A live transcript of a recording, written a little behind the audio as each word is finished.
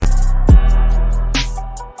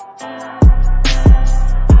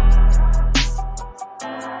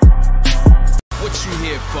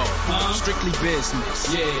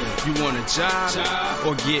job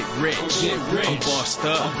or get rich. I'm bossed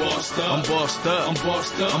up. I'm bossed up. I'm bossed up. I'm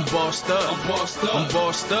bossed up. I'm bossed up. I'm bossed up. I'm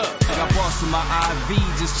bossed up. I got boss in my IV,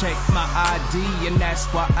 just check my ID, and that's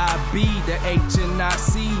why I be the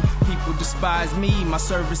HNIC. People despise me, my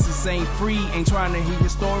services ain't free. Ain't trying to hear your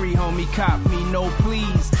story, homie. Cop me, no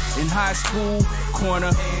please. In high school,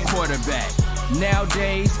 corner, quarterback.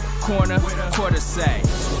 Nowadays, corner, quarter sack.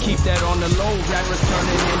 Keep that on the low, rappers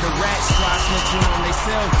turning into rats. Fly snitching on they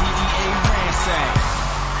self, DEA ransack.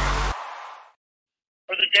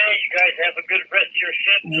 For the day, you guys have a good rest of your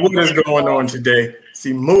shift. What is going on today?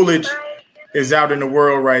 See, Mulich is out in the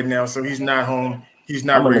world right now, so he's not home. He's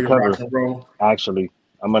not ready to rock and roll. Actually,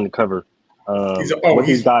 I'm undercover. What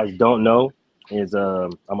these guys don't know is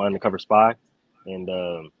I'm an undercover spy,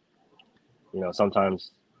 and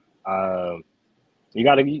sometimes you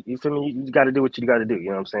gotta you feel me? You gotta do what you gotta do. You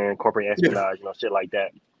know what I'm saying? Corporate espionage, shit like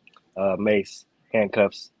that. Mace,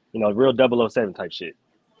 handcuffs, real 007 type shit.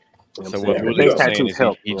 You know so what what face tattoos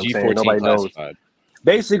help. Nobody knows.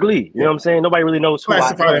 Basically, you know what I'm saying? Nobody really knows who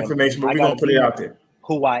classified I am. Information, but we're gonna put it out there.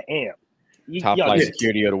 Who I am. Top flight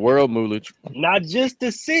security of the world, Mulich. Not just the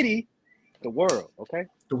city, the world. Okay.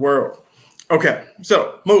 The world. Okay.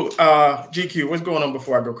 So, GQ, what's going on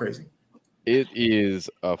before I go crazy? It is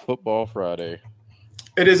a football Friday.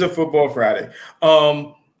 It is a football Friday.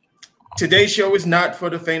 Today's show is not for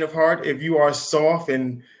the faint of heart. If you are soft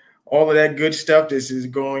and all of that good stuff, it's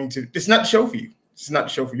not the show for you. It's not the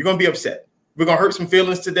show for you. You're going to be upset. We're going to hurt some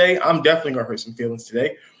feelings today. I'm definitely going to hurt some feelings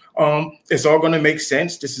today. It's all going to make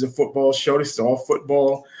sense. This is a football show. This is all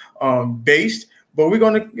football based, but we're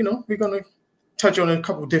going to touch on a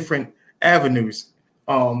couple different avenues.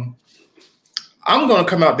 I'm going to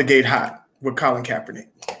come out the gate hot with Colin Kaepernick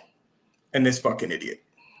and this fucking idiot.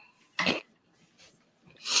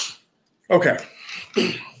 Okay.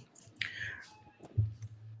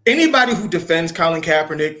 Anybody who defends Colin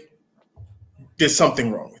Kaepernick, there's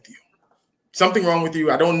something wrong with you. Something wrong with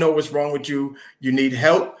you. I don't know what's wrong with you. You need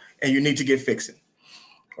help and you need to get fixing.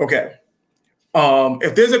 Okay.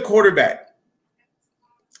 If there's a quarterback,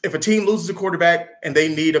 if a team loses a quarterback and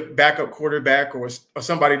they need a backup quarterback or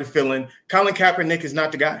somebody to fill in, Colin Kaepernick is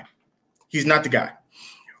not the guy. He's not the guy.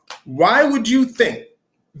 Why would you think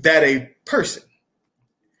that a person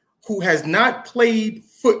who has not played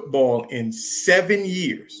football in 7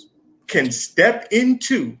 years can step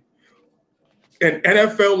into an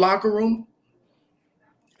NFL locker room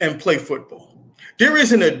and play football? There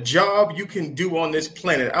isn't a job you can do on this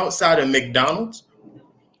planet outside of McDonald's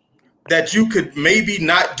that you could maybe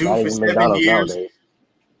not do for 7 years. Nowadays.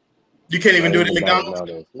 You can't even do it at McDonald's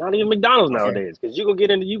nowadays. Not even McDonald's nowadays, because you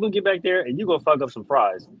gonna get back there and you gonna fuck up some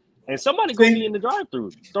fries, and somebody gonna be in the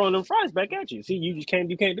drive-thru throwing them fries back at you. See, you can't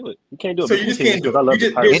do it. You can't do it. So you just can't do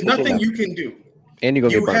it. There's nothing you can do. And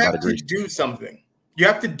you have to do something. You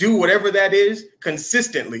have to do whatever that is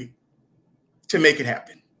consistently to make it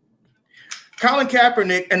happen. Colin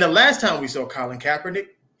Kaepernick, and the last time we saw Colin Kaepernick,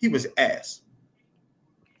 he was ass.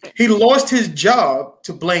 He lost his job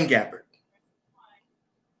to Blaine Gabbert.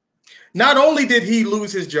 Not only did he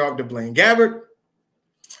lose his job to Blaine Gabbert,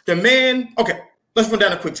 the man, okay, let's run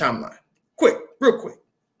down a quick timeline. Real quick.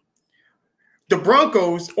 The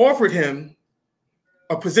Broncos offered him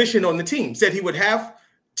a position on the team, said he would have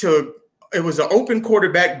to, it was an open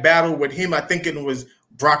quarterback battle with him. I think it was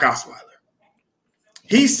Brock Osweiler.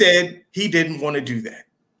 He said he didn't want to do that.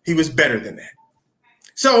 He was better than that.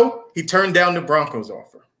 So he turned down the Broncos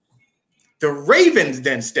offer. The Ravens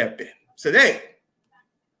then stepped in, said, hey,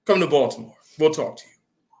 come to Baltimore. We'll talk to you.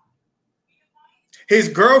 His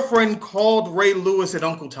girlfriend called Ray Lewis and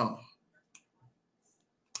Uncle Tom.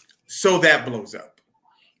 So that blows up.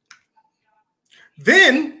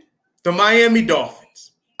 Then the Miami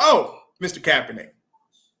Dolphins. Oh, Mr. Kaepernick,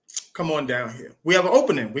 come on down here. We have an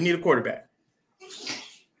opening. We need a quarterback.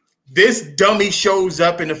 This dummy shows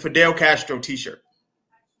up in a Fidel Castro t-shirt.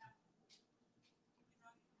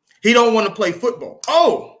 He don't want to play football.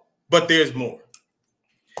 Oh, but there's more.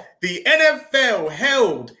 The NFL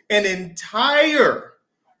held an entire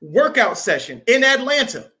workout session in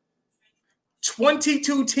Atlanta.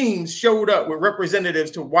 22 teams showed up with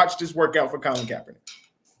representatives to watch this workout for Colin Kaepernick.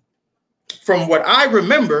 From what I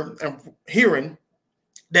remember and hearing,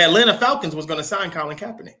 the Atlanta Falcons was going to sign Colin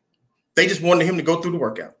Kaepernick. They just wanted him to go through the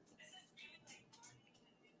workout.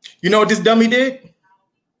 You know what this dummy did?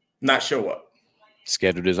 Not show up.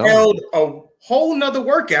 Scheduled his own. Held a whole nother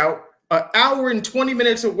workout an hour and 20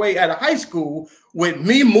 minutes away at a high school with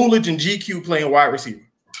me, Mulich, and GQ playing wide receiver.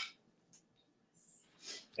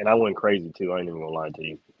 And I went crazy too. I ain't even gonna lie to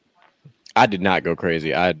you. I did not go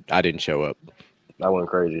crazy. I didn't show up. I went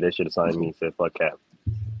crazy. They should have signed me and said fuck Cap.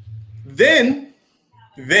 Then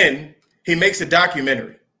he makes a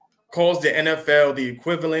documentary, calls the NFL the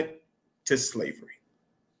equivalent to slavery.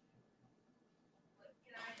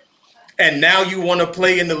 And now you want to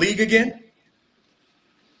play in the league again?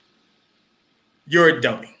 You're a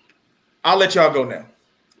dummy. I'll let y'all go now.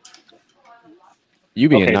 You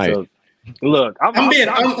being Okay, nice. so look,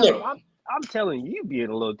 I'm telling you, being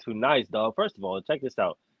a little too nice, dog. First of all, check this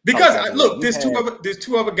out. Because there's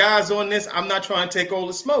two other guys on this. I'm not trying to take all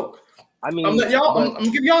the smoke. I mean, I'm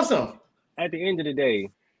gonna give y'all some. At the end of the day,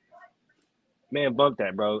 man, bump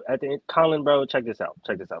that, bro. At the end, Colin, bro, check this out.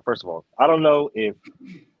 First of all, I don't know if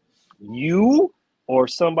you or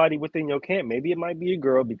somebody within your camp, maybe it might be a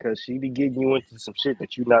girl because she be getting you into some shit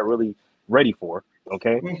that you're not really ready for.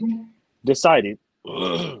 Okay, decided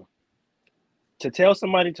to tell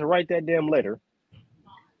somebody to write that damn letter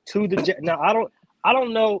to the. Now I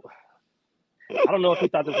don't know if he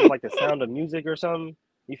thought this was like The Sound of Music or something.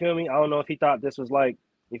 You feel me? I don't know if he thought this was like,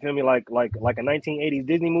 you feel me, like a 1980s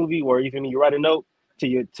Disney movie where, you feel me, you write a note to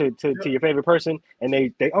your favorite person and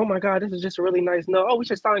they oh my God, this is just a really nice note. Oh, we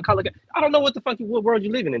should sign Colin. I don't know what world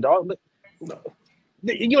you living in, dog.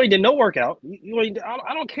 You ain't did no workout.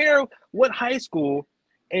 I don't care what high school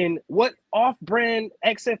and what off-brand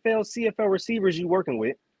XFL, CFL receivers you working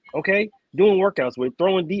with, okay? Doing workouts with,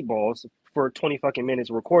 throwing deep balls for 20 fucking minutes,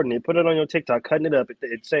 recording it, put it on your TikTok, cutting it up,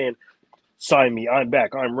 it's saying, sign me, I'm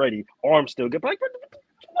back, I'm ready, arm's still good. But like, what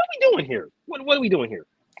are we doing here? What are we doing here?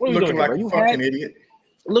 Looking like a fucking idiot.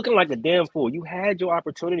 Looking like a damn fool. You had your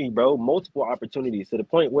opportunity, bro, multiple opportunities to the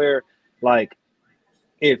point where, like,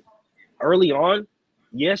 if early on,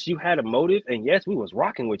 yes, you had a motive, and yes, we was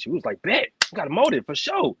rocking with you. It was like, bet, you got a motive for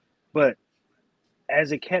sure. But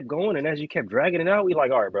as it kept going and as you kept dragging it out, we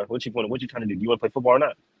like, all right, bro, what you trying to do? Do you want to play football or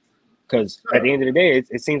not? Because at the end of the day,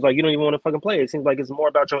 it seems like you don't even want to fucking play. It seems like it's more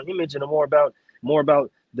about your image and more about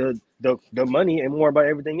the money and more about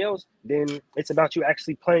everything else than it's about you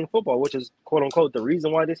actually playing football, which is quote unquote the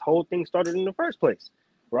reason why this whole thing started in the first place,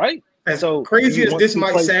 right? As crazy as this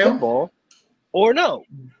might sound, football or no,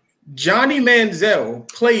 Johnny Manziel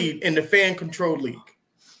played in the fan controlled league.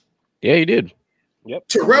 Yeah, he did. Yep.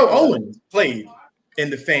 Terrell Owens played in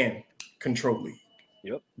the fan controlled league.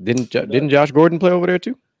 Yep. Didn't Josh Gordon play over there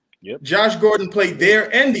too? Yep. Josh Gordon played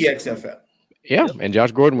there and the XFL. Yeah, and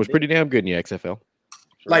Josh Gordon was pretty damn good in the XFL.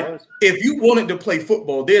 Like, if you wanted to play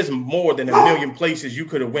football, there's more than a million places you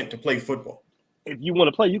could have went to play football. If you want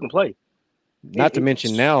to play, you can play. Not to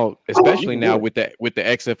mention now, especially now with the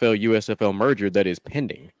XFL USFL merger that is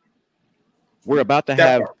pending, we're about to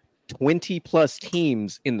have 20 plus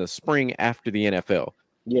teams in the spring after the NFL.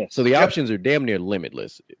 Yeah. So the options are damn near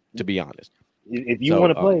limitless, to be honest. If you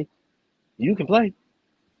want to play, you can play.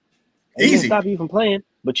 Easy. Stop you from playing,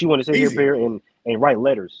 but you want to sit here and write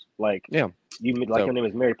letters like your name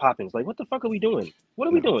is Mary Poppins. Like, what the fuck are we doing? What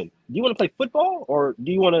are we doing? Do you want to play football or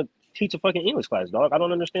do you want to teach a fucking English class, dog? I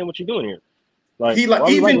don't understand what you're doing here. Like, you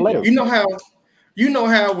know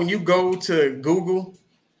how when you go to Google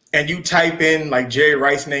and you type in like Jerry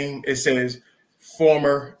Rice's name, it says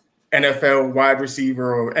former NFL wide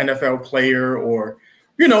receiver or NFL player, or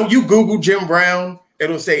you Google Jim Brown.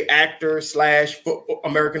 It'll say actor /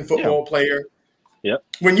 American football player. Yep.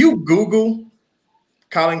 When you Google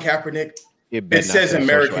Colin Kaepernick, it says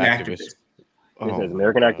American activist. It says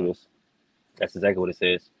American activist. That's exactly what it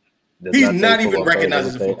says. He's not even recognized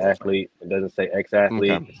as a football athlete. It doesn't say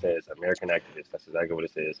ex-athlete. Okay. It says American activist. That's exactly what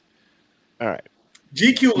it says. All right.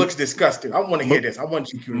 GQ looks disgusted. I want to hear this. I want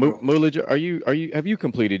GQ. Moolage, have you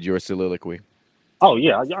completed your soliloquy? Oh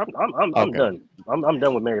yeah, I'm done. I'm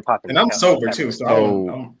done with Mary Poppins. And I'm sober too.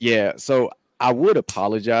 So So I would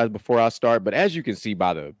apologize before I start, but as you can see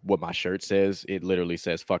by what my shirt says, it literally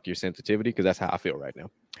says "fuck your sensitivity" because that's how I feel right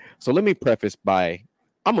now. So let me preface by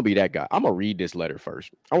I'm gonna be that guy. I'm gonna read this letter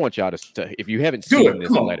first. I want y'all to if you haven't seen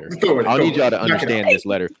this letter, I need y'all to understand this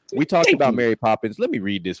letter. We talked about Mary Poppins. Let me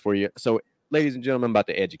read this for you. So, ladies and gentlemen, I'm about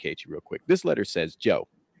to educate you real quick. This letter says Joe.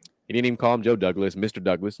 He didn't even call him Joe Douglas, Mr.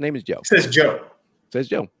 Douglas. His name is Joe. Says Joe. Says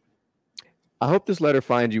Joe. I hope this letter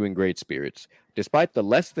finds you in great spirits. Despite the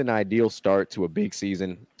less than ideal start to a big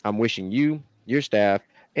season, I'm wishing you, your staff,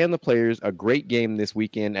 and the players a great game this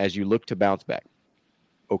weekend as you look to bounce back.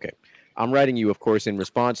 Okay. I'm writing you, of course, in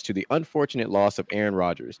response to the unfortunate loss of Aaron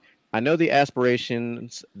Rodgers. I know the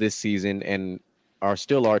aspirations this season and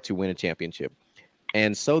still are to win a championship.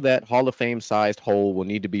 And so that Hall of Fame sized hole will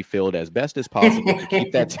need to be filled as best as possible to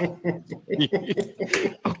keep that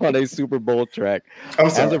on a Super Bowl track.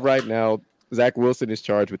 As of right now, Zach Wilson is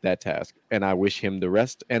charged with that task, and I wish him the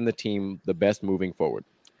rest and the team the best moving forward.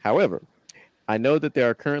 However, I know that there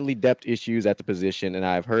are currently depth issues at the position, and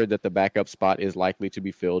I've heard that the backup spot is likely to be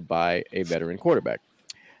filled by a veteran quarterback.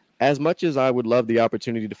 As much as I would love the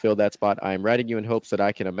opportunity to fill that spot, I am writing you in hopes that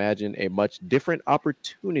I can imagine a much different a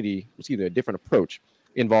different approach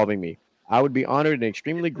involving me. I would be honored and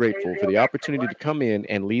extremely grateful for the opportunity to come in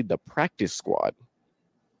and lead the practice squad.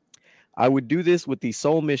 I would do this with the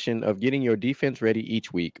sole mission of getting your defense ready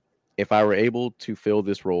each week if I were able to fill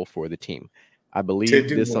this role for the team. I believe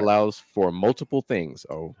this allows for multiple things.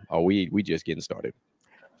 We just getting started.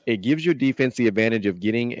 It gives your defense the advantage of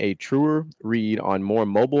getting a truer read on more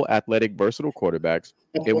mobile, athletic, versatile quarterbacks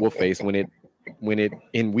it will face when it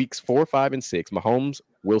in weeks 4, 5, and 6, Mahomes,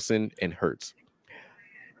 Wilson, and Hurts.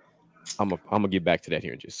 I'm gonna get back to that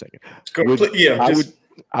here in just a second.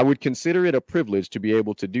 I would consider it a privilege to be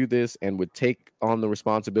able to do this and would take on the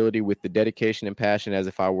responsibility with the dedication and passion as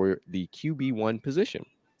if I were the QB1 position.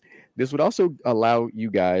 This would also allow you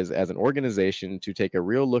guys as an organization to take a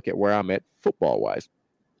real look at where I'm at football-wise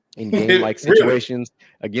in game-like situations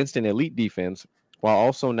against an elite defense while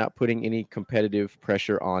also not putting any competitive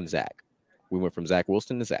pressure on Zach. We went from Zach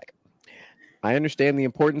Wilson to Zach. I understand the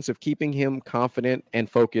importance of keeping him confident and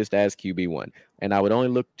focused as QB1, and I would only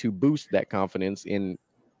look to boost that confidence in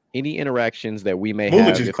any interactions that we may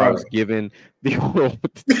have if I was given the role.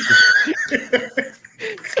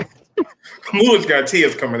 Moore's got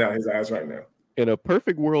tears coming out his eyes right now. In a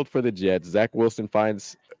perfect world for the Jets, Zach Wilson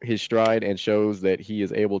finds his stride and shows that he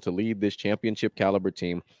is able to lead this championship caliber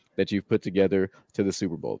team that you've put together to the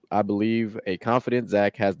Super Bowl. I believe a confident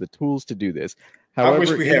Zach has the tools to do this. However, I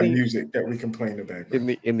wish we had music that we can play in the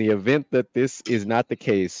background. In the event that this is not the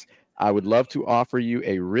case, I would love to offer you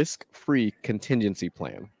a risk-free contingency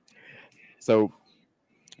plan. So,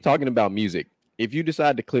 talking about music, if you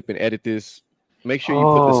decide to clip and edit this, make sure you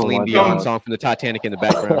put the Celine Dion song from the Titanic in the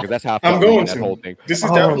background because that's how I felt about that whole thing. This is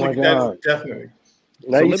definitely.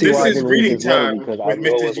 So this is reading time with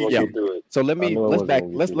Mr. G. Yeah. So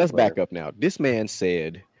let's back up now. This man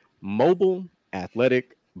said mobile,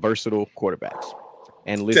 athletic, versatile quarterbacks,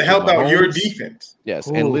 and listed to help out your defense. Yes,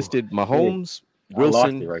 and listed Mahomes,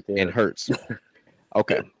 Wilson, and Hurts.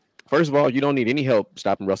 Okay. First of all, you don't need any help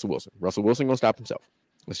stopping Russell Wilson. Russell Wilson gonna stop himself.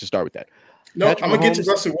 Let's just start with that. No, I'm gonna get to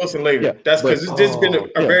Russell Wilson later. Yeah, that's because this has been a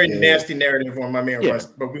very nasty narrative on my man Russ,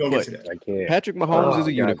 but we're gonna get to that. Patrick Mahomes is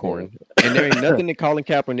a unicorn, and there ain't nothing that Colin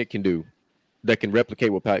Kaepernick can do that can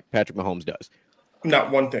replicate what Patrick Mahomes does.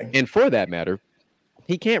 Not one thing. And for that matter,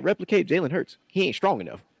 he can't replicate Jalen Hurts. He ain't strong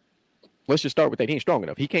enough. Let's just start with that. He ain't strong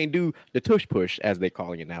enough. He can't do the tush push, as they're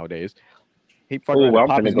calling it nowadays. He gonna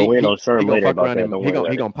pop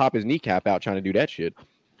his kneecap out trying to do that shit.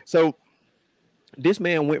 So this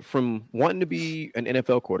man went from wanting to be an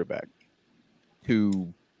NFL quarterback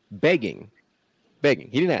to begging. He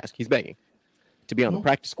didn't ask. He's begging to be on the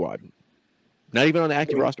practice squad. Not even on the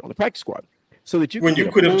active roster, on the practice squad. So that you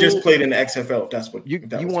could have just played in the XFL. If that's what you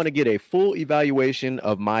want to get a full evaluation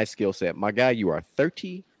of my skill set. My guy, you are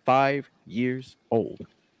 35 years old.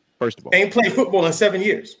 First of all, ain't played football in 7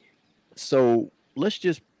 years. So let's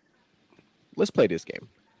play this game.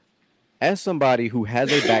 As somebody who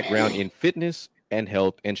has a background in fitness and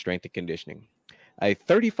health and strength and conditioning, a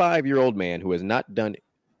 35-year-old man who has not done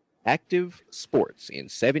active sports in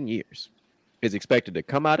 7 years is expected to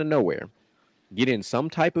come out of nowhere, get in some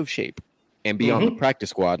type of shape, and be on the practice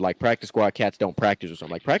squad. Like practice squad cats don't practice or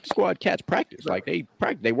something. Like practice squad cats practice. Like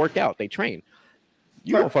they work out, they train.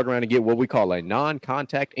 You don't fuck around and get what we call a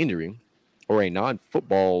non-contact injury or a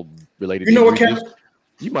non-football related. You know what, Kevin?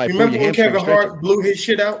 You might remember when Kevin Hart blew his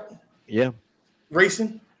shit out? Yeah,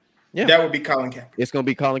 racing. Yeah, that would be Colin Kaepernick. It's gonna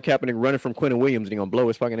be Colin Kaepernick running from Quentin Williams, and he's gonna blow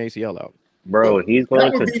his fucking ACL out. Bro, he's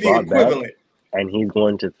going to drop back, and he's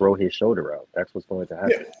going to throw his shoulder out. That's what's going to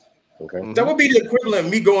happen. Yeah. Okay, that would be the equivalent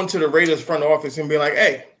of me going to the Raiders front office and being like,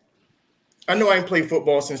 "Hey, I know I ain't played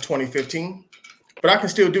football since 2015, but I can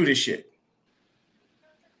still do this shit."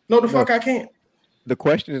 No, the fuck I can't. The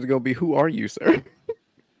question is going to be, who are you, sir?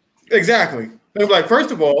 Exactly. They're like,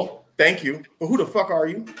 first of all, thank you, but who the fuck are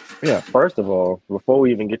you? Yeah. First of all, before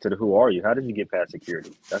we even get to the who are you, how did you get past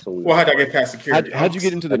security? That's what we. Well, how did I get past security? How'd you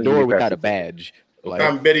get into the door without a badge? Like,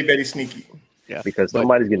 I'm Betty Sneaky. Yeah, because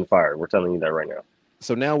somebody's getting fired. We're telling you that right now.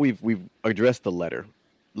 So now we've addressed the letter.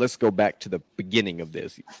 Let's go back to the beginning of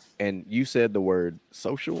this. And you said the word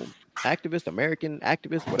social activist, American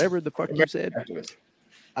activist, whatever the fuck you said. Activist.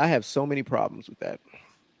 I have so many problems with that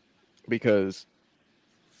because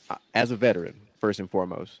as a veteran, first and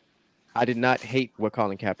foremost, I did not hate what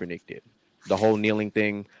Colin Kaepernick did. The whole kneeling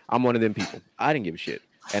thing. I'm one of them people. I didn't give a shit.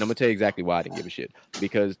 And I'm going to tell you exactly why I didn't give a shit,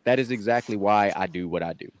 because that is exactly why I do what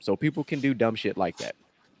I do. So people can do dumb shit like that.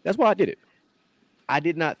 That's why I did it. I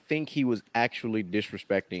did not think he was actually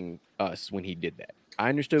disrespecting us when he did that. I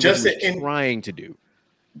understood Just what he was trying to do.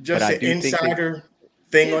 Just an insider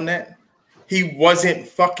thing on that. He wasn't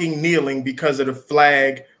fucking kneeling because of the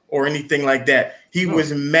flag or anything like that. He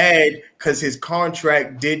was mad because his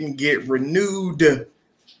contract didn't get renewed.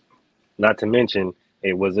 Not to mention,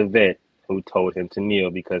 it was a vet who told him to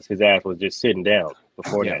kneel because his ass was just sitting down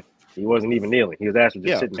before that. He wasn't even kneeling. His ass was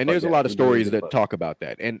just sitting. And there's a lot of stories that talk about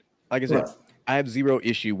that. And like I said, I have zero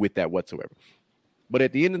issue with that whatsoever. But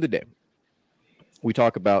at the end of the day, we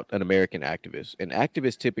talk about an American activist, and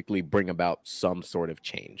activists typically bring about some sort of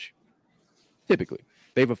change. Typically,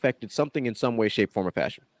 they've affected something in some way, shape, form, or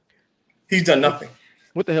fashion. He's done nothing.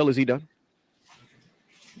 What the hell has he done?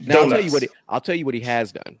 Now I'll tell you what he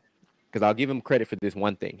has done, because I'll give him credit for this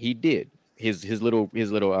one thing. He did his little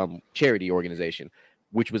charity organization,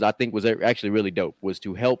 which I think was actually really dope, was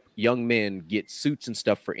to help young men get suits and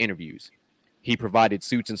stuff for interviews. He provided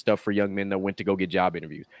suits and stuff for young men that went to go get job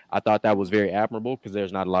interviews. I thought that was very admirable because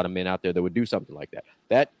there's not a lot of men out there that would do something like that.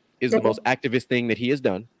 That is the most activist thing that he has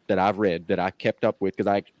done that I've read, that I kept up with,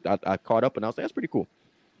 because I caught up and I was like, that's pretty cool.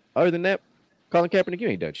 Other than that, Colin Kaepernick, you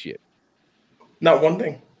ain't done shit. Not one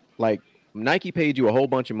thing. Like, Nike paid you a whole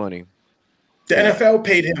bunch of money. The NFL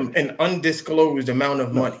paid him an undisclosed amount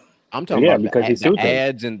of money. I'm talking about because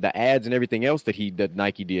the ads and everything else that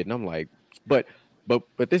Nike did. And I'm like, but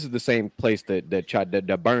this is the same place that tried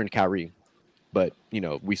to burn Kyrie. But,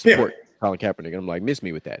 we support Colin Kaepernick. And I'm like, miss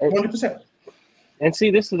me with that. 100%. And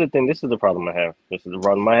see, this is the thing. This is the problem I have. Because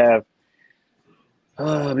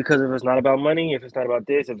if it's not about money, if it's not about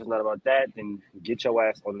this, if it's not about that, then get your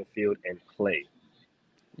ass on the field and play.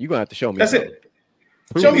 You're going to have to show me. That's something. it.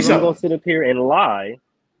 Show me something. I'm going to sit up here and lie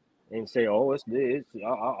and say, oh, it's this.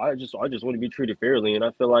 I just want to be treated fairly. And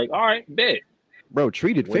I feel like, all right, bet. Bro,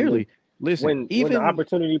 treated fairly. Listen, when the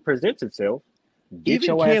opportunity presents itself,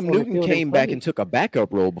 even Cam Newton came back and took a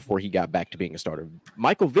backup role before he got back to being a starter.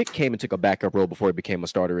 Michael Vick came and took a backup role before he became a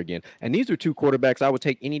starter again. And these are two quarterbacks I would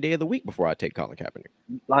take any day of the week before I take Colin Kaepernick.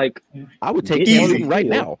 Like, I would take Cam Newton right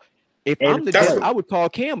now. If I'm the judge, I would call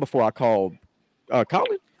Cam before I call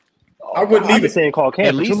Colin. I wouldn't even saying call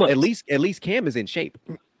Cam. At least Cam is in shape.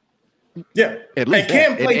 Yeah, at least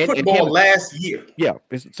Cam played football last year. Yeah,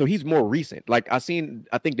 so he's more recent. Like I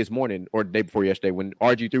think this morning or the day before yesterday when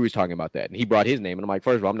RG3 was talking about that, and he brought his name, and I'm like,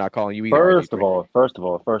 first of all, I'm not calling you either. First of all.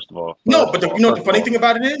 No, but the funny thing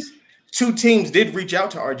about it is, two teams did reach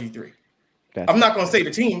out to RG3. I'm not going to say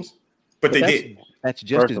the teams, but they did. That's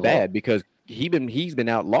just as bad because he's been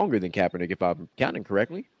out longer than Kaepernick, if I'm counting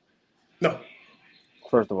correctly. No.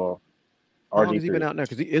 First of all, how long has he been out now?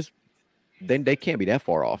 Because then they can't be that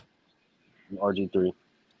far off. RG3.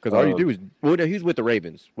 Because RG3 he's with the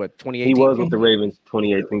Ravens. What, 2018? He was with the Ravens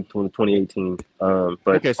 2018.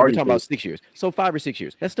 But okay, so we're talking about 6 years. So 5 or 6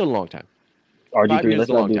 years. That's still a long time. RG3,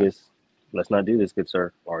 let's not do this. Let's not do this, good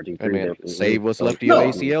sir. RG3. Hey man, save what's left of your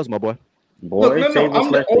ACLs, my boy. All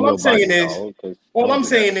I'm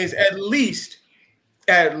saying is at least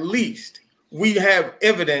we have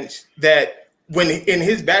evidence that when in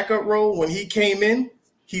his backup role, when he came in,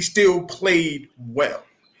 he still played well.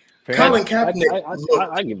 Colin Kaepernick,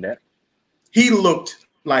 I give that. He looked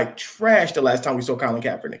like trash the last time we saw Colin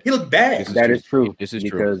Kaepernick. He looked bad. That is true. This is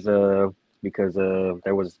because, true. Because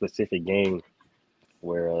there was a specific game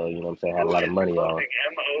where, had a lot of money on.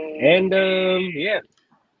 And,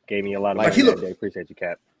 gave me a lot of money that day. Appreciate you,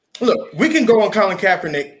 Cap. Look, we can go on Colin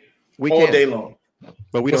Kaepernick all day long.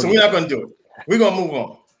 But we're not going to do it. We're going to move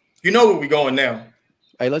on. You know where we're going now.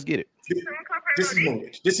 Hey, let's get it. This is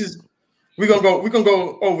moving. We're gonna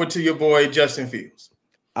go over to your boy Justin Fields.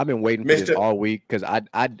 I've been waiting for this all week because I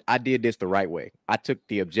did this the right way. I took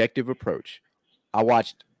the objective approach. I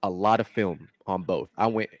watched a lot of film on both. I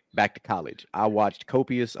went back to college. I watched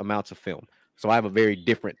copious amounts of film. So I have a very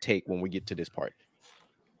different take when we get to this part.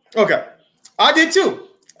 Okay. I did too.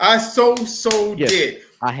 I did.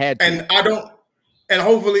 I had to. And I don't, and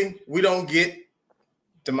hopefully we don't get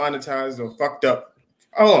demonetized or fucked up.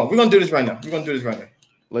 Hold on. We're gonna do this right now.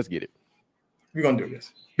 Let's get it. We're going to do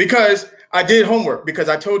this because I did homework, because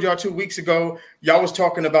I told y'all 2 weeks ago, y'all was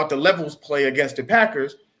talking about the levels play against the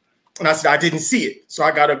Packers. And I said, I didn't see it. So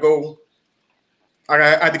I had to go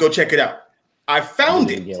check it out. I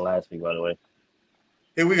found it. Again last week, by the way.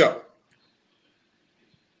 Here we go.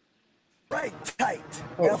 Right, tight,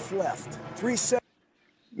 F left, 3-7.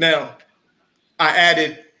 Now, I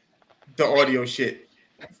added the audio shit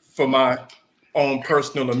for my own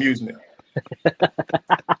personal amusement.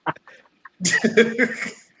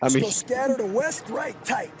 Still scatter to west, right,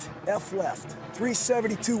 tight, F left,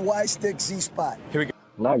 372 Y stick Z spot. Here we go.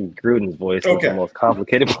 Not Gruden's voice was the most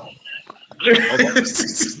complicated.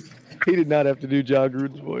 He did not have to do John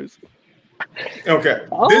Gruden's voice. Okay.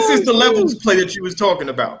 This is the levels play that you was talking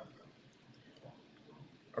about.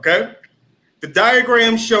 Okay? The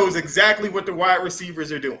diagram shows exactly what the wide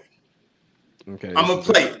receivers are doing. Okay. I'm going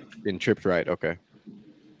to play it. In tripped right. Okay.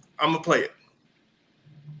 I'm going to play it.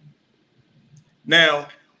 Now,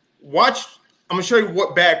 watch. I'm going to show you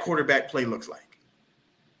what bad quarterback play looks like.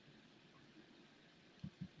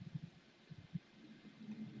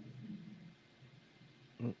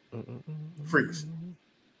 Freeze.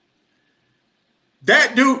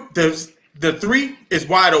 That dude, the three is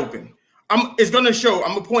wide open. It's going to show.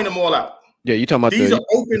 I'm going to point them all out. Yeah, you talking about these are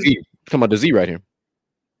open. The Z. Talking about the Z right here.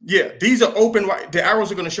 Yeah, these are open. The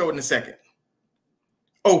arrows are going to show it in a second.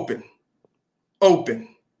 Open.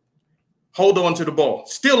 Hold on to the ball.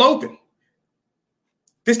 Still open.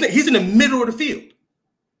 He's in the middle of the field.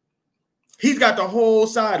 He's got the whole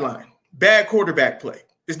sideline. Bad quarterback play.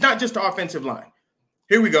 It's not just the offensive line.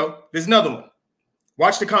 Here we go. There's another one.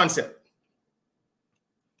 Watch the concept.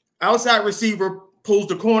 Outside receiver pulls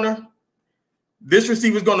the corner. This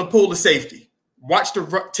receiver's going to pull the safety. Watch the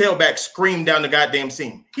tailback scream down the goddamn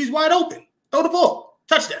seam. He's wide open. Throw the ball.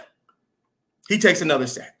 Touchdown. He takes another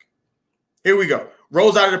sack. Here we go.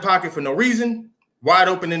 Rolls out of the pocket for no reason. Wide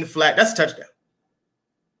open in the flat. That's a touchdown.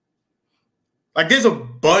 Like, there's a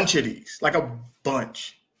bunch of these. Like, a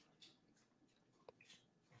bunch.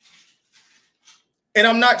 And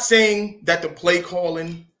I'm not saying that the play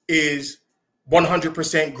calling is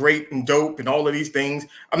 100% great and dope and all of these things.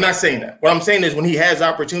 I'm not saying that. What I'm saying is when he has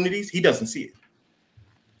opportunities, he doesn't see it.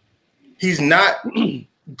 He's not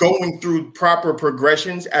going through proper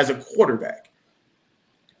progressions as a quarterback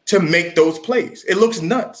to make those plays. It looks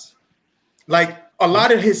nuts. Like, a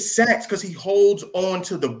lot of his sacks, because he holds on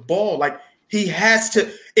to the ball. Like, he has to,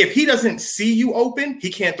 if he doesn't see you open, he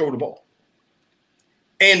can't throw the ball.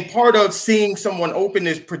 And part of seeing someone open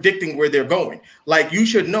is predicting where they're going. Like, you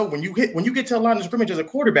should know when you get to a line of scrimmage as a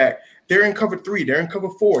quarterback, they're in cover 3, they're in cover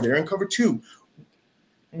 4, they're in cover 2.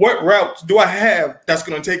 What routes do I have that's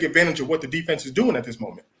going to take advantage of what the defense is doing at this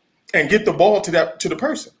moment and get the ball to the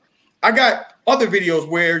person? I got other videos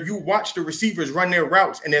where you watch the receivers run their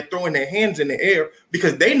routes and they're throwing their hands in the air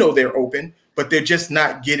because they know they're open, but they're just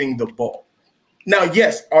not getting the ball. Now,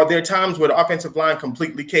 yes, are there times where the offensive line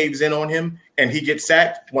completely caves in on him and he gets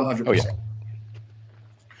sacked? 100%. Oh, yeah.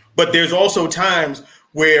 But there's also times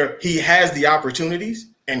where he has the opportunities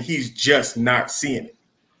and he's just not seeing it.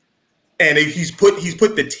 And he's put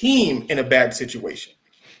the team in a bad situation.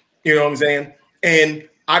 You know what I'm saying? And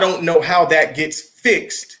I don't know how that gets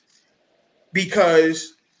fixed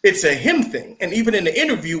because it's a him thing. And even in the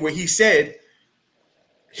interview where he said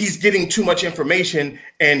he's getting too much information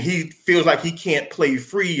and he feels like he can't play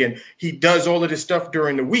free and he does all of this stuff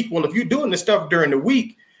during the week. Well, if you're doing this stuff during the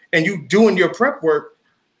week and you doing your prep work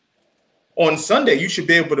on Sunday, you should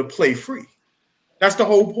be able to play free. That's the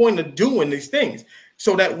whole point of doing these things,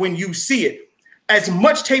 so that when you see it, as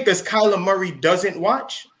much tape as Kyler Murray doesn't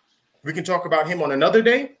watch, we can talk about him on another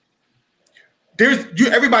day.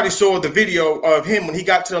 Everybody saw the video of him when he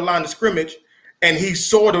got to the line of scrimmage and he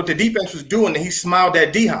saw what the defense was doing and he smiled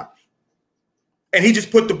at D-Hop. And he just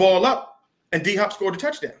put the ball up and D-Hop scored a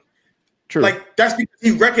touchdown. True. Like, that's because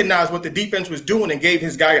he recognized what the defense was doing and gave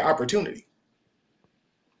his guy an opportunity.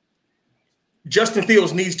 Justin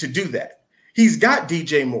Fields needs to do that. He's got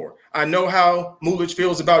DJ Moore. I know how Mulich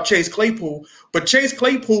feels about Chase Claypool, but Chase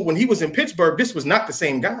Claypool, when he was in Pittsburgh, this was not the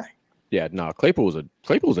same guy. Yeah, no, Claypool's a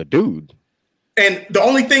dude. And the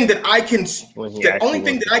only thing that I can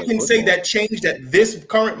say that changed at this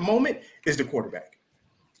current moment is the quarterback.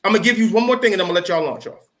 I'm gonna give you one more thing, and I'm gonna let y'all launch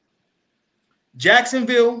off.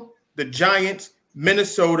 Jacksonville, the Giants,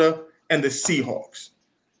 Minnesota, and the Seahawks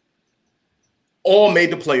all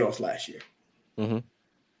made the playoffs last year. Mm-hmm.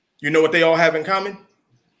 You know what they all have in common?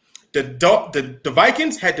 The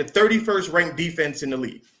Vikings had the 31st ranked defense in the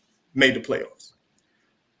league, made the playoffs.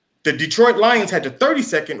 The Detroit Lions had the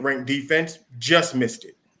 32nd ranked defense, just missed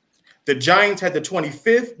it. The Giants had the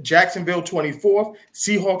 25th, Jacksonville 24th,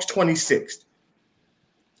 Seahawks 26th.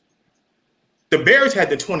 The Bears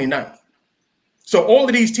had the 29th. So all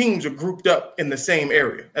of these teams are grouped up in the same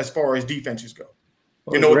area as far as defenses go.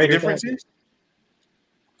 You know what the difference is?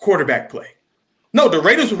 Quarterback play. No, the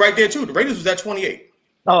Raiders were right there too. The Raiders was at 28.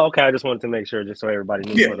 Oh, okay. I just wanted to make sure, just so everybody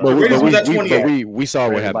knew. Yeah, the Raiders was at 28. We saw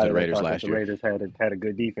what happened to the Raiders last year. The Raiders had a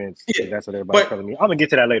good defense. Yeah, that's what everybody's telling me. I'm gonna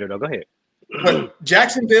get to that later, though. Go ahead. But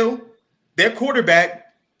Jacksonville, their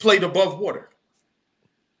quarterback played above water.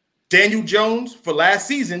 Daniel Jones for last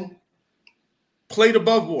season played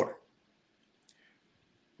above water.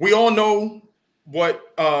 We all know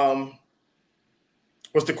what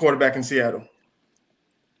What's the quarterback in Seattle?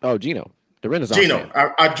 Oh, Geno, the Renaissance Geno.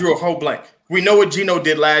 man. I drew a whole blank. We know what Geno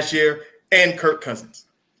did last year and Kirk Cousins.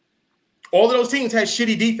 All of those teams had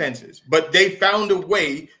shitty defenses, but they found a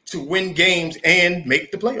way to win games and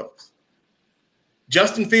make the playoffs.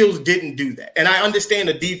 Justin Fields didn't do that. And I understand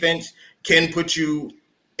the defense can put you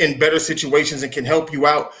in better situations and can help you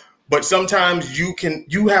out, but sometimes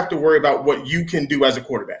you have to worry about what you can do as a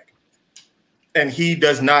quarterback. And he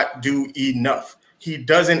does not do enough. He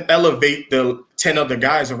doesn't elevate the 10 other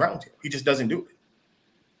guys around him. He just doesn't do it.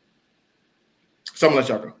 So I'm going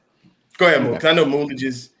to let y'all go. Go ahead, Mool, because I know Moolage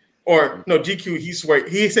is – or, no, GQ,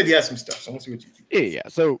 he said he has some stuff. So I want to see what GQ. Yeah.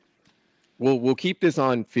 So we'll keep this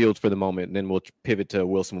on Fields for the moment, and then we'll pivot to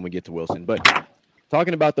Wilson when we get to Wilson. But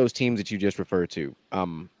talking about those teams that you just referred to,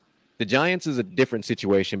 the Giants is a different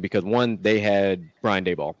situation because, one, they had Brian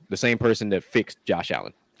Daboll, the same person that fixed Josh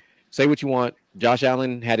Allen. Say what you want. Josh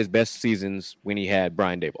Allen had his best seasons when he had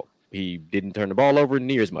Brian Daboll. He didn't turn the ball over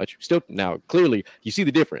near as much. Still, now, clearly, you see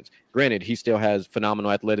the difference. Granted, he still has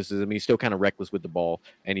phenomenal athleticism. He's still kind of reckless with the ball,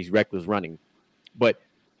 and he's reckless running. But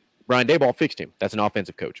Brian Daboll fixed him. That's an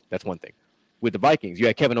offensive coach. That's one thing. With the Vikings, you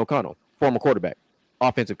had Kevin O'Connell, former quarterback,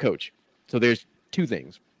 offensive coach. So there's two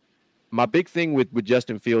things. My big thing with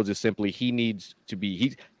Justin Fields is simply he needs to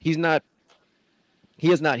be – he has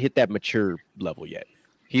not hit that mature level yet.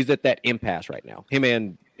 He's at that impasse right now. Him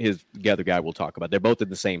and the other guy we'll talk about. They're both in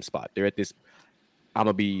the same spot. They're at this. I'm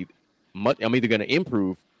either going to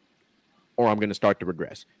improve or I'm going to start to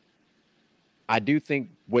regress. I do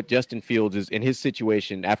think what Justin Fields is in his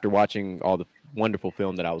situation after watching all the wonderful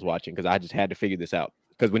film that I was watching, because I just had to figure this out.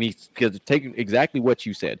 Because taking exactly what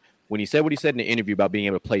you said, when he said what he said in the interview about being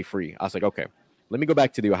able to play free, I was like, okay, let me go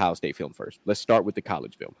back to the Ohio State film first. Let's start with the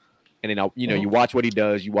college film. And then, you watch what he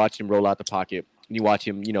does. You watch him roll out the pocket. And you watch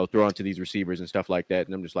him, throw onto these receivers and stuff like that.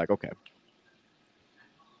 And I'm just like, okay.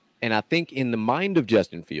 And I think in the mind of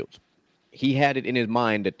Justin Fields, he had it in his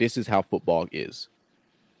mind that this is how football is.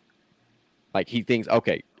 Like he thinks,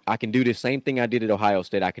 okay, I can do the same thing I did at Ohio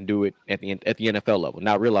State. I can do it at the NFL level.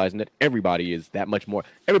 Not realizing that everybody is that much more.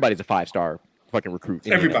 Everybody's a 5-star fucking recruit.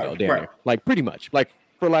 In everybody, the NFL, right? Like pretty much, like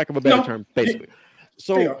for lack of a better term, basically.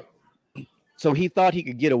 So he thought he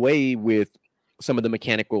could get away with some of the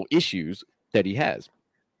mechanical issues that he has.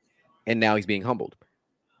 And now he's being humbled.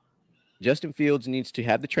 Justin Fields needs to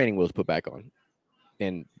have the training wheels put back on.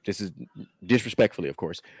 And this is disrespectfully, of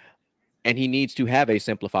course. And he needs to have a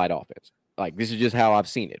simplified offense. Like, this is just how I've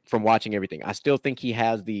seen it from watching everything. I still think he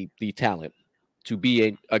has the talent to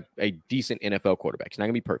be a decent NFL quarterback. He's not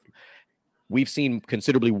going to be perfect. We've seen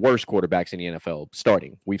considerably worse quarterbacks in the NFL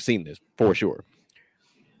starting. We've seen this for sure.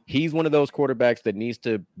 He's one of those quarterbacks that needs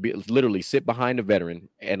to literally sit behind a veteran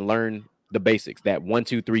and learn the basics. That 1,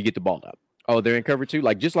 2, 3, get the ball out. Oh, they're in cover 2?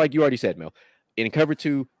 Like, just like you already said, Mel. In cover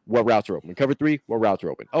 2, what routes are open? In cover 3, what routes are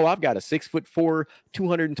open? Oh, I've got a 6'4",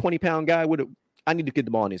 220-pound guy I need to get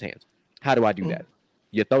the ball in his hands. How do I do that?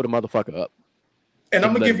 You throw the motherfucker up. And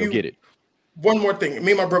I'm going to give you one more thing.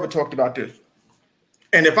 Me and my brother talked about this.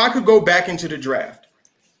 And if I could go back into the draft,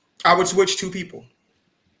 I would switch 2 people.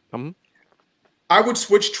 I would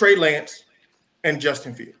switch Trey Lance and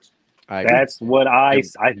Justin Fields. That's what I've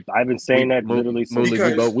been saying that literally since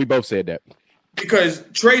we both said that. Because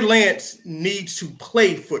Trey Lance needs to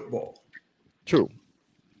play football. True.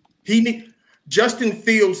 Justin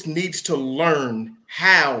Fields needs to learn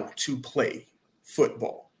how to play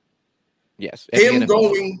football. Yes. Him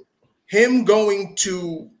going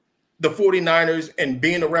to the 49ers and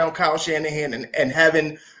being around Kyle Shanahan and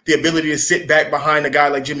having the ability to sit back behind a guy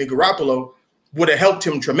like Jimmy Garoppolo would have helped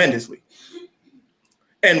him tremendously.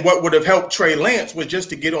 And what would have helped Trey Lance was just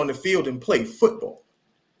to get on the field and play football.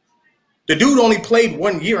 The dude only played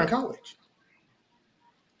 1 year in college.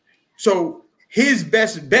 So his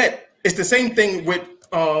best bet is the same thing with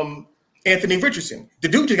Anthony Richardson. The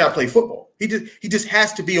dude just got to play football. He just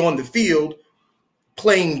has to be on the field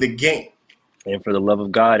playing the game. And for the love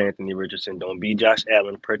of God, Anthony Richardson, don't be Josh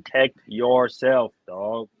Allen. Protect yourself,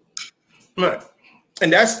 dog. Right.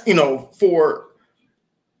 And that's, for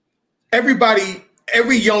everybody,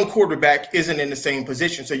 every young quarterback isn't in the same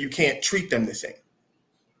position, so you can't treat them the same.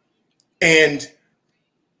 And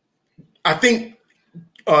I think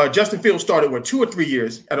Justin Fields started, 2 or 3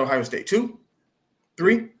 years at Ohio State? 2?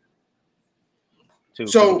 3? 2.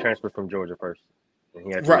 So he transferred from Georgia first. And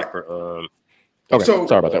he had to wait for okay. So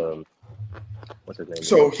sorry about that. What's his name?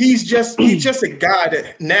 So he's just a guy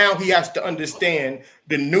that now he has to understand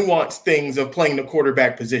the nuanced things of playing the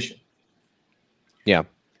quarterback position. Yeah.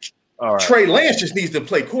 All right. Trey Lance just needs to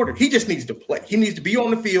play quarter. He just needs to play. He needs to be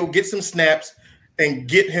on the field, get some snaps, and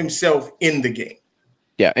get himself in the game.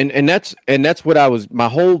 Yeah, and that's what I was my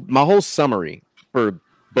whole summary for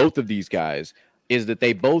both of these guys is that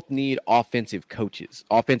they both need offensive coaches,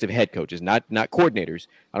 offensive head coaches, not coordinators.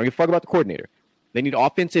 I don't give a fuck about the coordinator. They need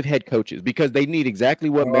offensive head coaches because they need exactly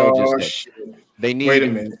what Mel just said. Shit. They need. Wait a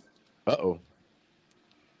minute. Uh-oh.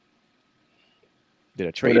 Did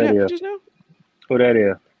a trade happen just now? Who that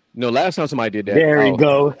is? No, last time somebody did that. There you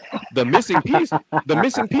go. The missing piece. The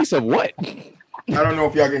missing piece of what? I don't know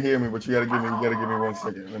if y'all can hear me, but you gotta give me 1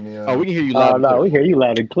 second. Let me. We can hear you loud. No, we hear you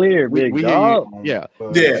loud and clear, big dog. Yeah.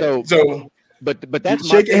 Yeah. So but that's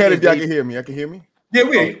shake your head if y'all can hear me. Y'all can hear me. yeah,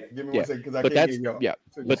 we. Give me 1 second because I but can't that's hear y'all. yeah.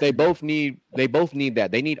 So But they both need that.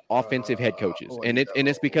 They need offensive head coaches, and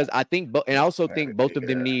it's because I think, and I also think both of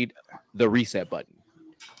them need the reset button.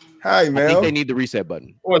 Hi, I think Mel. they need the reset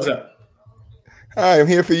button. What's up? Hi, I'm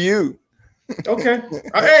here for you. Okay.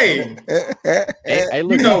 Hey. Hey,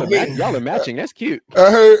 look, You know me. y'all are matching. That's cute.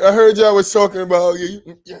 I heard y'all was talking about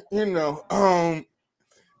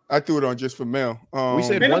I threw it on just for Mel. We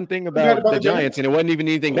said one thing forgot about about the the Giants. Giants, and it wasn't even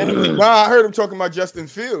anything bad. Nah, I heard him talking about Justin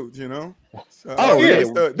Fields. So, Oh, yeah.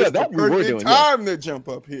 this the That we were perfect doing, time to jump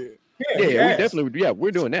up here. Yeah, we definitely,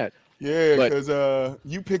 we're doing that. Yeah, But- because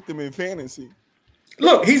you picked him in fantasy.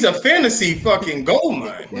 Look, he's a fantasy fucking gold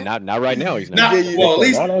mine. Not right now. He's not. Not, Yeah, well, at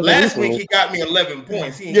least Not as a last rookie. week he got me 11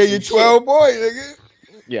 points. He ain't Yeah, do you shit. 12 boy, nigga.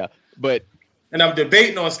 Yeah, but And I'm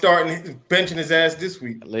debating on benching his ass this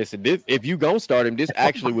week. listen, if you gonna start him, this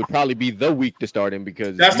actually would probably be the week to start him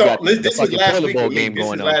because That's you all. got the This is fucking last toilet week. bowl For me. game This is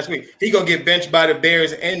going on. last week. He gonna get benched by the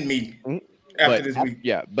Bears and me after But this week.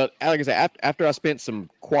 yeah, but like I said, after I spent some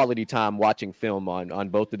quality time watching film on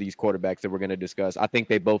both of these quarterbacks that we're going to discuss, I think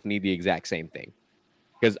they both need the exact same thing.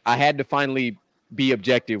 Because I had to finally be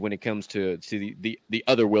objective when it comes to the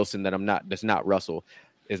other Wilson that's not Russell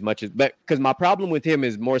as much as, but because my problem with him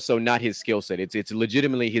is more so not his skill set. It's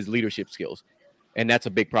legitimately his leadership skills, and that's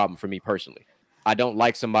a big problem for me personally. I don't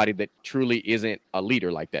like somebody that truly isn't a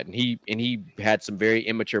leader like that, and he had some very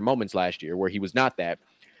immature moments last year where he was not that,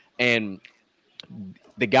 and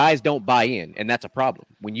the guys don't buy in, and that's a problem.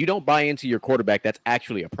 When you don't buy into your quarterback, that's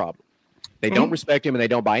actually a problem. They don't respect him and they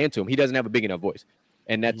don't buy into him. He doesn't have a big enough voice,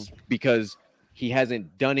 and that's because he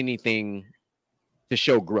hasn't done anything to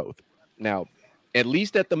show growth. Now, at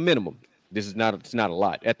least at the minimum, it's not a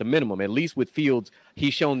lot. At the minimum, at least with Fields,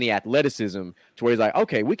 he's shown the athleticism to where he's like,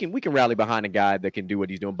 okay, we can rally behind a guy that can do what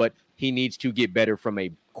he's doing, but he needs to get better from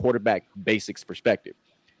a quarterback basics perspective.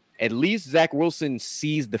 At least Zach Wilson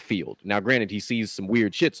sees the field. Now, granted, he sees some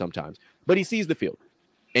weird shit sometimes, but he sees the field.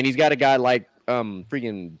 And he's got a guy like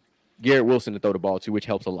freaking Garrett Wilson to throw the ball to, which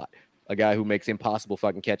helps a lot. A guy who makes impossible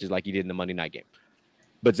fucking catches like he did in the Monday night game.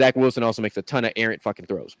 But Zach Wilson also makes a ton of errant fucking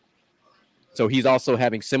throws. So he's also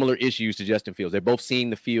having similar issues to Justin Fields. They're both seeing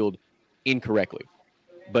the field incorrectly,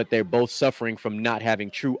 but they're both suffering from not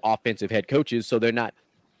having true offensive head coaches. So they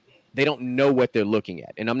don't know what they're looking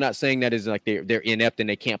at. And I'm not saying that is like they're inept and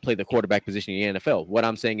they can't play the quarterback position in the NFL. What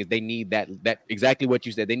I'm saying is they need that exactly what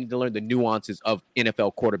you said. They need to learn the nuances of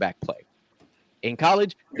NFL quarterback play. In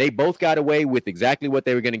college, they both got away with exactly what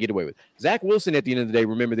they were going to get away with. Zach Wilson, at the end of the day,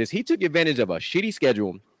 remember this, he took advantage of a shitty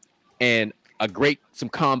schedule and some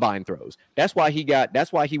combine throws. That's why he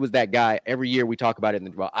was that guy. Every year we talk about it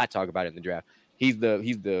I talk about it in the draft. He's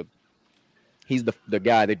the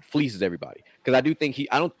guy that fleeces everybody. Because I do think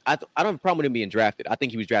I don't have a problem with him being drafted. I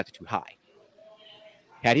think he was drafted too high.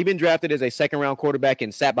 Had he been drafted as a second-round quarterback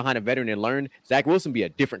and sat behind a veteran and learned, Zach Wilson would be a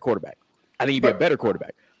different quarterback. I think he'd be a better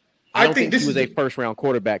quarterback. I don't think he was a first-round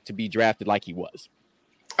quarterback to be drafted like he was.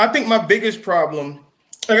 I think my biggest problem,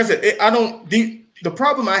 like I said, the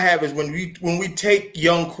problem I have is when we take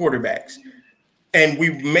young quarterbacks and we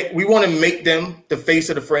want to make them the face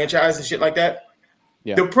of the franchise and shit like that.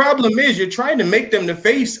 Yeah. The problem is you're trying to make them the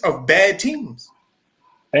face of bad teams.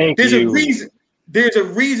 There's a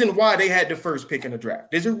reason why they had the first pick in the draft.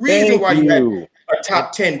 There's a reason why you had a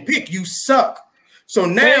top 10 pick. You suck. So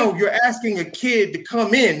now you're asking a kid to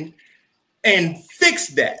come in and fix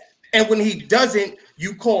that. And when he doesn't,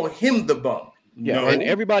 you call him the bum. Yeah, no. and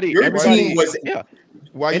everybody team was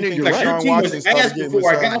Why you think like Sean your team Watson was started asked getting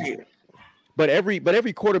before I got massaged? here. But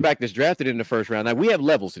every quarterback that's drafted in the first round, like we have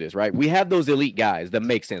levels to this, right? We have those elite guys that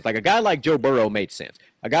make sense. Like a guy like Joe Burrow made sense.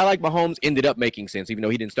 A guy like Mahomes ended up making sense, even though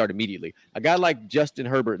he didn't start immediately. A guy like Justin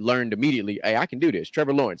Herbert learned immediately, hey, I can do this.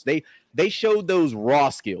 Trevor Lawrence, they showed those raw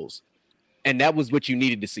skills, and that was what you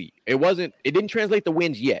needed to see. It didn't translate the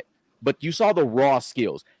wins yet, but you saw the raw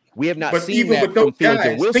skills. We have not seen that from Fields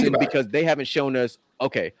and Wilson because they haven't shown us,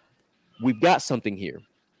 okay, we've got something here.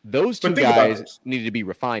 Those two guys needed to be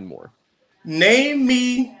refined more. Name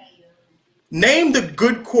the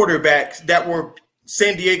good quarterbacks that were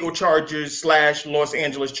San Diego Chargers / Los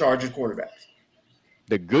Angeles Chargers quarterbacks.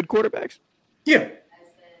 The good quarterbacks? Yeah.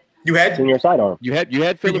 You had Senior sidearm. You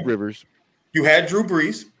had Phillip Rivers. You had Drew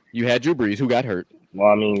Brees. You had Drew Brees, who got hurt. Well,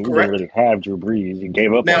 I mean, you didn't really have Drew Brees. You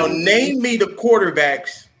gave up. Now, on name me the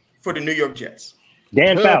quarterbacks for the New York Jets.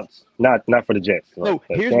 Dan Fouts, not for the Jets. No,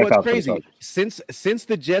 here's what's crazy. Since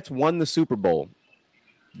the Jets won the Super Bowl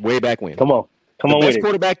way back when. Come on the with it. best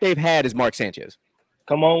quarterback they've had is Mark Sanchez.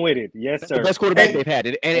 Come on with it. Yes, sir. The best quarterback they've had.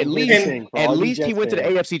 And at least he went to the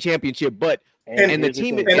AFC Championship, but and the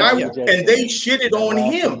team and they shitted on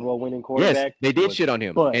him. Yes, they did shit on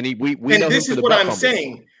him. And we know this is what I'm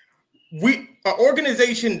saying. An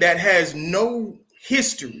organization that has no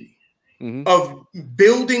history of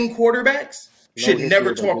building quarterbacks should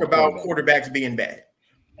never talk about quarterbacks being bad.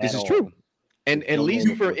 This is true. And at least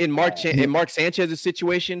in Mark Sanchez's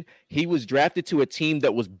situation, he was drafted to a team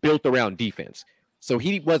that was built around defense. So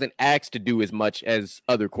he wasn't asked to do as much as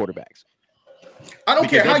other quarterbacks. I don't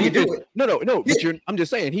care how you do it. No. But I'm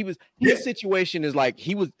just saying his situation is like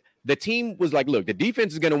the team was like, look, the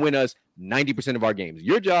defense is going to win us 90% of our games.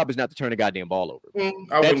 Your job is not to turn the goddamn ball over.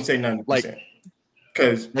 I wouldn't say 90%.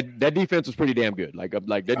 Because that defense was pretty damn good. Like that.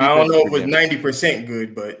 I don't know if it was 90%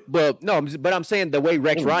 good, but I'm saying the way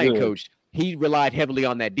Rex Ryan coached, he relied heavily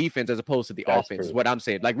on that defense as opposed to the offense. Is what I'm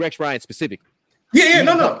saying. Like Rex Ryan specifically.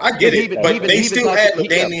 No, I get it. But they still had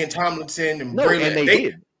Damian Tomlinson and Braylon. And they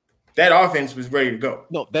did. That offense was ready to go.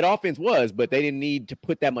 No, that offense was, but they didn't need to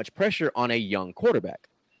put that much pressure on a young quarterback.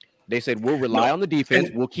 They said, we'll rely on the defense.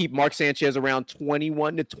 We'll keep Mark Sanchez around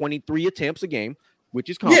 21 to 23 attempts a game, which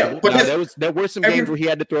is comfortable. Yeah, but there were some games where he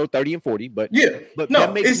had to throw 30 and 40, but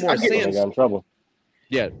that makes more sense. Got in trouble.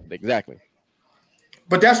 Yeah, exactly.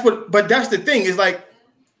 But that's the thing is like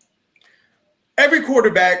every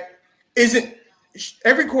quarterback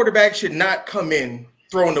should not come in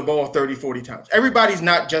throwing the ball 30, 40 times. Everybody's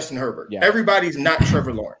not Justin Herbert. Yeah. Everybody's not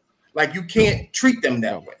Trevor Lawrence. Like you can't treat them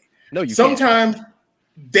that way. No, you sometimes can't.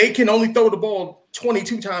 They can only throw the ball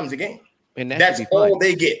 22 times a game. And that's all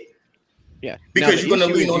they get. Yeah. Because you're going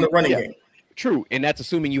to lean on the running game. True. And that's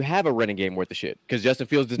assuming you have a running game worth of shit. Because Justin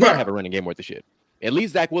Fields does not have a running game worth of shit. At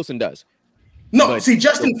least Zach Wilson does. No,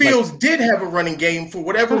 Justin Fields did have a running game. For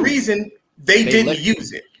whatever reason, they didn't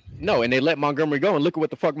use it. No, and they let Montgomery go, and look at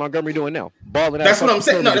what the fuck Montgomery doing now. Balling out. That's what I'm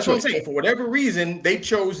saying. No, that's what I'm saying. For whatever reason, they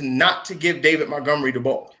chose not to give David Montgomery the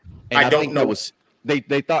ball. And I don't know.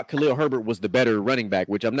 They thought Khalil Herbert was the better running back,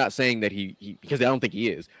 which I'm not saying that he because I don't think he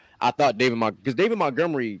is. I thought David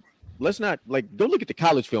Montgomery. Let's not go look at the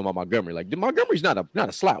college film on Montgomery. Like Montgomery's not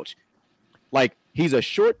a slouch. Like he's a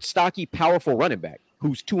short, stocky, powerful running back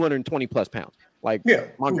who's 220 plus pounds. Like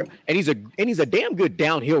and he's a damn good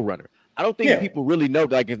downhill runner. I don't think people really know.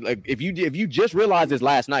 Like if you just realized this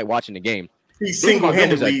last night watching the game, he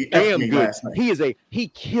single-handedly damn good. He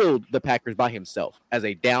killed the Packers by himself as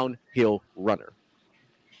a downhill runner.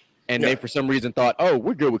 And they for some reason thought, oh,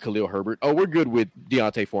 we're good with Khalil Herbert. Oh, we're good with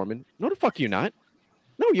Deontay Foreman. No, the fuck you're not.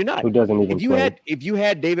 No, you're not. Who doesn't even if you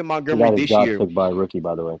had David Montgomery this year, took by a rookie,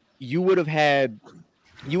 by the way, you would have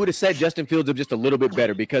said Justin Fields up just a little bit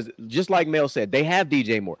better because just like Mel said, they have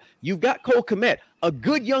DJ Moore. You've got Cole Kmet, a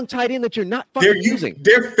good young tight end that you're not fucking using.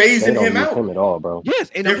 They're phasing him out. Him at all, bro.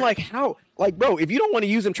 Yes, and I'm like, how? Like, bro, if you don't want to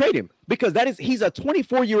use him, trade him because he's a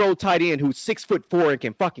 24-year-old tight end who's 6'4" and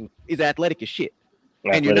can is athletic as shit.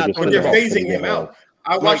 And you're not. But they're phasing him out.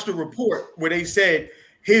 I watched a report where they said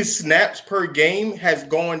his snaps per game has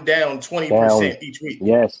gone down 20% each week.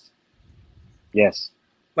 Yes.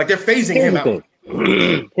 Like they're phasing him out.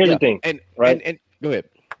 Here's the thing, and go ahead.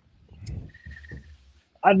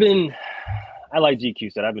 I like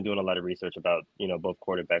GQ said, I've been doing a lot of research about both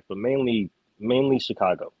quarterbacks, but mainly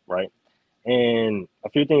Chicago, right? And a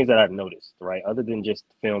few things that I've noticed, right, other than just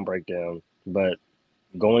film breakdown, but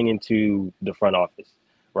going into the front office,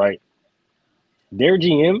 right? Their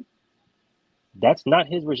GM, that's not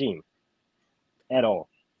his regime at all.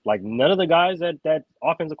 Like none of the guys that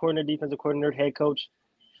offensive coordinator, defensive coordinator, head coach,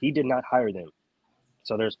 he did not hire them.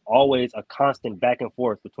 So there's always a constant back and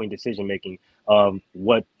forth between decision making of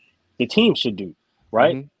what the team should do,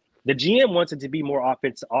 right? Mm-hmm. The GM wants it to be more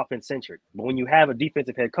offense centric, but when you have a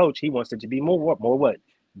defensive head coach, he wants it to be more what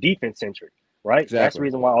defense centric, right? Exactly. That's the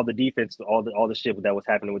reason why all the defense, all the shit that was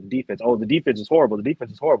happening with the defense. Oh, the defense is horrible. The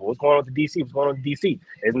defense is horrible. What's going on with the DC? What's going on with the DC?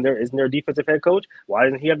 Isn't there a defensive head coach? Why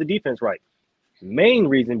doesn't he have the defense right? Main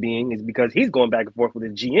reason being is because he's going back and forth with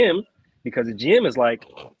his GM because the GM is like,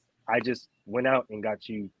 I just went out and got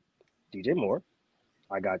you DJ Moore.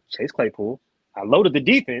 I got Chase Claypool. I loaded the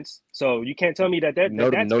defense, so you can't tell me that's bad. No,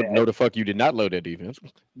 the fuck you did not load that defense.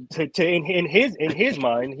 In his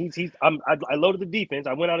mind, I loaded the defense.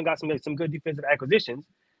 I went out and got some good defensive acquisitions,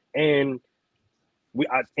 and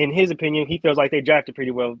in his opinion, he feels like they drafted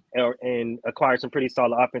pretty well and acquired some pretty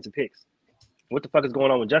solid offensive picks. What the fuck is going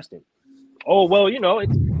on with Justin? Oh well,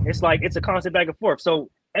 it's like it's a constant back and forth. So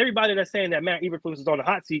everybody that's saying that Matt Eberflus is on the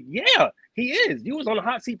hot seat, yeah, he is. You was on the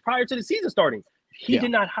hot seat prior to the season starting. He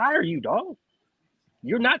did not hire you, dog.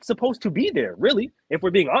 You're not supposed to be there, really, if we're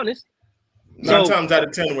being honest. 9 times out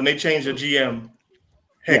of 10, when they change the GM,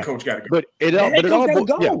 head coach got to go. But it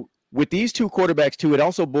all with these two quarterbacks too, it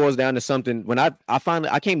also boils down to something. When I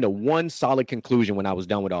came to one solid conclusion when I was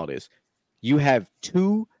done with all this. You have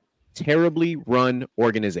two terribly run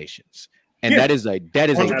organizations, and that is a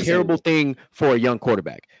terrible thing for a young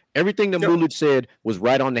quarterback. Everything that Mulich said was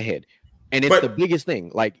right on the head, and it's the biggest thing.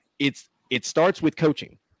 Like it starts with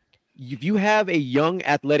coaching. If you have a young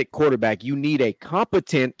athletic quarterback, you need a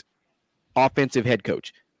competent offensive head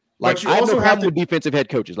coach. Like I have no problem with defensive head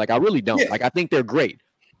coaches. Like I really don't. Like I think they're great,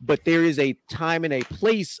 but there is a time and a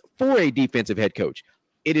place for a defensive head coach.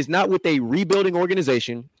 It is not with a rebuilding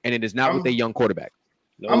organization, and it is not with a young quarterback.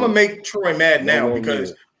 I'm gonna make Troy mad now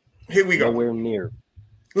because here we go. Nowhere near.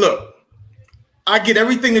 Look, I get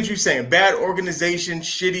everything that you're saying. Bad organization,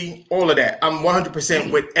 shitty, all of that. I'm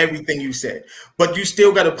 100% with everything you said. But you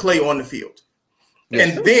still got to play on the field.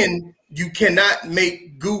 Yes. And then you cannot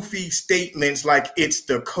make goofy statements like it's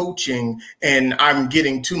the coaching and I'm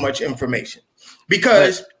getting too much information.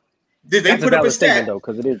 Because they put up a stat. Though,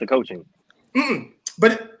 because it is the coaching.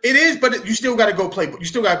 But it is, but you still got to go play. You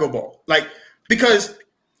still got to go ball. Like, because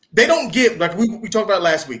they don't give, like we talked about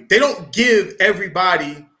last week, they don't give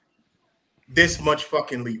everybody this much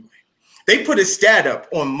fucking leeway. They put a stat up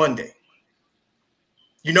on Monday.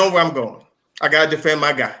 You know where I'm going. I got to defend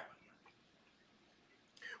my guy.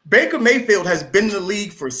 Baker Mayfield has been in the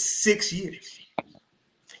league for 6 years.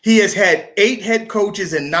 He has had 8 head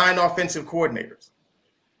coaches and 9 offensive coordinators.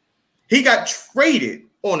 He got traded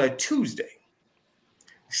on a Tuesday,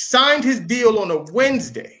 signed his deal on a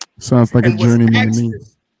Wednesday. Sounds like a journeyman to me.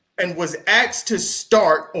 And was asked to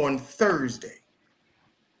start on Thursday.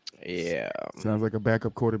 Yeah. Sounds like a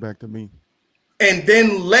backup quarterback to me. And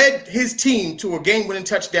then led his team to a game-winning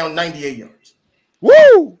touchdown, 98 yards.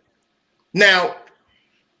 Woo! Now,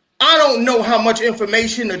 I don't know how much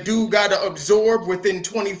information a dude got to absorb within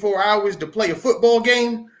 24 hours to play a football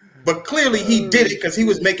game, but clearly he did it because he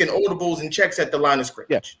was making audibles and checks at the line of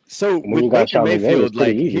scrimmage. Yeah. So with Baker Mayfield,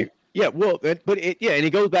 like, and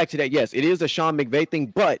it goes back to that. Yes, it is a Sean McVay thing,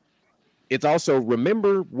 but it's also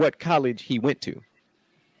remember what college he went to.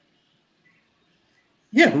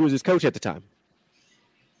 Yeah. Who was his coach at the time?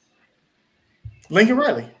 Lincoln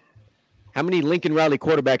Riley. How many Lincoln Riley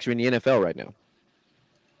quarterbacks are in the NFL right now?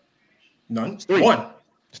 None. It's 3. One.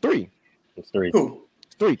 It's 3. It's 3. Who?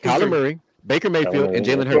 It's 3. Kyler Murray, Baker Mayfield, and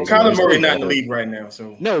Jalen Hurts. Kyler Murray not in the league right now.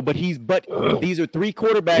 So no, but these are 3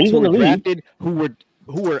 quarterbacks who were drafted who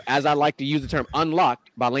were, as I like to use the term,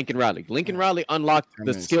 unlocked by Lincoln Riley. Lincoln Riley unlocked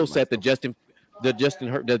the skill set that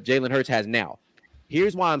Jalen Hurts has now.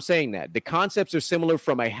 Here's why I'm saying that. The concepts are similar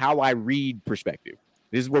from a how I read perspective.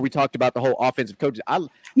 This is where we talked about the whole offensive coaches. But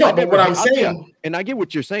what I'm saying, and I get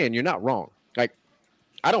what you're saying. You're not wrong. Like,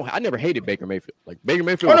 I never hated Baker Mayfield. Like Baker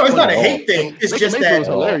Mayfield. Oh no, it's not a hate thing. It's just that was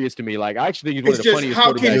hilarious to me. Like I actually think he's one of the funniest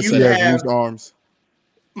how can quarterbacks. you have arms?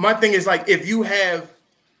 My thing is like if you have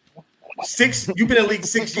 6, you've been in the league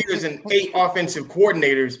 6 years and 8 offensive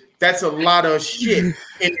coordinators. That's a lot of shit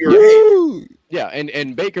in your head. Yeah,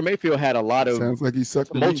 and Baker Mayfield had a lot of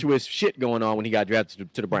tumultuous shit going on when he got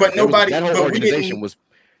drafted to the Browns. But nobody, that whole organization was.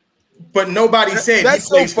 But nobody said that's he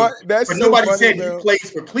plays so fun. But nobody said he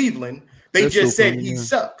plays for Cleveland. They just said he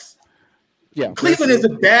sucks. Yeah, Cleveland is a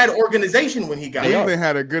bad organization when he got there. Cleveland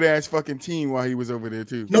had a good ass fucking team while he was over there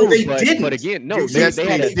too. No, they didn't. But again, no, yes, they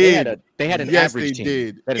had an average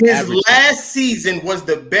team. His last season was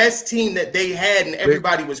the best team that they had, and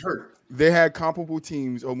everybody was hurt. They had comparable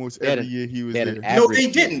teams almost every year he was there. No, they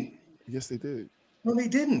didn't. Yes, they did. No, they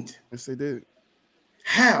didn't. Yes, they did.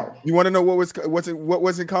 How? You want to know what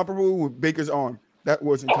wasn't comparable with Baker's arm? That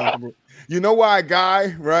wasn't comparable. You know why a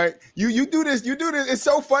guy, right? You do this. It's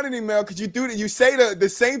so funny to me, Mel, because you do it. You say the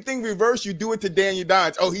same thing reverse. You do it to Daniel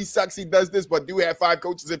Dines. Oh, he sucks. He does this, but do have 5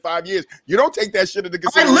 coaches in 5 years. You don't take that shit into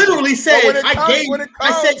consideration. I literally said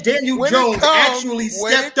I said Daniel Jones actually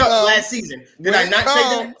stepped up last season. Did I not say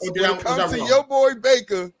that? Or did I was I wrong? Your boy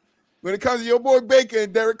Baker, when it comes to your boy Baker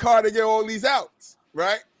and Derek Carr, they get all these outs,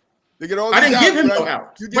 right? They get all. I didn't give him no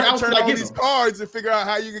out. You get to turn all these cards and figure out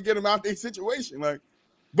how you can get him out their situation. Like,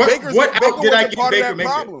 what out did I give Baker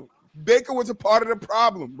Mayfield? Baker was a part of the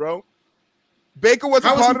problem, bro. Baker was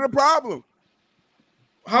a part of the problem.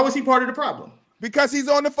 How is he part of the problem? Because he's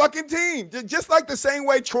on the fucking team. Just like the same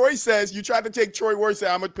way Troy says, you tried to take Troy words, say,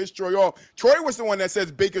 I'm going to piss Troy off. Troy was the one that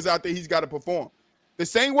says Baker's out there, he's got to perform. The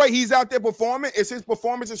same way he's out there performing, if his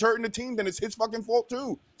performance is hurting the team, then it's his fucking fault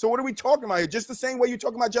too. So what are we talking about here? Just the same way you're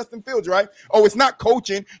talking about Justin Fields, right? Oh, it's not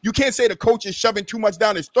coaching. You can't say the coach is shoving too much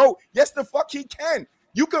down his throat. Yes, the fuck he can.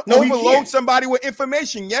 You can overload somebody with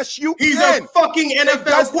information. Yes, you can. He's a fucking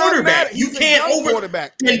NFL quarterback. You can't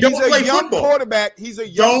quarterback. And don't play football. Quarterback. He's a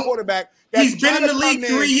young quarterback. He's been in the league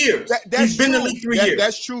 3 years. He's been in the league 3 years.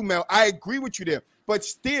 That's true, Mel. I agree with you there. But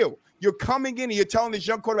still, you're coming in and you're telling this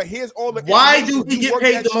young quarterback, here's all the. Why do he get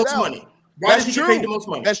paid the most money? Why does he get paid the most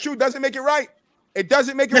money? That's true. Doesn't make it right. It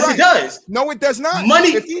doesn't make it right. Yes, it does. No, it does not.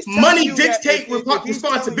 Money dictates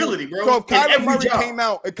responsibility, bro. So if Kyler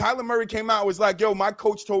Murray came out, was like, yo, my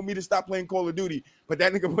coach told me to stop playing Call of Duty, but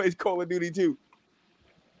that nigga plays Call of Duty too.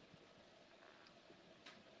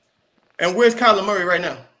 And where's Kyler Murray right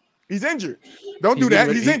now? He's injured. Don't do that.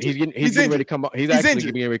 He's injured. He's getting ready to come. He's actually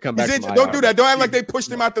getting ready to come back. He's injured. Don't do that. Don't act like they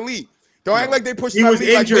pushed him out the league. Don't act like they pushed him out the league.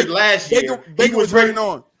 He was injured last year. Baker was running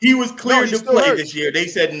on. He was cleared to play this year. They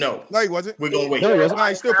said no. No, he wasn't. We're gonna wait. No,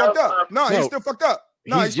 he's still fucked up. No, he's still fucked up.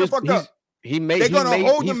 No, he's still fucked up. They're gonna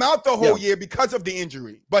hold him out the whole year because of the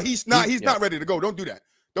injury. But he's not. He's not ready to go. Don't do that.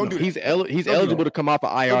 Don't do that. He's eligible to come off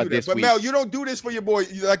of IR this week. But Mel, you don't do this for your boy.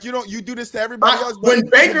 Like you do this to everybody else. When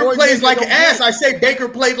Baker plays like ass, I say Baker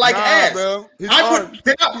played like ass. Was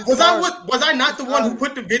I not the one who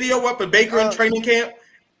put the video up of Baker in training camp?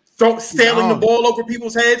 Sailing the ball over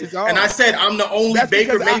people's heads, and I said I'm the only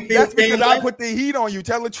Baker Mayfield fan. That's because I put the heat on you.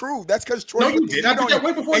 Tell the truth. That's because Troy. No, you did. I put that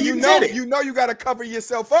way before you said it. You know you got to cover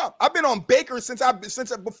yourself up. I've been on Baker since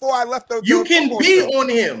before I left the. You can be on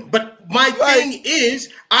him, but my thing is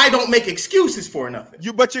I don't make excuses for nothing.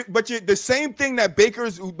 But the same thing that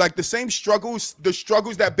Baker's like the same struggles,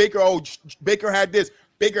 that Baker had this,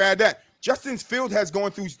 Baker had that. Justin Fields has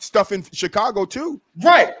gone through stuff in Chicago too.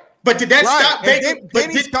 Right. But did that stop Baker?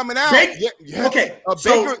 Then he's coming out. Okay.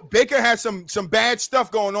 Baker has some bad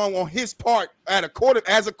stuff going on his part as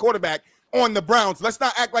a quarterback on the Browns. Let's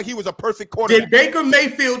not act like he was a perfect quarterback. Did Baker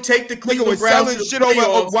Mayfield take the Cleveland Browns to the shit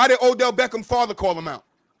over? Why did Odell Beckham's father call him out?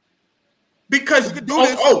 Because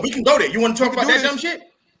we can go there. You want to talk about that dumb shit?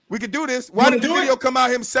 We could do this. Why did the video come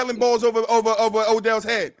out him selling balls over Odell's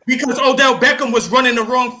head? Because Odell Beckham was running the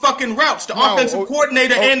wrong fucking routes. The offensive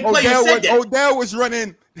coordinator and player said that. Odell was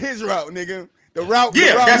running his route, nigga. The route.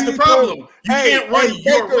 That's the problem. You can't run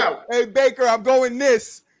your route. Hey, Baker, I'm going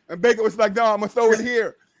this. And Baker was like, no, I'm going to throw it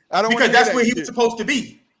here. I don't because that's where he was supposed to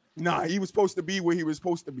be. Nah, he was supposed to be where he was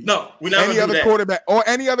supposed to be. No, we never any other quarterback or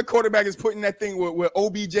any other quarterback is putting that thing where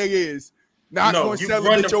OBJ is. Not going to sell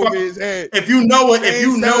it over his head. If you know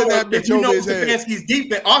Stefanski's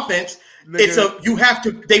defense offense,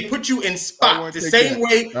 they put you in spots the same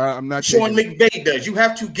way Sean McVay does. You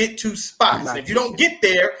have to get to spots. And if you don't get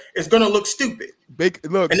there, it's gonna look stupid.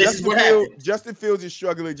 Look, Justin Fields is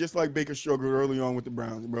struggling just like Baker struggled early on with the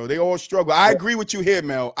Browns, bro. They all struggle. I agree with you here,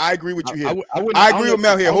 Mel. I agree with you here. I agree with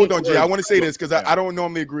Mel here. Hold on, Jay. I want to say this because I don't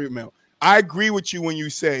normally agree with Mel. I agree with you when you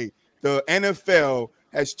say the NFL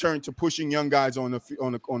has turned to pushing young guys on the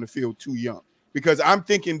field too young. Because I'm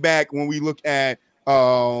thinking back when we look at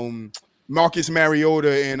Marcus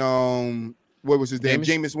Mariota and what was his name?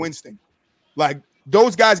 Jameis Winston. Like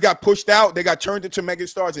those guys got pushed out, they got turned into mega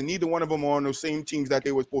stars, and neither one of them are on those same teams that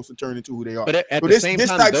they were supposed to turn into who they are. But at the same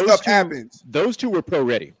time, type of stuff happens. Those two were pro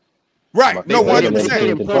ready. Right. No,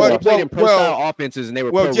 100%. They played in pro-style offenses, and they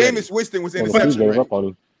were pro ready. Jameis Winston was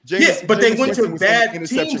interception. But they went to bad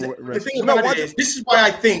teams. The thing about it is, this is why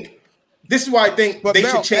I think they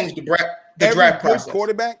should change the draft process.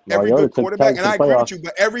 Every good quarterback, and I agree with you,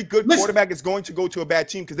 but every good quarterback is going to go to a bad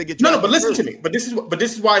team because they get but listen to me. But this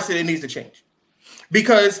is why I said it needs to change.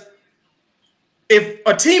 Because if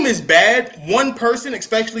a team is bad, one person,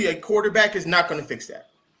 especially a quarterback, is not going to fix that.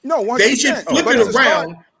 No, 100%. They should flip it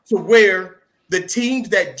around to where the teams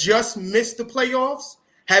that just missed the playoffs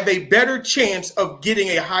have a better chance of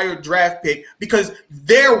getting a higher draft pick because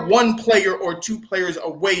they're one player or two players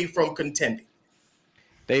away from contending.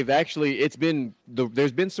 There's been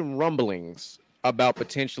some rumblings about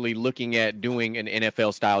potentially looking at doing an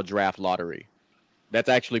NFL style draft lottery. That's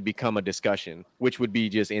actually become a discussion, which would be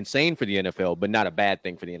just insane for the NFL, but not a bad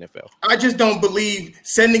thing for the NFL. I just don't believe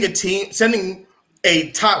sending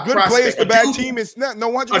a top good prospect, players to bad team is not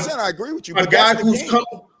 100%. I agree with you. A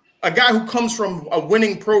guy who comes from a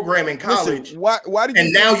winning program in college. Listen, why did you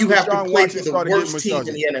and now you have to play for the worst teams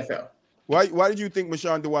in the NFL. Why did you think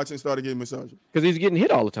Marshawn Watson started getting massages? Because he's getting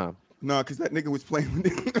hit all the time. No, because that nigga was playing with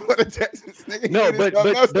the Texans. Nigga, No,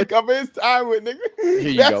 but to cover his time with nigga. Here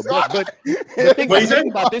you go. But the thing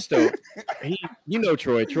about this though,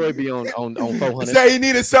 Troy be on 400. Say he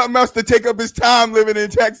needed something else to take up his time living in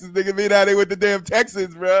Texas. Nigga, being out there with the damn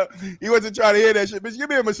Texans, bro. He wasn't trying to hear that shit. Bitch, give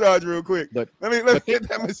me a massage real quick. Let me get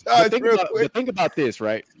that massage real quick. But think about this,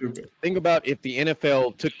 right? Think about if the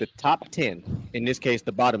NFL took the top 10, in this case,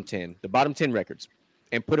 the bottom 10 records,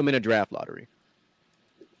 and put them in a draft lottery.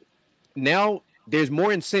 Now there's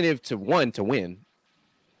more incentive to win,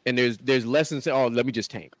 and there's less incentive. Oh, let me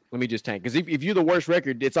just tank. Because if you're the worst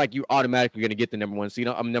record, it's like you're automatically going to get the number one seed.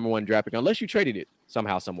 I'm number one draft pick unless you traded it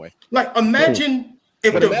somehow, some way. Like imagine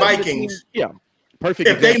if the Vikings, perfect.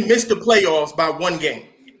 If they missed the playoffs by one game.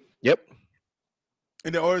 Yep.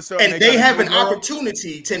 And they have an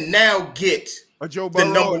opportunity to now get a Joe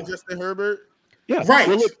Burrow and Justin Herbert. Yeah. Right.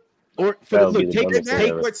 Well, look, or for the look,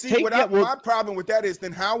 my problem with that is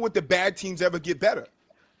then how would the bad teams ever get better?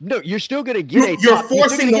 No, you're still going to get You're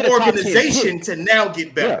forcing the organization to now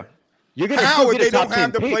get better. Yeah. You're going to they don't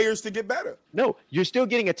have the players to get better. No, you're still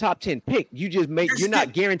getting a top 10 pick. You're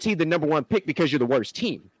not guaranteed the number one pick because you're the worst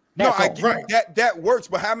team. That works,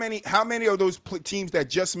 but how many of those teams that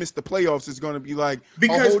just missed the playoffs is going to be like?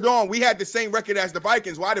 Because hold on, we had the same record as the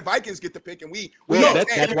Vikings. Why did Vikings get the pick and we?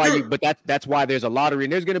 That's why there's a lottery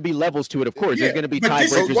and there's going to be levels to it. Of course, there's going to be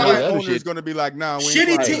tiebreakers. Owners going to be like, nah,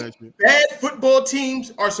 shitty teams. Bad football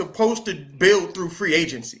teams are supposed to build through free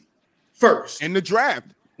agency first in the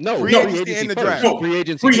draft. Free agency in the draft. Free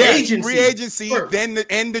agency, then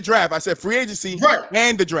the draft. I said free agency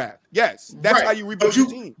and the draft. Yes, that's how you rebuild your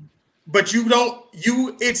team. But you don't.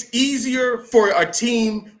 It's easier for a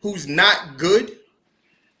team who's not good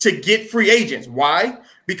to get free agents. Why?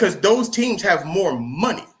 Because those teams have more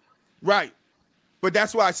money. Right. But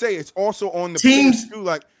that's why I say it's also on the teams too.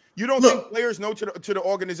 Like you don't think players know to the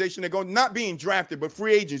organization they're going, not being drafted, but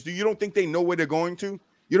free agents. You don't think they know where they're going to?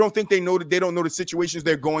 You don't think they don't know the situations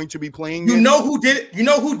they're going to be playing? You know who did it? You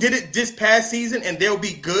know who did it this past season and they'll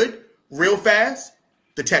be good real fast?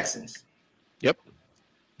 The Texans. Yep.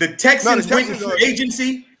 The Texans went in free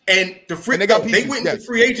agency and they went into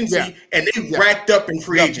free agency and they racked up in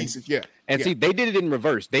free agency. See, they did it in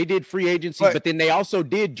reverse. They did free agency, but then they also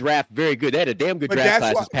did draft very good. They had a damn good draft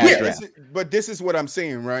class this past draft. But this is what I'm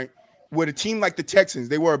saying, right? With a team like the Texans,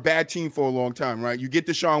 they were a bad team for a long time, right? You get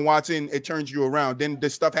Deshaun Watson, it turns you around. Then the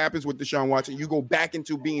stuff happens with Deshaun Watson. You go back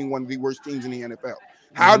into being one of the worst teams in the NFL.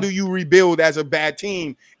 How do you rebuild as a bad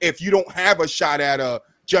team if you don't have a shot at a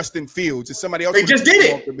Justin Fields? If somebody else they just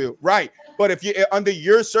did it, right? But if you under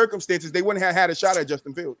your circumstances, they wouldn't have had a shot at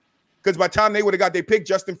Justin Fields because by the time they would have got their pick,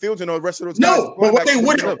 Justin Fields and the rest of those guys. But what they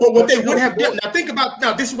would have done. Now think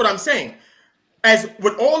about this is what I'm saying. As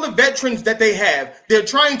with all the veterans that they have, they're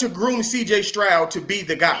trying to groom CJ Stroud to be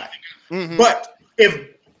the guy. Mm-hmm. But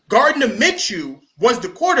if Gardner Minshew was the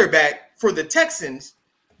quarterback for the Texans,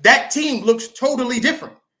 that team looks totally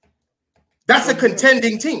different. That's a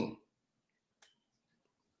contending team.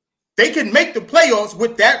 They can make the playoffs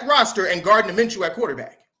with that roster and Gardner Minshew at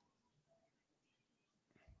quarterback.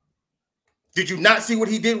 Did you not see what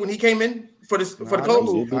he did when he came in for the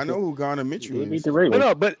Colts? I know who Gardner Minshew is.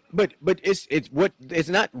 No, but it's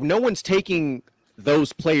not. No one's taking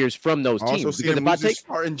those players from those teams. Also, because if I take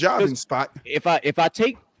starting job in spot, if I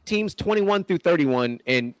take teams 21 through 31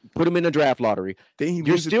 and put them in the draft lottery,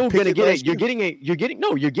 you're still going to get it. You're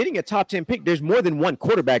getting a top 10 pick. There's more than one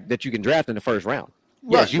quarterback that you can draft in the first round.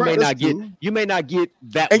 Yes, you may not get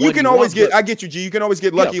that. And you can always get. I get you, G. You can always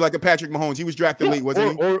get lucky, like a Patrick Mahomes. He was drafted late,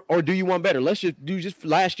 wasn't he? Or do you want better? Let's just do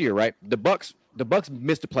last year, right? The Bucks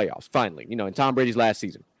missed the playoffs finally. In Tom Brady's last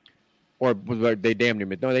season, or they damn near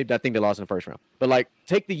missed. No, I think they lost in the first round. But like,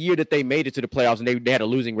 take the year that they made it to the playoffs and they had a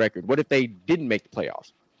losing record. What if they didn't make the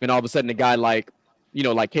playoffs? And all of a sudden, a guy like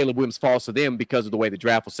Caleb Williams falls to them because of the way the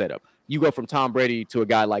draft was set up. You go from Tom Brady to a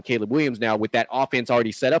guy like Caleb Williams now with that offense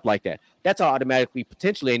already set up like that. That's automatically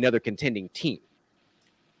potentially another contending team.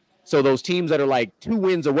 So those teams that are like 2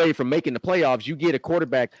 wins away from making the playoffs, you get a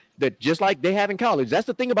quarterback that just like they have in college. That's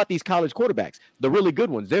the thing about these college quarterbacks, the really good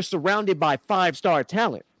ones. They're surrounded by 5-star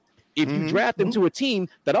talent. If you draft them to a team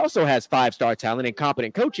that also has 5-star talent and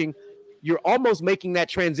competent coaching, you're almost making that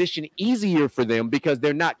transition easier for them because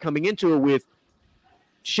they're not coming into it with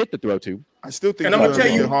shit to throw to. I still think it's going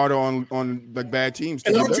to be harder on like bad teams.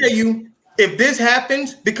 And I'm going to tell you, if this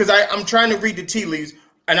happens, because I'm trying to read the tea leaves,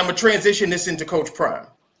 and I'm going to transition this into Coach Prime.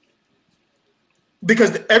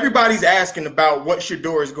 Because everybody's asking about what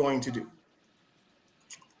Shedeur is going to do.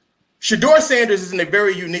 Shedeur Sanders is in a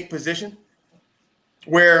very unique position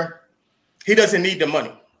where he doesn't need the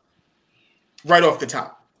money right off the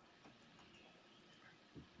top.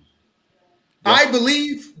 I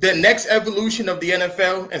believe the next evolution of the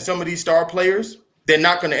NFL and some of these star players, they're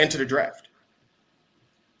not going to enter the draft.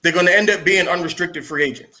 They're going to end up being unrestricted free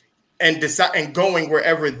agents and decide and going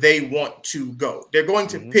wherever they want to go. They're going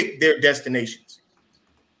to pick their destinations.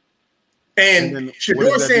 And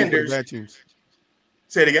Shedeur Sanders.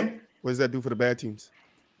 Say it again. What does that do for the bad teams?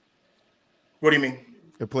 What do you mean?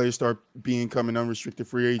 If players start becoming unrestricted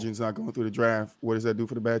free agents, not going through the draft, what does that do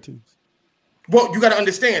for the bad teams? Well, you got to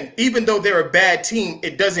understand, even though they're a bad team,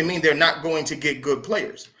 it doesn't mean they're not going to get good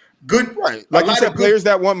players. Good, right? Like you said, players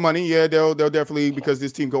that want money, yeah, they'll definitely, because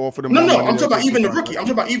this team go offer them. No, money, I'm talking about even the rookie. I'm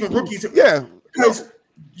talking about even rookies. Yeah, because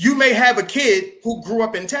you may have a kid who grew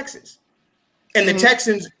up in Texas, and the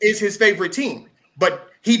Texans is his favorite team,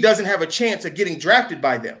 but he doesn't have a chance of getting drafted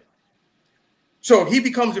by them. So if he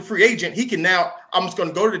becomes a free agent, he can now. I'm just going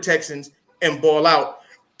to go to the Texans and ball out,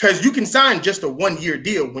 because you can sign just a 1-year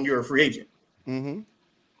deal when you're a free agent.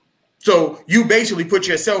 So you basically put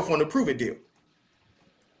yourself on a prove it deal.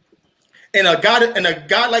 And a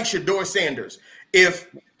guy like Shedeur Sanders, if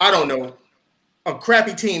I don't know, a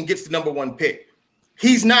crappy team gets the number 1 pick,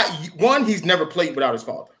 he's never played without his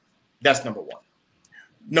father. That's number 1.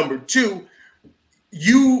 Number 2,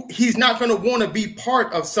 he's not going to want to be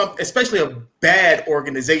part of especially a bad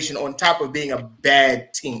organization on top of being a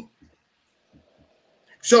bad team.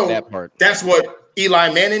 So that's what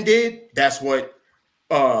Eli Manning did. That's what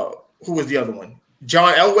who was the other one?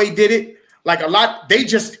 John Elway did it. Like a lot, they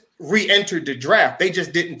just re-entered the draft. They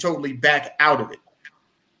just didn't totally back out of it.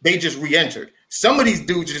 They just re-entered. Some of these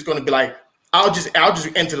dudes are just going to be like, I'll just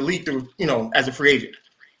enter the league through, as a free agent.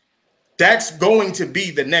 That's going to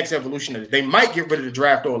be the next evolution of it. They might get rid of the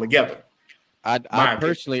draft altogether. I'd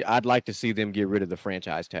like to see them get rid of the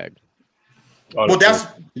franchise tag. Well,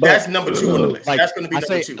 that's number 2 on the list. That's going to be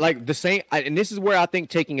number 2. Like the same, and this is where I think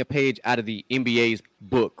taking a page out of the NBA's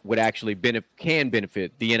book would actually can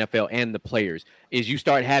benefit the NFL and the players. Is you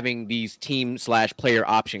start having these team/player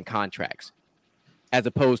option contracts, as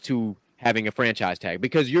opposed to having a franchise tag,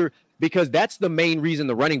 because that's the main reason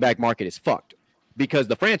the running back market is fucked. Because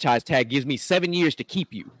the franchise tag gives me 7 years to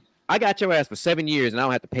keep you. I got your ass for 7 years, and I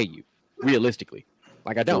don't have to pay you realistically.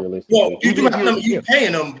 Like I don't. Well, you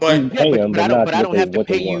paying them, but I don't have to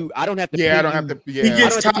pay you. I don't have to. Yeah, I don't have to. Yeah, he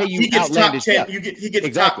gets top 10. He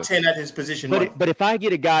gets top 10 at his position. But if I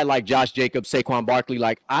get a guy like Josh Jacobs, Saquon Barkley,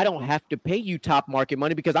 like I don't have to pay you top market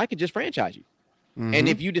money because I could just franchise you. And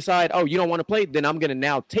if you decide, oh, you don't want to play, then I'm going to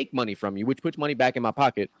now take money from you, which puts money back in my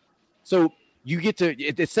pocket. So you get to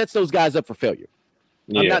it sets those guys up for failure.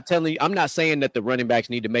 Yeah. I'm not saying that the running backs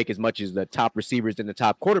need to make as much as the top receivers and the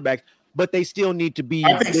top quarterbacks, but they still need to be.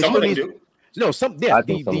 I think some of them do. No,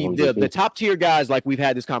 the top tier guys, like we've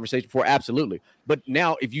had this conversation before, absolutely. But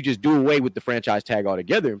now, if you just do away with the franchise tag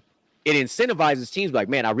altogether, it incentivizes teams like,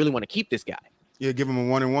 man, I really want to keep this guy. Yeah, give him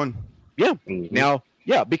a 1-and-1. Yeah.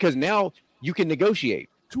 Now, because now you can negotiate.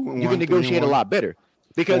 2-and-1. You can negotiate a lot better.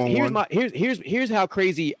 Because here's how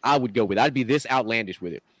crazy I would go with it. I'd be this outlandish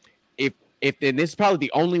with it. If and this is probably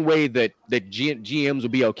the only way that GMs will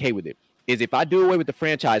be okay with it, is if I do away with the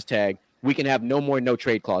franchise tag, we can have no more no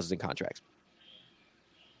trade clauses in contracts.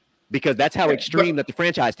 Because that's how extreme that the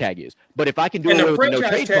franchise tag is. But if I can do away with the no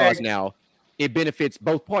trade clause now, it benefits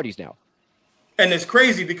both parties now. And it's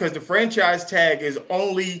crazy because the franchise tag is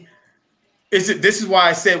only this is why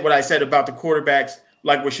I said what I said about the quarterbacks,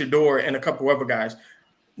 like with Shedeur and a couple other guys,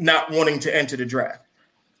 not wanting to enter the draft.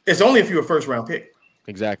 It's only if you're a first-round pick.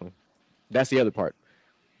 Exactly. That's the other part.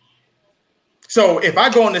 So if I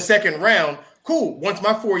go in the second round, cool. Once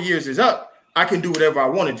my 4 years is up, I can do whatever I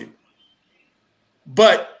want to do.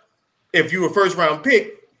 But if you're a first-round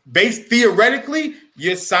pick, theoretically,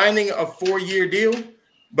 you're signing a 4-year deal,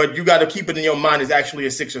 but you got to keep it in your mind it's actually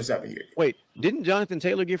a 6 or 7 year deal. Wait, didn't Jonathan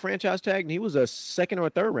Taylor get franchise tagged and he was a second or a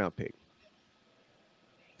third round pick?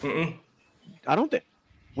 I don't think.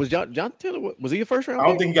 Was Jonathan Taylor, was he a first round pick? I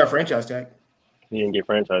don't think he got franchise tag. He didn't get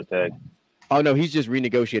franchise tag. Oh, no, he's just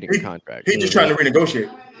renegotiating a contract. He's just trying to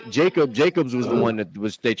renegotiate. Jacobs was the one that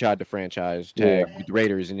they tried to franchise tag with the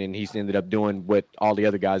Raiders, and then he ended up doing what all the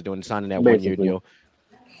other guys doing, signing that 1-year deal.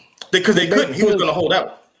 Because they couldn't. He was going to hold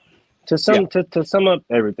out. To sum up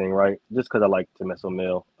everything, right? Just because I like to mess with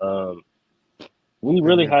Mel, we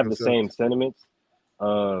really have the same sentiments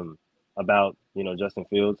about Justin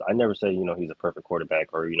Fields. I never say he's a perfect quarterback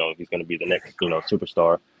or he's going to be the next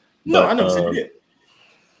superstar. No, I never said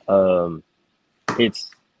that. It's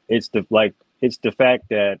the fact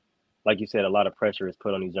that, like you said, a lot of pressure is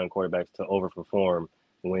put on these young quarterbacks to overperform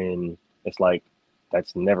when it's like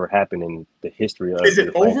that's never happened in the history of. Is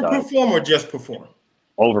it overperform or just perform?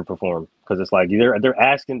 overperform because it's like they're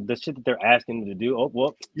asking the shit that they're asking to do. Oh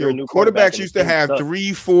well, Yo, quarterbacks used to have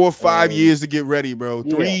 3, 4, 5 years to get ready, bro.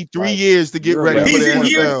 Three years to get ready for the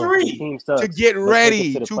NFL. To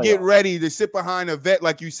get ready, to sit behind a vet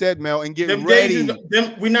like you said, Mel, and get ready.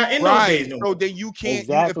 We're not in those days no more. So then you can't.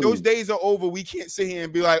 If those days are over, we can't sit here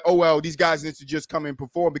and be like, oh well, these guys need to just come and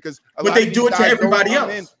perform because. But they do it to everybody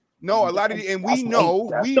else. No, a lot of and we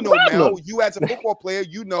know, Mel, you as a football player,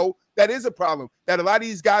 you know that is a problem. That a lot of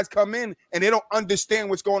these guys come in and they don't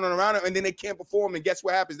understand what's going on around them, and then they can't perform. And guess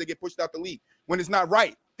what happens? They get pushed out the league when it's not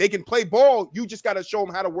right. They can play ball. You just got to show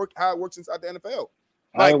them how it works inside the NFL.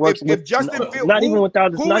 Like if Justin Fields, not even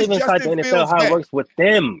inside the NFL, how it works with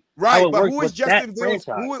them. Right, but who is Justin Fields?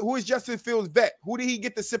 Who is Justin Fields' vet? Who did he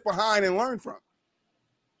get to sit behind and learn from?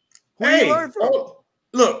 Who did he learn from?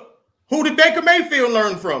 Look. Who did Baker Mayfield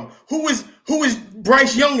learn from? Who is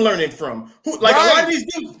Bryce Young learning from? A lot of these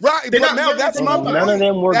dudes, right? But Mel, that's my point. None of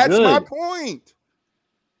them were good. That's my point.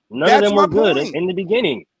 None of them were good in the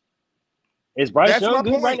beginning. Is Bryce Young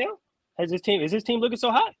good right now? Is his team looking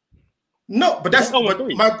so hot? No, but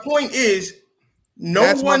my point is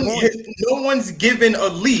no one's given a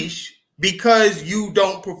leash because you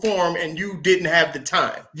don't perform and you didn't have the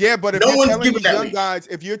time. Yeah, but if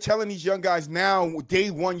you're telling these young guys now,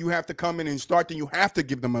 day one, you have to come in and start, then you have to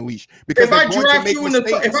give them a leash. Because if I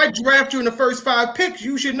draft you in the first 5 picks,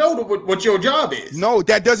 you should know what your job is. No,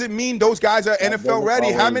 that doesn't mean those guys are NFL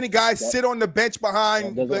ready. How many guys sit on the bench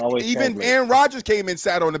behind? Even Aaron Rodgers came and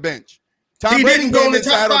sat on the bench. Tom Brady didn't go in the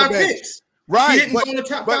top 5 picks. Right, but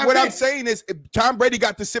what I'm saying is, Tom Brady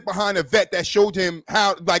got to sit behind a vet that showed him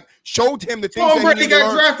the things. Tom Brady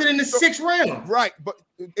got drafted in the 6th round. Right, but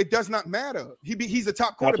it does not matter. He's a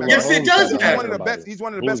top quarterback. Yes, it does matter. He's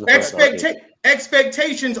one of the best.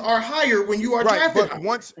 Expectations are higher when you are drafted. But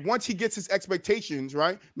once he gets his expectations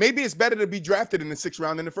right, maybe it's better to be drafted in the 6th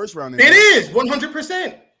round than the 1st round. It is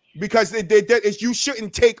 100%. Because you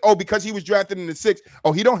shouldn't take because he was drafted in the 6th.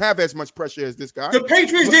 Oh, he don't have as much pressure as this guy. The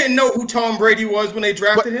Patriots didn't know who Tom Brady was when they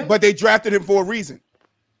drafted him, but they drafted him for a reason.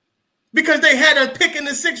 Because they had a pick in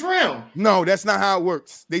the 6th round. No, that's not how it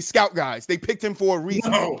works. They scout guys. They picked him for a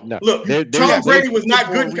reason. No. Look, Tom Brady was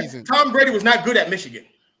not good. Tom Brady was not good at Michigan.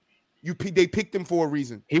 They picked him for a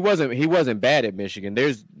reason. He wasn't bad at Michigan.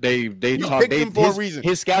 They picked him for a reason.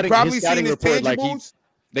 His scouting report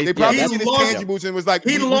They probably seen his tangibles and was like,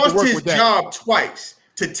 he lost his job twice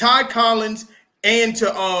to Todd Collins and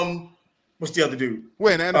to what's the other dude?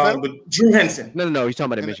 When Drew Henson. No. He's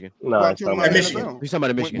talking about Michigan. No, he's talking about Michigan. He's talking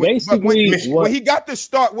about Michigan. When he got the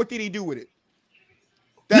start, what did he do with it?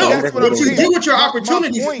 What you do with your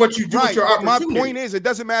opportunities is what you do with your opportunities. My point is, it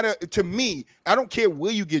doesn't matter to me. I don't care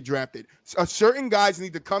where you get drafted. Certain guys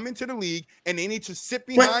need to come into the league and they need to sit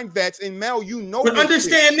behind vets. And Mel, you know, but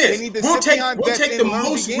understand this. We'll take the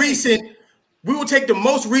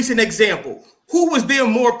most recent example. Who was there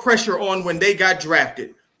more pressure on when they got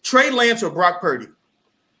drafted? Trey Lance or Brock Purdy?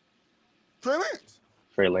 Trey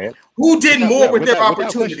Lance. Who did more with their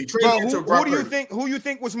opportunity? Trey Lance or Brock Purdy? Who you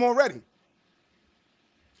think was more ready?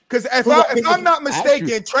 Because if I'm not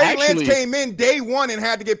mistaken, Trey Lance came in day one and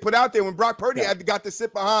had to get put out there when Brock Purdy got to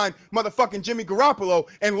sit behind motherfucking Jimmy Garoppolo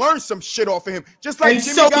and learn some shit off of him. Jimmy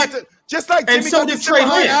got to sit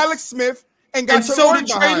behind Alex Smith and got to learn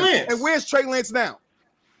behind him. And where's Trey Lance now?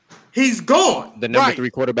 He's gone. The number 3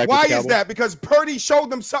 quarterback. Why is that? Because Purdy showed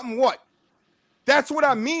them something what? That's what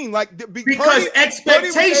I mean. Like because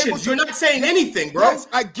expectations. You're not saying anything, bro. Yes,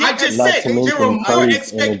 I just said there were more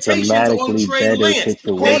expectations on Trey Lance.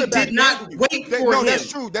 They did not wait for him. No, that's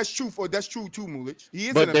true. That's true too, Mulich. He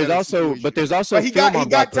is. But there's also. He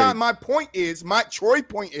got time. My point is, Troy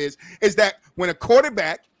point is that when a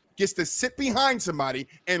quarterback gets to sit behind somebody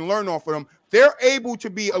and learn off of them, they're able to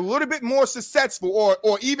be a little bit more successful,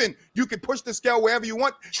 or even you can push the scale wherever you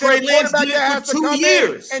want. Trey Lance did it for 2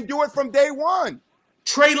 years and do it from day one.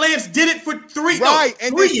 Trey Lance did it for 3 years. Right,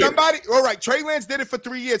 and then somebody. All right, Trey Lance did it for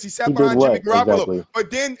 3 years. He sat behind Jimmy Garoppolo, but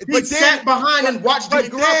then he sat behind and watched Jimmy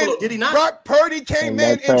Garoppolo. Did he not? Brock Purdy came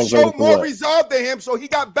in and showed more resolve than him, so he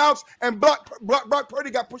got bounced, and Brock Purdy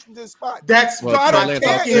got pushed into the spot. That's my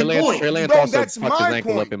point. Trey Lance also fucked his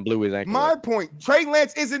ankle up and blew his ankle. My point. Trey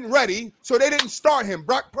Lance isn't ready, so they didn't start him.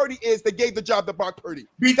 Brock Purdy is. They gave the job to Brock Purdy.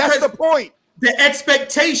 That's the point. The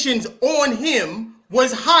expectations on him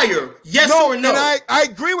was higher, yes or no? And I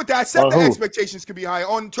agree with that. I said the expectations could be higher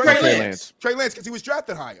on Trey Lance. Trey Lance, because he was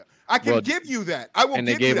drafted higher. I can give you that. I will give you that. And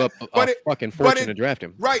they gave up a fucking fortune to draft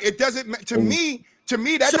him. Right. It doesn't to me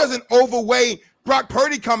that doesn't overweigh Brock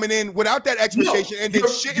Purdy coming in without that expectation and then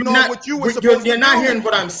shitting on what you were supposed to do. You're not hearing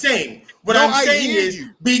what I'm saying. What I'm saying is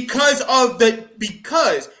because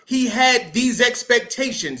he had these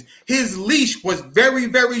expectations, his leash was very,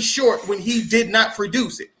 very short when he did not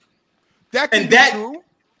produce it. That can be true.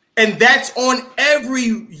 And that's on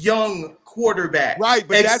every young quarterback. Right,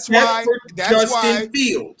 but that's why Justin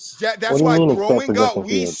Fields. That's why growing up,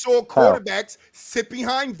 we saw quarterbacks sit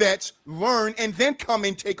behind vets, learn, and then come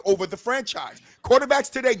and take over the franchise.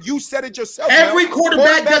 Quarterbacks today, you said it yourself. Every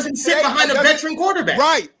quarterback doesn't sit behind a veteran quarterback.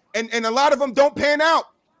 Right. And a lot of them don't pan out.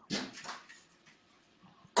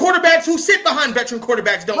 Quarterbacks who sit behind veteran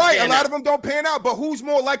quarterbacks don't pan out. Right, a lot of them don't pan out. But who's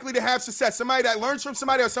more likely to have success? Somebody that learns from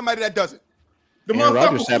somebody or somebody that doesn't? The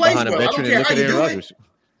motherfucker sat behind a veteran and look at Aaron Rodgers.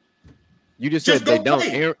 You just said they don't.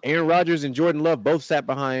 Aaron Rodgers and Jordan Love both sat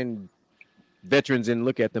behind veterans and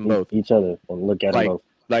look at them both. Each other and look at them both.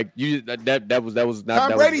 Like you, that was not.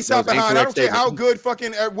 Tom Brady sat behind. I don't care how good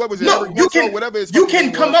fucking what was it? No, you can. Whatever You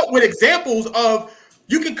can come up with examples of.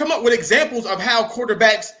 You can come up with examples of how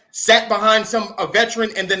quarterbacks sat behind a veteran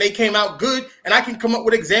and then they came out good, and I can come up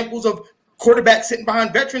with examples of quarterbacks sitting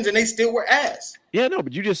behind veterans and they still were ass. Yeah, no,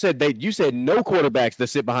 but you just said you said no quarterbacks that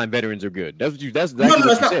sit behind veterans are good. That's what you. That's no, what that's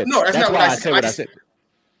you not. said. No, that's not what I said. What I said.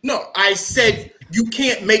 No, I said you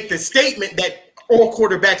can't make the statement that all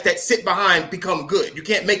quarterbacks that sit behind become good. You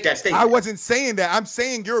can't make that statement. I wasn't saying that. I'm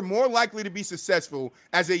saying you're more likely to be successful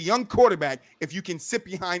as a young quarterback if you can sit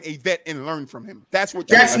behind a vet and learn from him. That's what.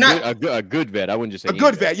 That's not a good vet. I wouldn't just say a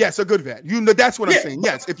good vet. Yes, a good vet. You know, that's what I'm saying.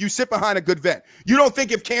 Yes, if you sit behind a good vet, you don't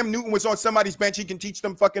think if Cam Newton was on somebody's bench, he can teach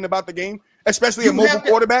them fucking about the game, especially a mobile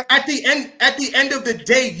quarterback. At the end of the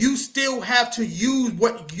day, you still have to use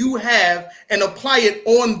what you have and apply it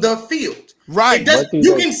on the field. Right.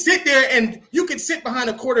 You can sit there and you can sit behind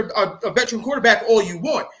a veteran quarterback all you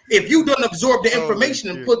want. If you don't absorb the information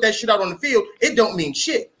and put that shit out on the field, it don't mean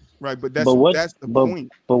shit. Right, but that's the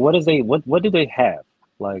point. But what do they have?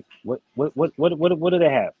 Like what do they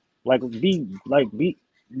have? Be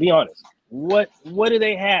honest. What do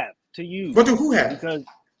they have to use? What do who have? Because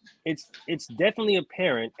it's definitely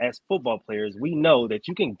apparent as football players, we know that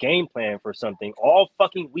you can game plan for something all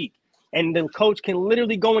fucking week. And the coach can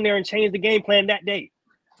literally go in there and change the game plan that day,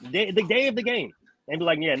 the day of the game, and be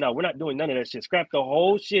like, yeah, no, we're not doing none of that shit. Scrap the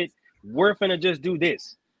whole shit. We're finna just do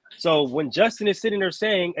this. So when Justin is sitting there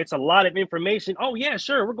saying it's a lot of information, oh yeah,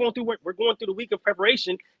 sure, we're going through the week of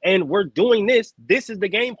preparation and we're doing this. This is the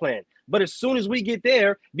game plan. But as soon as we get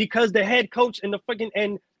there, because the head coach and the fucking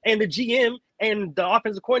and the GM and the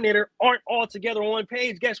offensive coordinator aren't all together on one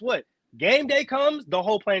page, guess what? Game day comes, the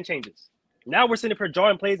whole plan changes. Now we're sitting here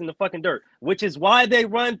drawing plays in the fucking dirt, which is why they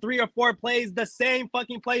run 3 or 4 plays, the same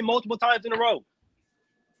fucking play multiple times in a row.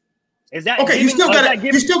 Is that okay? You still got to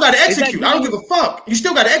execute. I don't give a fuck. You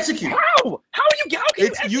still got to execute. How can you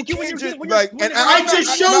execute? You can't just I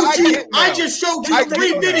just showed you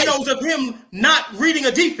 3 videos of him not reading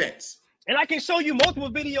a defense, and I can show you multiple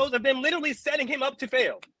videos of them literally setting him up to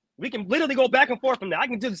fail. We can literally go back and forth from that. I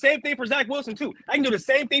can do the same thing for Zach Wilson, too. I can do the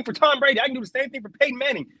same thing for Tom Brady. I can do the same thing for Peyton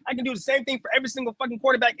Manning. I can do the same thing for every single fucking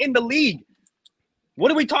quarterback in the league.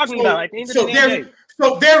 What are we talking about at the end of the day?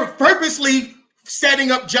 So they're purposely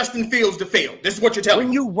setting up Justin Fields to fail. This is what you're telling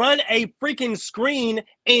me. When you run a freaking screen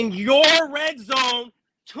in your red zone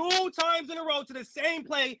 2 times in a row to the same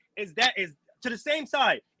play, is to the same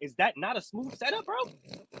side. Is that not a smooth setup, bro?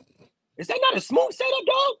 Is that not a smooth setup,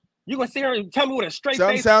 dog? You gonna sit here and tell me with a straight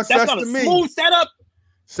face that's not a smooth setup?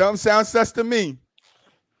 Some sound sus to me.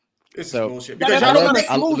 It's bullshit. Because I don't make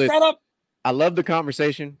smooth setup. I love the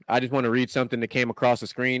conversation. I just want to read something that came across the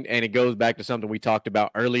screen, and it goes back to something we talked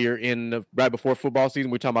about earlier right before football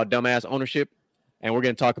season. We're talking about dumbass ownership, and we're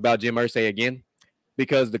going to talk about Jim Irsay again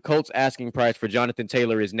because the Colts asking price for Jonathan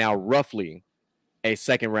Taylor is now roughly a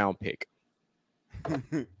 2nd-round pick.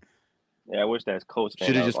 Yeah, I wish that Colts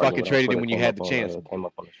should have just fucking traded him when you had the chance.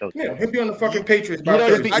 Yeah, he'll be on the fucking Patriots. He would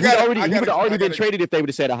have already been traded if they would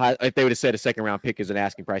have said a 2nd-round pick as an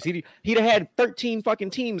asking price. He'd have had 13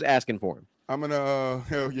 fucking teams asking for him. I'm gonna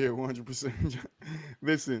hell yeah, 100%.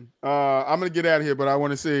 Listen, I'm gonna get out of here, but I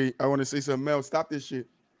want to say something else. Stop this shit.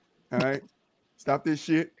 All right, stop this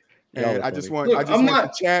shit. And I just want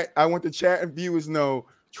the chat and viewers know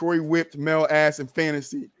Troy whipped Mel ass in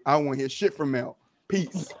fantasy. I want to hear shit from Mel.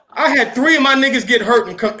 Peace. I had 3 of my niggas get hurt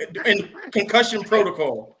in concussion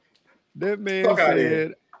protocol. That man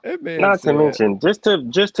said. That man not to mention, just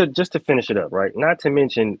to finish it up, right? Not to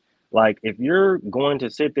mention, like, if you're going to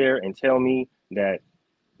sit there and tell me that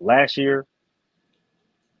last year,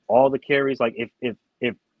 all the carries, like,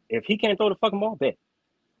 if he can't throw the fucking ball, bet.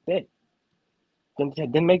 Then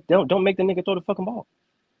don't make the nigga throw the fucking ball.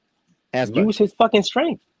 Use his fucking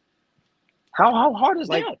strength. How hard is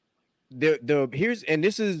that? Here's and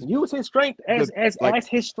this is use his strength as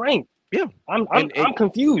his strength. Yeah, I'm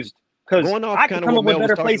confused because I can come up with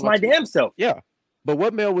better plays my damn self. Yeah, but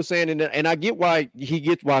what Mel was saying, and I get why he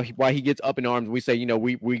gets up in arms. We say, you know,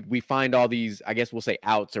 we find all these, I guess we'll say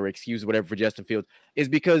outs or excuses, whatever, for Justin Fields, is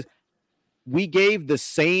because we gave the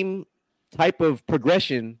same type of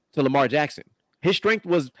progression to Lamar Jackson. His strength.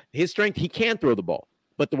 He can throw the ball,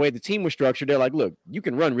 but the way the team was structured, they're like, look, you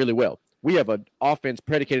can run really well. We have an offense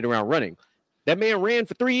predicated around running. That man ran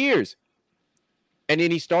for 3 years. And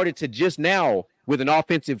then he started to just now, with an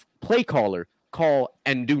offensive play caller, call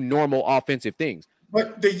and do normal offensive things.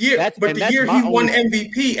 But the year he won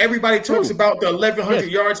MVP, everybody talks about the 1,100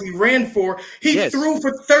 yards he ran for. He threw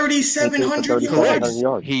for 3,700 yards.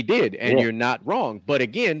 He did, and you're not wrong. But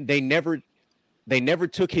again, they never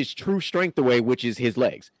took his true strength away, which is his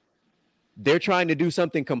legs. They're trying to do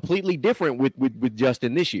something completely different with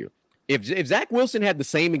Justin this year. If Zach Wilson had the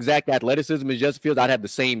same exact athleticism as Justin Fields, I'd have the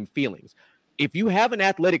same feelings. If you have an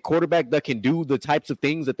athletic quarterback that can do the types of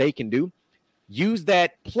things that they can do, use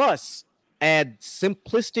that plus add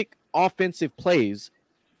simplistic offensive plays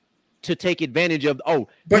to take advantage of,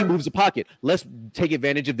 he moves the pocket. Let's take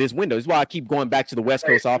advantage of this window. This is why I keep going back to the West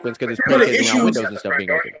Coast offense, because it's predicated around windows and stuff being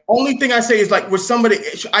open. Only thing I say is, like, with somebody,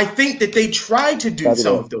 I think that they tried to do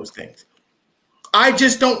some of those things. I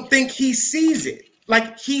just don't think he sees it.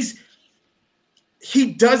 Like, he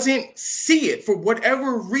doesn't see it for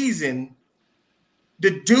whatever reason.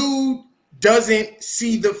 The dude doesn't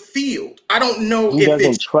see the field. I don't know he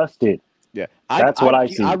doesn't trust it. Yeah, that's what I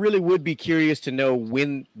see. I really would be curious to know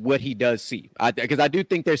what he does see, because I do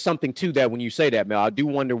think there's something to that when you say that, Mel. I do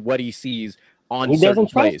wonder what he sees on. He doesn't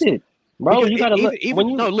plays. Trust it, bro. Because you gotta look.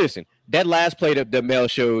 No, listen. That last play that Mel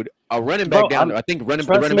showed, a running back down. I think running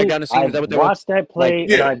back down the seam. Is that what they watched that play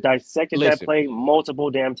and I dissected that play multiple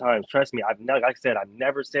damn times. Trust me, I've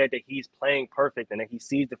never said that he's playing perfect and that he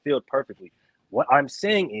sees the field perfectly. What I'm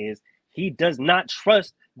saying is he does not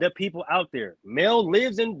trust the people out there. Mel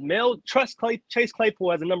trusts Chase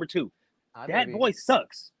Claypool as a number 2. That boy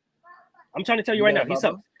sucks. I'm trying to tell you right now, he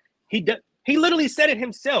sucks. He literally said it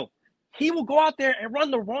himself. He will go out there and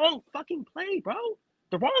run the wrong fucking play, bro.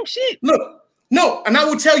 The wrong shit. Look, no, and I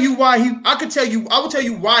will tell you why I will tell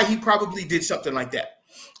you why he probably did something like that.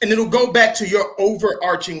 And it'll go back to your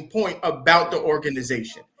overarching point about the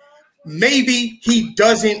organization. Maybe he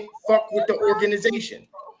doesn't fuck with the organization.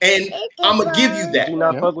 And I'm gonna give you that. Did he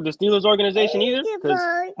not fuck with the Steelers organization either? He was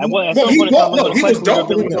dope when he was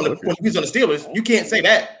on the Steelers. You can't say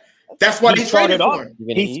that. That's why he traded for him.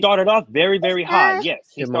 He started off very, very high. Yes,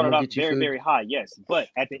 he started off very, very high. Yes, but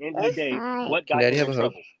at the end of the day, what got him in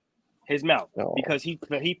trouble? His mouth, because he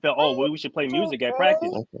felt, we should play music at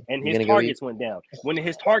practice, and his targets went down. When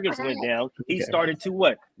his targets went down, he started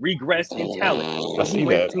to regress in talent. He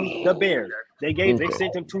went to the Bears. They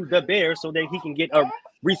sent him to the Bears so that he can get a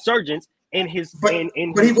resurgence in his. But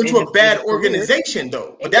he went to a bad organization,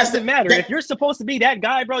 though. But that doesn't matter. If you're supposed to be that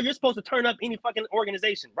guy, bro, you're supposed to turn up any fucking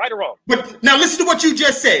organization, right or wrong. But now listen to what you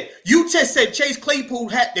just said. You just said Chase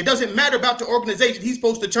Claypool it doesn't matter about the organization. He's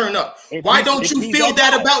supposed to turn up. Why don't you feel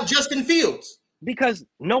that about Justin Fields? Because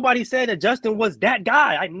nobody said that Justin was that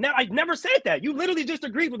guy. I never said that. You literally just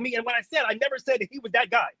agreed with me. And when I said, I never said that he was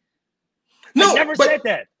that guy. No, I never said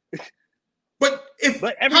that. But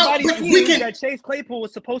everybody knew that Chase Claypool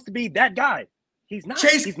was supposed to be that guy. He's not.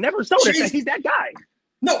 He's never showed us that he's that guy.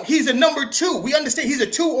 No, he's a number 2. We understand he's a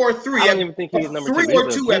 2 or 3. I don't even think he's number 3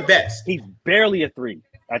 or 2 at best. He's barely a 3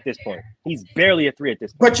 at this point.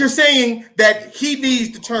 But you're saying that he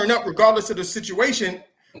needs to turn up regardless of the situation.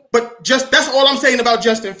 But that's all I'm saying about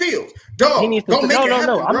Justin Fields. Dog,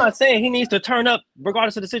 no. I'm not saying he needs to turn up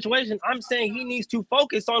regardless of the situation. I'm saying he needs to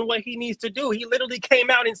focus on what he needs to do. He literally came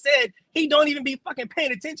out and said he don't even be fucking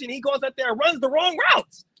paying attention. He goes out there and runs the wrong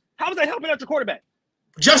routes. How is that helping out your quarterback?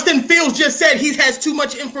 Justin Fields just said he has too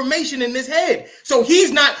much information in his head. So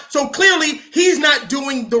clearly he's not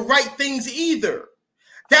doing the right things either.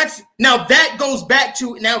 That goes back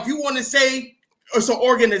to, now if you want to say it's an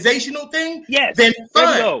organizational thing, yes, then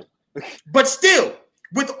fine. But still,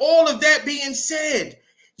 with all of that being said,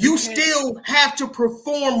 you still have to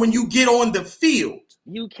perform when you get on the field.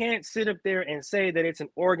 You can't sit up there and say that it's an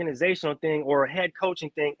organizational thing or a head coaching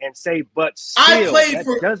thing and say, but still, I played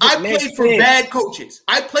for bad coaches.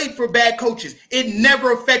 I played for bad coaches. It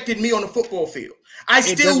never affected me on the football field. I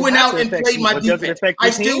still went out and played my defense. I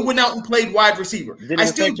still went out and played wide receiver. I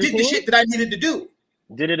still did the shit that I needed to do.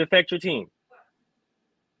 Did it affect your team?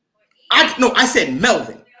 I said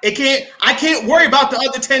Melvin. I can't worry about the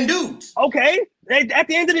other 10 dudes. Okay. At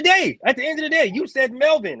the end of the day, you said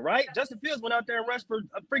Melvin, right? Justin Fields went out there and rushed for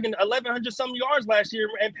a freaking 1,100 some yards last year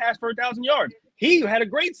and passed for 1,000 yards. He had a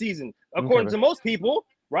great season, according to most people,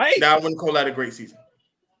 right? Now I wouldn't call that a great season.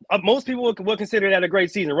 Most people would consider that a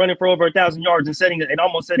great season, running for over 1,000 yards and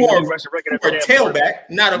almost setting a new rushing record for a tailback,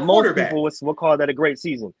 not a quarterback. Most people will call that a great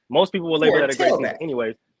season. Most people will label that a great season,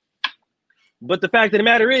 anyways. But the fact of the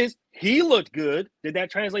matter is, he looked good. Did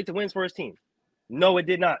that translate to wins for his team? No, it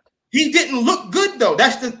did not. He didn't look good, though.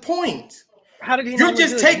 That's the point. How did he? You're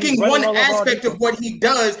just taking one aspect of what he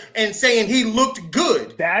does and saying he looked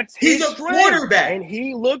good. He's a quarterback, and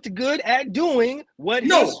he looked good at doing what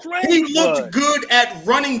his strength he looked was. good at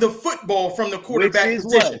running the football from the quarterback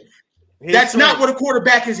position. That's not what a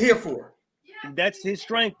quarterback is here for. That's his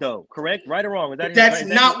strength, though. Correct? Right or wrong? That's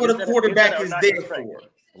not what a quarterback is there for.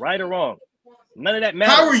 Right or wrong? None of that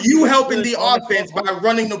matters. How are you helping the offense by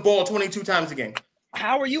running the ball 22 times a game?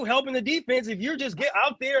 How are you helping the defense if you're just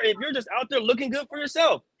out there looking good for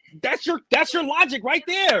yourself? That's your logic right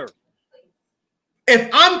there. If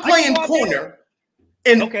I'm playing corner,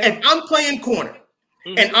 if I'm playing corner,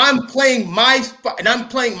 and I'm playing my spot, and I'm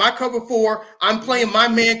playing my cover 4, I'm playing my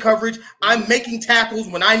man coverage, I'm making tackles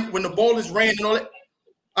when the ball is ran and all that,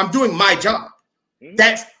 I'm doing my job.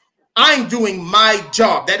 I'm doing my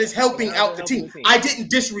job. That is helping out the team. I didn't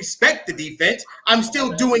disrespect the defense. I'm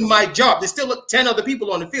still doing my job. There's still 10 other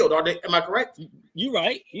people on the field. Am I correct? You're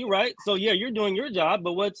right. So yeah, you're doing your job,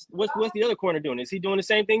 but what's the other corner doing? Is he doing the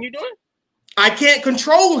same thing you're doing? I can't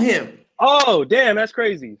control him. Oh, damn, that's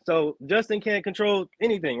crazy. So Justin can't control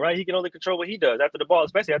anything, right? He can only control what he does after the ball,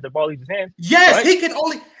 especially after the ball leaves his hands. Yes, right? He can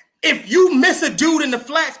only. If you miss a dude in the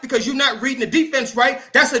flats because you're not reading the defense right,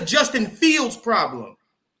 that's a Justin Fields problem.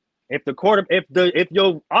 If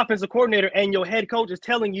your offensive coordinator and your head coach is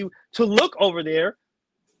telling you to look over there,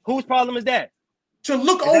 whose problem is that? To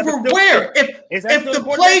look over where? If the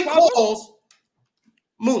play calls,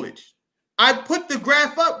 Mulich, I put the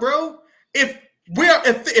graph up, bro. If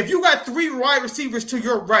you got 3 wide receivers to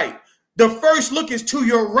your right, the first look is to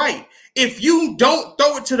your right. If you don't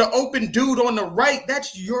throw it to the open dude on the right,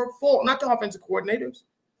 that's your fault, not the offensive coordinators.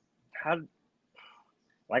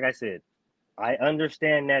 Like I said, I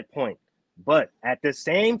understand that point. But at the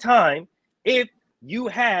same time, if you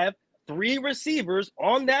have 3 receivers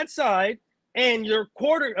on that side and your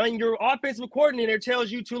offensive coordinator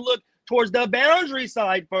tells you to look towards the boundary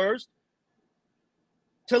side first,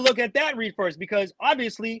 to look at that read first, because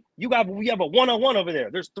obviously we have a one-on-one over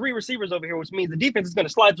there. There's 3 receivers over here, which means the defense is going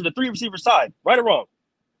to slide to the 3 receiver side, right or wrong?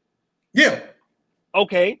 Yeah.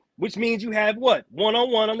 Okay, which means you have what?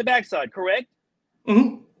 One-on-one on the backside, correct?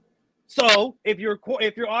 Mm-hmm. So if your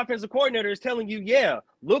offensive coordinator is telling you, yeah,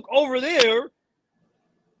 look over there,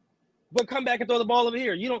 but come back and throw the ball over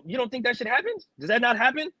here, you don't think that should happen? Does that not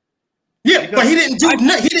happen? Yeah, because but he didn't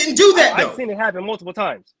do that. I've seen it happen multiple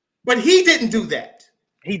times. But he didn't do that.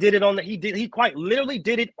 He did it he quite literally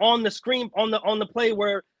did it on the screen on the play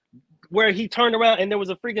where he turned around and there was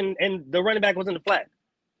and the running back was in the flat.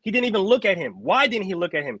 He didn't even look at him. Why didn't he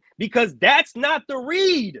look at him? Because that's not the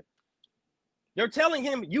read. They're telling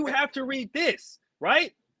him you have to read this,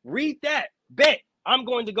 right? Read that. Bet I'm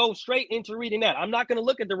going to go straight into reading that. I'm not going to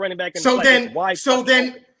look at the running back. So then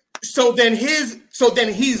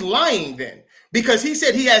he's lying then, because he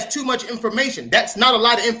said he has too much information. That's not a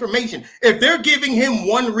lot of information. If they're giving him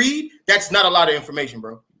 1 read, that's not a lot of information,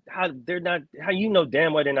 bro. How you know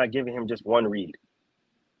damn well they're not giving him just 1 read.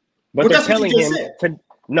 But they're telling him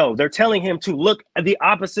they're telling him to look at the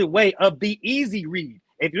opposite way of the easy read.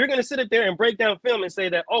 If you're going to sit up there and break down film and say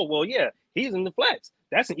that, oh, well, yeah, he's in the flats.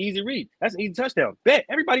 That's an easy read. That's an easy touchdown. Bet.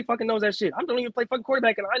 Everybody fucking knows that shit. I don't even play fucking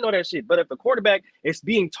quarterback, and I know that shit. But if the quarterback is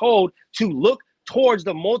being told to look towards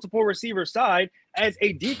the multiple receiver side as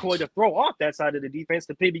a decoy to throw off that side of the defense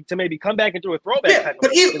to maybe come back and throw a throwback. Yeah,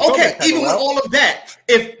 but even with all of that,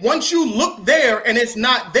 if once you look there and it's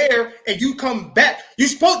not there and you come back, you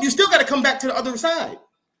still got to come back to the other side.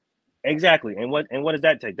 Exactly. And what does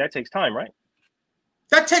that take? That takes time, right?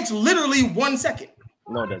 That takes literally 1 second.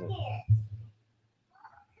 No, it doesn't.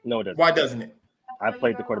 No, it doesn't. Why doesn't it? I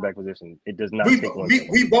played the quarterback position. It does not take 1 second.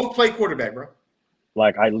 We both play quarterback, bro.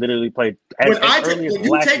 Like I literally played. When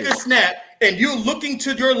you take a snap and you're looking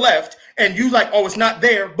to your left and you like, oh, it's not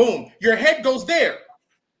there. Boom, your head goes there.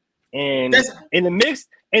 And in the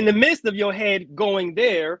midst of your head going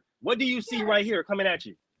there, what do you see right here coming at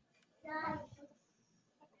you?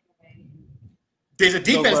 There's a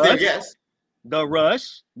defense there, yes. The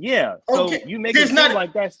rush, yeah. So you make it seem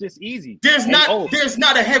like that's just easy. There's not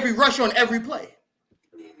a heavy rush on every play.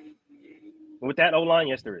 With that O-line,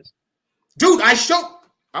 yes, there is. Dude,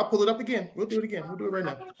 I'll pull it up again. We'll do it again. We'll do it right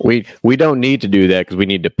now. We don't need to do that because we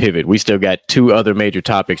need to pivot. We still got 2 other major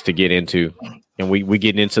topics to get into, and we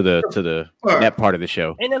getting into that part of the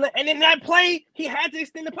show. And then that play, he had to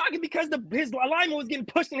extend the pocket because his alignment was getting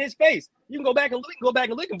pushed in his face. You can go back and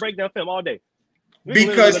look, and break down film all day.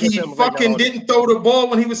 Because he fucking didn't throw the ball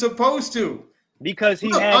when he was supposed to. Because he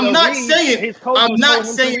Look, had I'm no not read. saying I'm not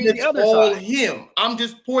saying it's all side. him. I'm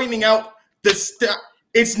just pointing out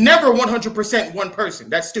it's never 100% one person.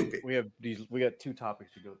 That's stupid. We got 2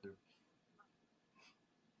 topics to go through.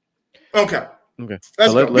 Okay.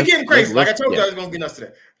 So we're getting crazy. Like I told you, I was going to be nuts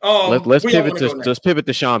today. Let's pivot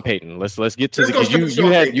to Sean Payton. Let's get to because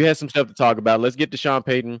you had some stuff to talk about. Let's get to Sean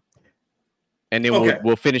Payton, and then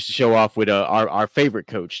we'll finish the show off with our favorite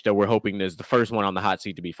coach that we're hoping is the first one on the hot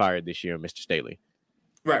seat to be fired this year, Mr. Staley.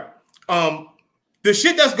 Right. The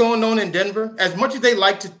shit that's going on in Denver, as much as they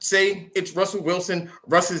like to say it's Russell Wilson,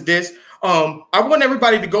 Russ is this. I want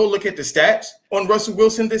everybody to go look at the stats on Russell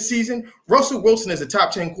Wilson this season. Russell Wilson is a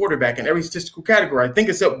top 10 quarterback in every statistical category. I think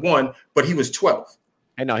except 1, but he was 12.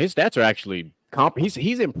 And now his stats are actually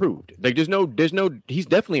he's improved. Like there's no he's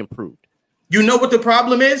definitely improved. You know what the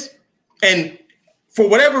problem is? And for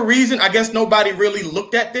whatever reason, I guess nobody really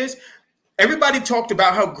looked at this. Everybody talked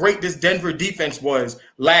about how great this Denver defense was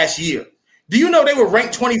last year. Do you know they were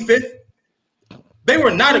ranked 25th? They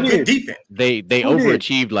were not a good defense. They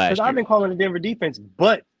overachieved last year. I've been calling the Denver defense,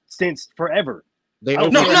 but since forever.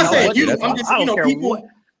 I'm not saying you. I'm just people.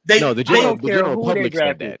 The general public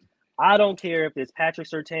said that. I don't care if it's Patrick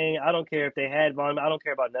Surtain. I don't care if they had Von. I don't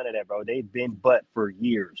care about none of that, bro. They've been butt for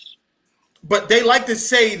years. But they like to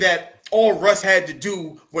say that all Russ had to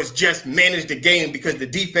do was just manage the game because the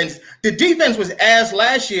defense was ass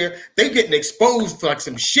last year. They getting exposed for like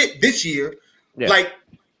some shit this year. Yeah. Like,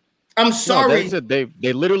 I'm sorry. No,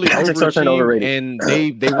 they literally overachieved, and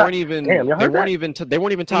they weren't even they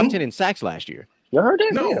weren't even top 10 in sacks last year. You heard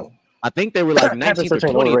that? No. I think they were like 19th or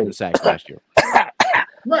 20th in sacks last year.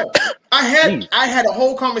 Right. I had a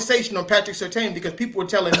whole conversation on Patrick Surtain because people were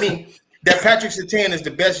telling me that Patrick Surtain is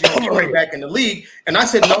the best young quarterback in the league, and I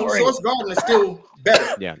said no. Sauce Gardner is still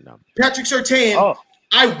better. Yeah, no. Patrick Surtain.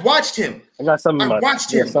 I watched him. I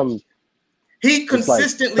watched him. He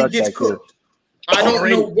consistently gets cooked. I don't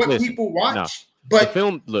know what people watch, but the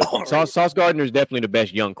film. Look, Sauce Gardner is definitely the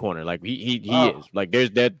best young corner. Like he is. Like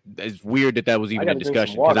there's that. It's weird that was even a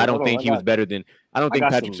discussion because I don't think he was better than. I don't think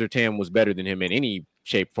Patrick Surtain was better than him in any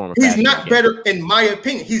shape, form, or fashion. He's not better, in my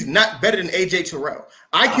opinion. He's not better than AJ Terrell.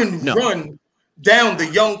 I can run down the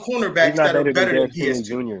young cornerbacks that are better than he is.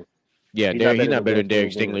 Jr. Yeah, he's not better than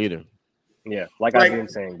Derek Stingley either. Yeah, like I've been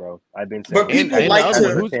saying, bro. I've been saying. But people like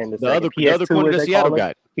the other corner that Seattle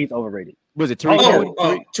got. He's overrated. Was it Tariq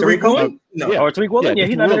Cohen? Tariq Cohen? No. Or Tariq Woolen? Yeah,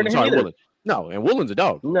 he's not better than him either. No, and Woolen's a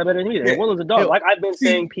dog. He's not better than him either. Woolen's a dog. Like I've been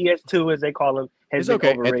saying, PS2 as they call him has been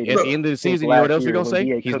overrated. At the end of the season, you know what else we're gonna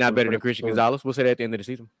say? He's not better than Christian Gonzalez. We'll say that at the end of the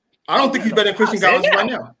season. I don't think he's better than Christian Gonzalez right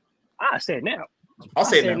now. I say it now. I'll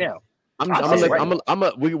say it now.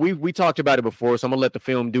 We talked about it before, so I'm gonna let the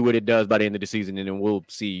film do what it does by the end of the season, and then we'll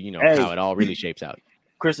see, how it all really shapes out.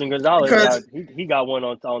 Christian Gonzalez, he got one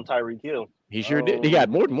on Tyreek Hill. He sure did. He got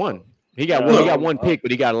more than one. He got one pick,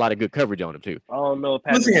 but he got a lot of good coverage on him too. I don't know if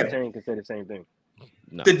Patrick Surtain can say the same thing.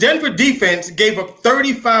 No. The Denver defense gave up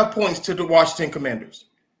 35 points to the Washington Commanders.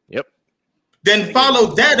 Yep. Then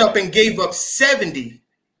followed that up and gave up 70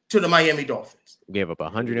 to the Miami Dolphins. Gave up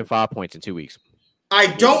 105 points in 2 weeks. I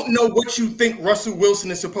don't know what you think Russell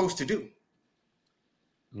Wilson is supposed to do.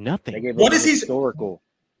 Nothing. What is he?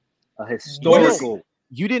 A historical.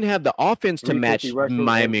 You didn't have the offense to match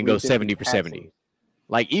Miami and go 70 for 70.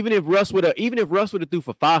 Like even if Russ would have threw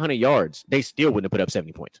for 500 yards, they still wouldn't have put up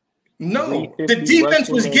 70 points. No, the defense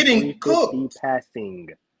was getting cooked. Passing.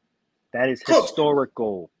 That is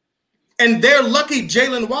historical. And they're lucky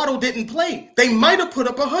Jalen Waddle didn't play. They might have put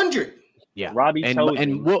up 100. Yeah, Robbie and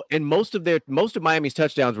most of Miami's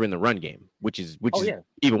touchdowns were in the run game, which is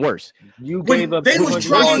even worse. You gave up. They were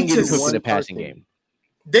trying to in the passing game.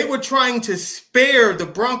 They were trying to spare the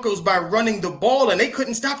Broncos by running the ball, and they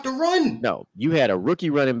couldn't stop the run. No, you had a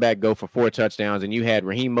rookie running back go for 4 touchdowns, and you had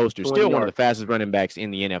Raheem Mostert, still one of the fastest running backs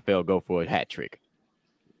in the NFL, go for a hat trick.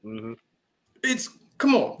 Mm-hmm.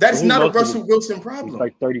 Come on, that's not a Russell Wilson problem. He's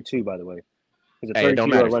like 32, by the way. He's a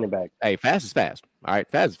 32-year-old running back. Hey, fast is fast. All right,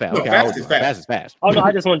 fast is fast. No, okay, fast is fast. Fast is fast. Oh no,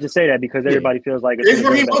 I just wanted to say that because everybody feels like is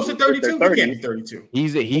Raheem Mostert 32? He can't be 32.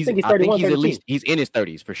 I think he's at least he's in his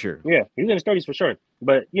 30s for sure. Yeah, he's in his 30s for sure.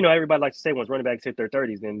 But everybody likes to say once running backs hit their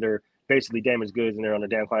 30s, then they're basically damaged goods and they're on the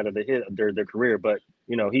downside of their career. But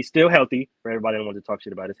he's still healthy. For everybody that wants to talk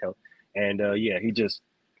shit about his health, and he just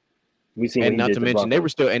We see, and not to mention they were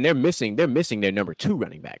still, and they're missing their number 2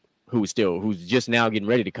 running back, who's just now getting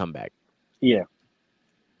ready to come back. Yeah,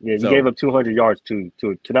 you gave up 200 yards to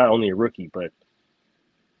not only a rookie, but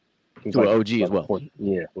to an OG as well.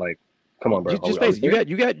 Yeah, like, come on, bro. Just face it,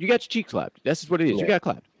 you got your cheeks slapped. That's just what it is. Yeah. You got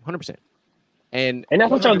clapped, 100%. And that's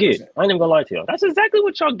what y'all get. I ain't even gonna lie to y'all. That's exactly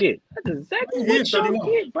what y'all get. That's exactly what y'all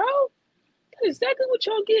get, bro. That's exactly what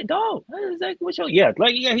y'all get, dog. That's exactly what y'all. Yeah,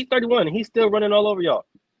 he's 31 and he's still running all over y'all.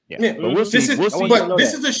 Yeah, but we'll see. But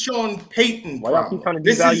this is a Sean Payton problem. Why y'all keep trying to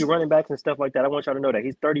devalue running backs and stuff like that? I want y'all to know that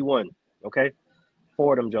he's 31. Okay,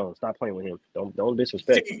 Fordham Jones, stop playing with him. Don't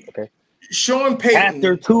disrespect. Okay. Sean Payton.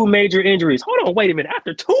 After 2 major injuries. Hold on, wait a minute.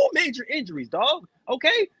 After 2 major injuries, dog.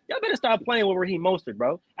 Okay? Y'all better stop playing with Raheem Mostert,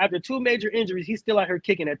 bro. After 2 major injuries, he's still out here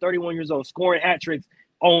kicking at 31 years old, scoring hat tricks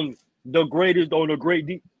on the greatest, on the great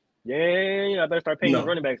deep. Yeah, I better start paying these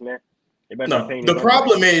running backs, man. They better start paying. The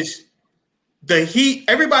problem is the Heat,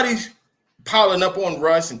 everybody's piling up on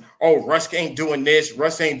Russ and, Russ ain't doing this,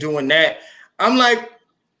 Russ ain't doing that. I'm like,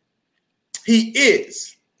 he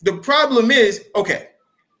is. The problem is, okay,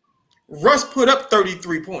 Russ put up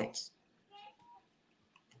 33 points.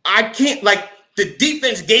 I can't, the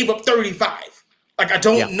defense gave up 35. I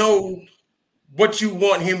don't know what you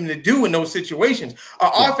want him to do in those situations.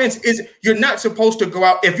 Offense is, you're not supposed to go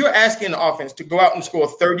out. If you're asking the offense to go out and score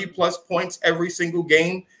 30-plus points every single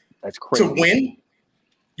game that's crazy to win,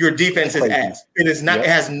 your defense is ass. It is not. It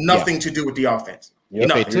has nothing to do with the offense. If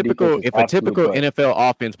a typical NFL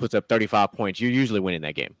offense puts up 35 points, you're usually winning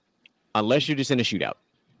that game, unless you're just in a shootout.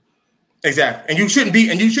 Exactly, and you shouldn't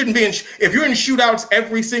be. And you shouldn't be in. If you're in shootouts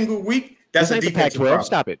every single week, that's a defensive problem.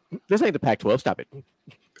 Stop it. This ain't the Pac-12. Stop it.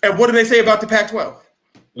 And what do they say about the Pac-12?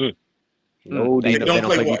 No, they don't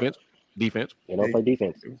play defense. They don't play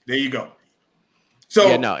defense. There you go. So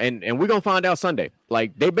and we're gonna find out Sunday.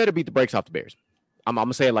 They better beat the brakes off the Bears. I'm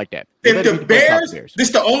gonna say it like that. If the Bears, this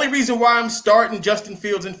is the only reason why I'm starting Justin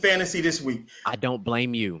Fields in fantasy this week. I don't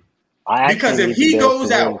blame you. Because if he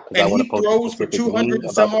goes out and he throws for 200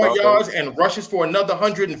 and some odd yards and rushes for another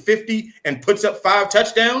 150 and puts up 5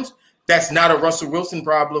 touchdowns, that's not a Russell Wilson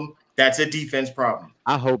problem. That's a defense problem.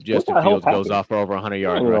 I hope Justin Fields goes off for over 100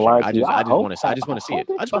 yards rushing. I just want to see it.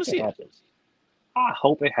 I just want to see it. I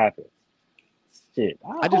hope it happens. Shit.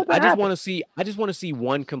 I just want to see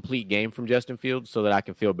one complete game from Justin Fields so that I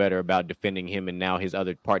can feel better about defending him and now his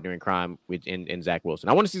other partner in crime in Zach Wilson.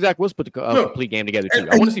 I want to see Zach Wilson put the complete game together too.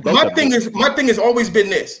 I want to see both. My thing has always been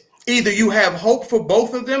this: either you have hope for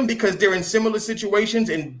both of them because they're in similar situations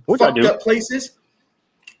and fucked up places,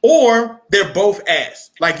 or they're both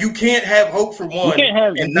ass. You can't have hope for one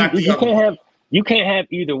and not the other. You can't have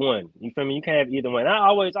either one. You feel me? You can't have either one.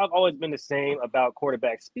 I've always been the same about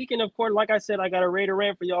quarterbacks. Speaking of quarterback, like I said, I got a Raider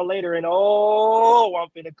rant for y'all later, and I'm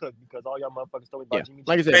finna cook because all y'all motherfuckers told me about Jimmy G.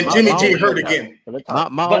 Like I said, and Jimmy G hurt again.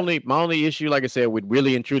 My only issue, like I said, with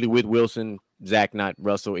really and truly with Wilson, Zach, not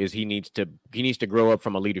Russell, is he needs to grow up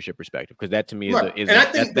from a leadership perspective because that to me is. And I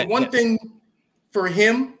think the one thing for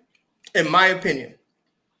him, in my opinion,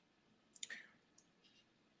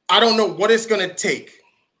 I don't know what it's gonna take.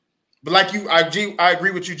 But I agree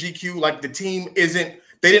with you, GQ. The team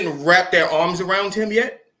they didn't wrap their arms around him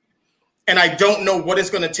yet. And I don't know what it's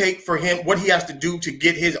going to take for him, what he has to do to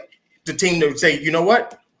get the team to say, you know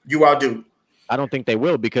what, you are due. I don't think they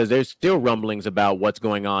will because there's still rumblings about what's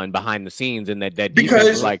going on behind the scenes and that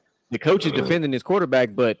defense, the coach is defending his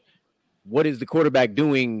quarterback, but what is the quarterback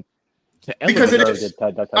doing to elevate? Because it is.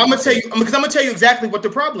 I'm going to tell you exactly what the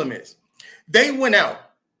problem is. They went out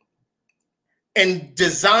and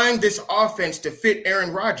designed this offense to fit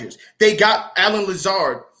Aaron Rodgers. They got Alan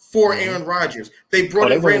Lazard for Aaron Rodgers. They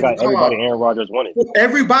brought in Randall Cobb. Everybody Aaron Rodgers wanted.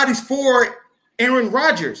 Everybody's for Aaron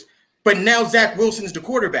Rodgers, but now Zach Wilson's the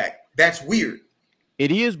quarterback. That's weird.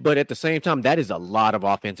 It is, but at the same time, that is a lot of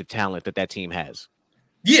offensive talent that team has.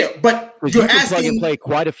 Yeah, but you're asking plug and play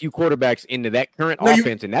quite a few quarterbacks into that current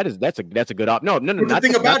offense, and that's a good option. No, not the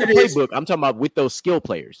playbook. I'm talking about with those skill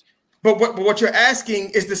players. But what you're asking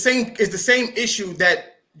is the same issue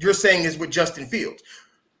that you're saying is with Justin Fields.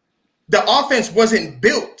 The offense wasn't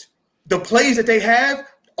built. The plays that they have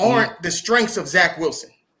aren't the strengths of Zach Wilson.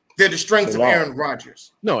 They're the strengths of Aaron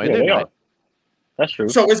Rodgers. No, and they're not. That's true.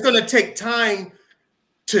 So it's going to take time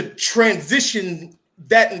to transition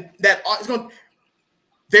that.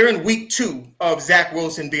 They're in week 2 of Zach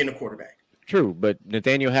Wilson being a quarterback. True, but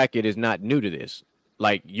Nathaniel Hackett is not new to this.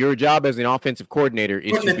 Your job as an offensive coordinator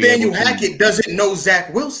is but Nathaniel Hackett doesn't know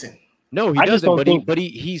Zach Wilson. No, he doesn't. But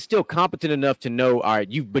he's still competent enough to know. All right,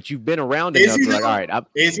 you've been around enough. All right,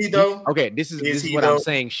 is he though? Okay, this is what I'm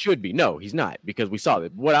saying. Should be. No, he's not because we saw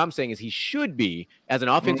that. What I'm saying is he should be as an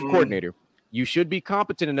offensive coordinator You should be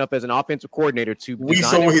competent enough as an offensive coordinator to. We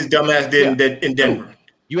saw what his dumbass did in Denver.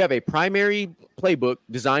 You have a primary playbook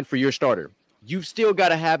designed for your starter. You've still got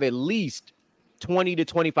to have at least 20 to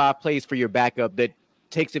 25 plays for your backup that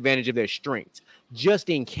takes advantage of their strengths, just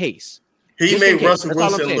in case. He made Russell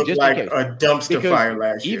Wilson look like a dumpster fire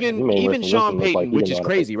last year. Even Sean Payton, which is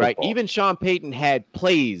crazy, right? Even Sean Payton had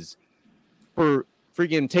plays for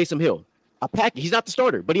freaking Taysom Hill. He's not the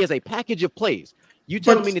starter, but he has a package of plays. You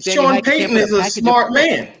telling me that Sean Payton is a smart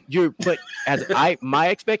man. My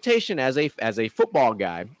expectation as a football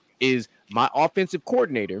guy is my offensive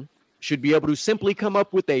coordinator should be able to simply come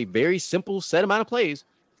up with a very simple set amount of plays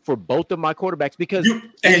for both of my quarterbacks because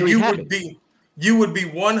you would be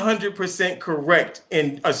 100% correct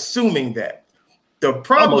in assuming that. The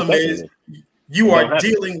problem is you are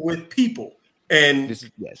dealing with people, and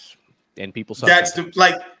and people. That's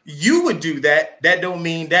you would do that. That don't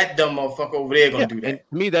mean that dumb motherfucker over there gonna do that. And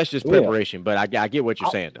to me, that's just preparation. But I get what you're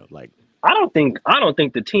saying though. Like I don't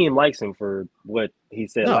think the team likes him for what he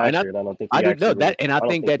said last year. And I don't think I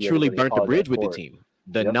think that truly burnt the bridge with the team.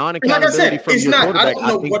 The non-accountability from your quarterback,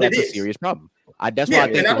 I think that's a serious problem. That's why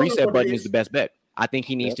I think the reset button is the best bet. I think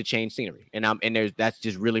he needs to change scenery, and that's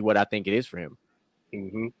just really what I think it is for him.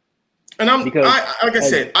 Mm-hmm. And like I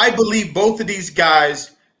said, I believe both of these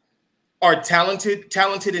guys are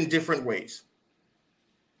talented in different ways,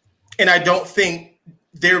 and I don't think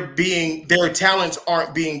their talents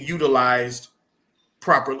aren't being utilized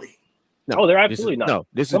properly. No, they're absolutely not. No,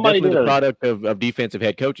 this is definitely the product of defensive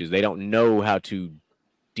head coaches. They don't know how to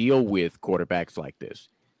deal with quarterbacks like this.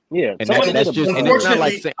 Yeah, and that's just. And it's not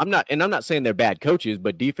like I'm not saying they're bad coaches,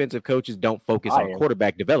 but defensive coaches don't focus on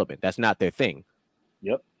quarterback development. That's not their thing.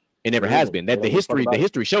 Yep, it never has been. That the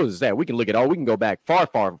history shows us that. We can look at we can go back far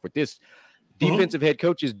with this. Defensive head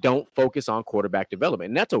coaches don't focus on quarterback development,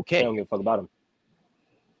 and that's okay. They don't give a fuck about them.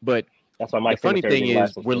 But that's why the funny thing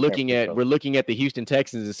is we're looking at the Houston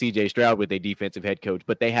Texans and CJ Stroud with a defensive head coach,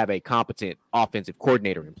 but they have a competent offensive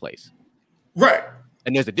coordinator in place. Right.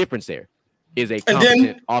 And there's a difference there. Is a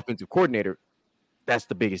competent offensive coordinator. That's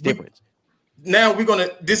the biggest difference. Now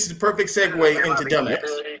this is the perfect segue into dumbass.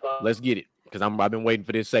 Let's get it. Because I've been waiting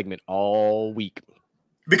for this segment all week.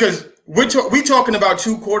 Because we're talking about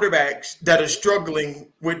two quarterbacks that are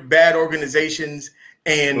struggling with bad organizations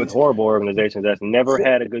and with horrible organizations that's never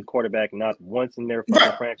had a good quarterback, not once in their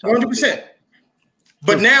franchise. 100%.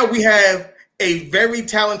 But now we have a very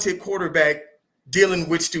talented quarterback dealing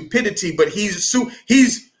with stupidity, but he's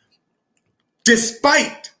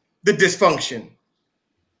despite the dysfunction,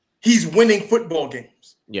 he's winning football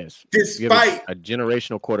games. Yes. Despite a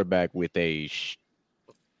generational quarterback with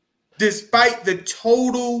despite the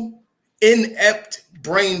total inept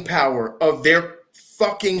brain power of their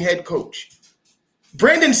fucking head coach.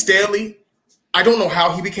 Brandon Staley, I don't know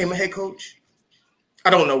how he became a head coach. I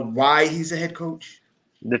don't know why he's a head coach.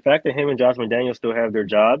 The fact that him and Josh McDaniels still have their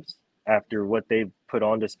jobs after what they've put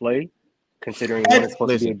on display, considering one is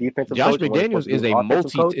supposed to be a defensive Josh coach.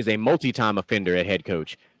 McDaniels is a multi-time offender at head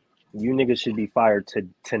coach. You niggas should be fired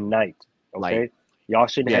tonight. Okay, y'all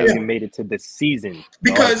shouldn't have even made it to the season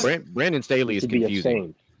because Brandon Staley is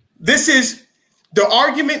confusing. This is the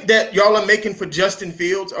argument that y'all are making for Justin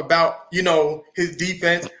Fields about his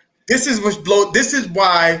defense. This is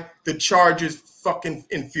why the Chargers fucking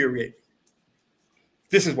infuriate.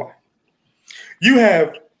 This is why you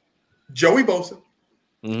have Joey Bosa,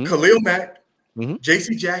 Khalil Mack,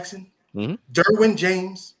 J.C. Jackson, Derwin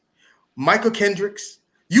James, Michael Kendricks.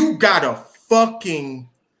 You got a fucking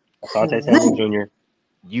Samuel Jr.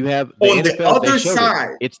 You have on the other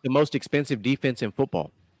side. It's the most expensive defense in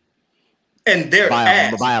football, and they're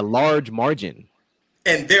by a large margin.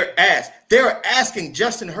 And they're asking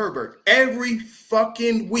Justin Herbert every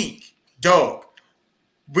fucking week, dog.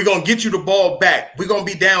 We're gonna get you the ball back. We're gonna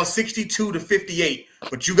be down 62-58,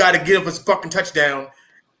 but you got to give us a fucking touchdown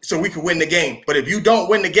so we can win the game. But if you don't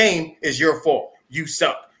win the game, it's your fault. You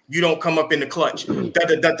suck. You don't come up in the clutch.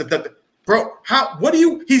 Bro,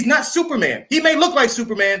 he's not Superman. He may look like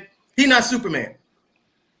Superman. He's not Superman.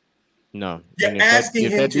 No. You're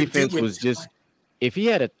asking him to defense was just if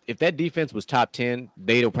that defense was top 10,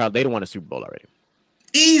 they'd have won a Super Bowl already.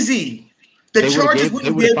 Easy. The Chargers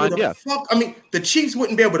wouldn't be able to fuck. I mean, the Chiefs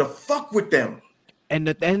wouldn't be able to fuck with them. And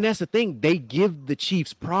that's the thing. They give the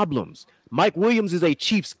Chiefs problems. Mike Williams is a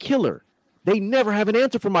Chiefs killer. They never have an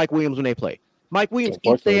answer for Mike Williams when they play. Mike Williams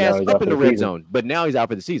keeps their ass up in the red zone, but now he's out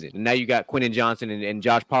for the season. And now you got Quentin Johnson and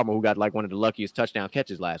Josh Palmer, who got like one of the luckiest touchdown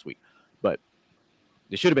catches last week. But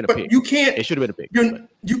it should have been a pick. It should have been a pick.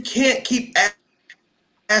 You can't keep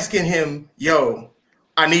asking him, yo,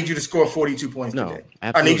 I need you to score 42 points No, today.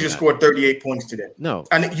 I need you to not. score 38 points today. No.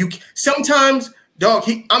 And you sometimes, dog,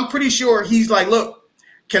 I'm pretty sure he's like, look,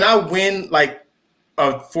 can I win like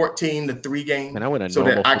a 14-3 game? Can I win a so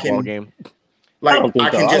normal that I football can game? like I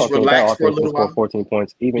can just relax for a little while. 14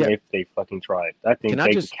 points, even if they fucking tried. I think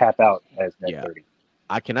they just cap out at 30.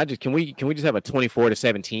 Can we just have a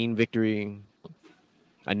 24-17 victory?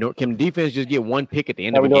 I know. Can defense just get one pick at the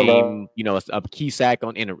end of a game? You know, a key sack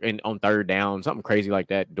on third down, something crazy like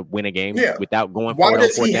that to win a game without going. Why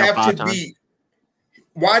does he have to be?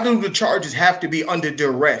 Why do the Chargers have to be under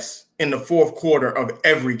duress in the fourth quarter of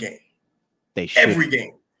every game? They should. Every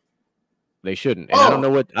game. They shouldn't. And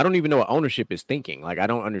I don't even know what ownership is thinking. Like, I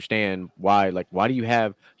don't understand why. Like, why do you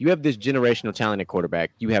have this generational talent at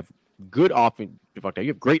quarterback? You have good offense. You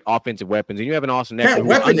have great offensive weapons, and you have an Austin Eckler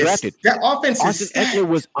who's undrafted. That offense Austin Eckler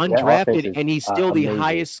was undrafted, and he's still the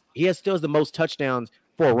highest. He still has the most touchdowns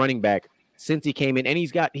for a running back since he came in, and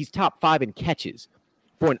he's top 5 in catches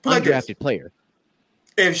for an undrafted player.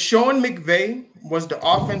 If Sean McVay was the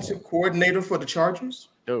offensive coordinator for the Chargers,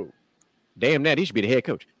 damn that, he should be the head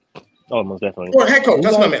coach. Oh, most definitely. Or head coach.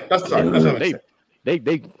 That's what I meant. That's what I meant.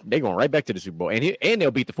 They going right back to the Super Bowl, and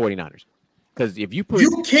they'll beat the 49ers. Because if you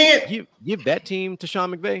can't give that team to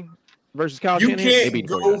Sean McVay versus Kyle Shanahan, you can't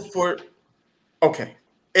go for. Okay,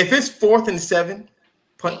 if it's 4th and 7,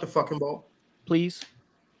 punt the fucking ball, please.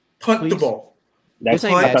 Punt the ball. I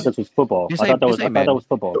thought this was football. I thought that was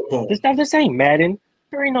football. This ain't Madden.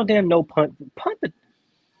 There ain't no damn punt. Punt the.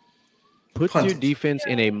 Put your defense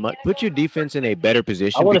in a better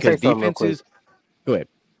position because defenses. Go ahead.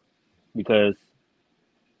 Because,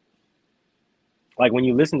 like, when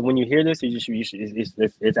you hear this,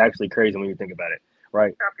 it's actually crazy when you think about it,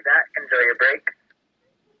 right? Copy that. Enjoy your break.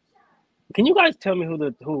 Can you guys tell me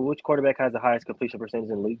which quarterback has the highest completion percentage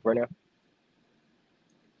in the league right now?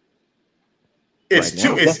 It's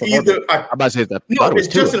either. I'm about to say that. No, it's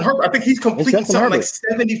Justin Herbert. I think he's completing something like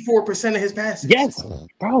 74% of his passes. Yes,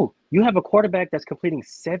 bro. You have a quarterback that's completing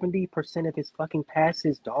 70% of his fucking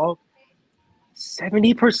passes, dog.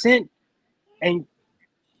 70%, and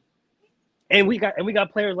we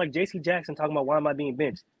got players like J.C. Jackson talking about why am I being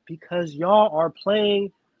benched? Because y'all are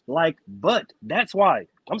playing like butt. That's why.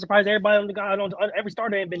 I'm surprised everybody on every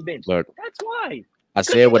starter ain't been benched. Look, that's why. I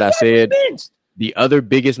said what I said. The other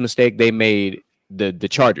biggest mistake they made. The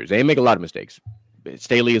Chargers, they make a lot of mistakes.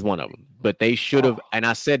 Staley is one of them, but they should have, and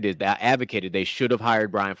I said this, I advocated they should have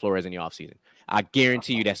hired Brian Flores in the offseason. I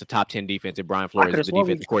guarantee you that's a top 10 defense if Brian Flores is the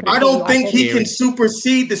defensive coordinator. I don't think he can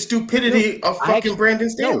supersede the stupidity of fucking Brandon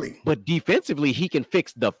Staley. But defensively, he can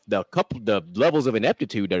fix the levels of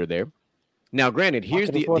ineptitude that are there. Now, granted, here's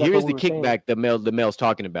the kickback the Mel's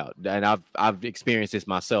talking about, and I've experienced this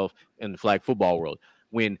myself in the flag football world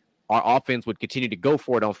when our offense would continue to go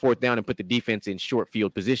for it on 4th down and put the defense in short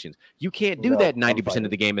field positions. You can't do that 90%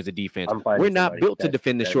 of the game as a defense. We're not built to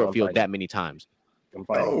defend the short field that many times.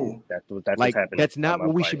 That's like, that's not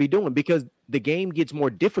what we should be doing because the game gets more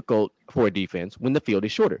difficult for a defense when the field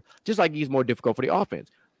is shorter, just like it gets more difficult for the offense.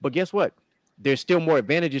 But guess what? There's still more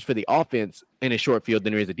advantages for the offense in a short field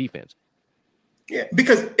than there is a defense. Yeah,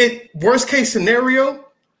 because worst case scenario,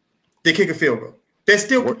 they kick a field goal. There's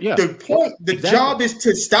still the point. The job is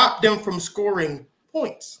to stop them from scoring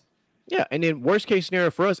points. Yeah, and then worst case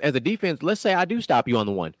scenario for us as a defense, let's say I do stop you on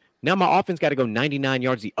the one. Now my offense got to go 99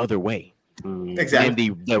 yards the other way. Exactly.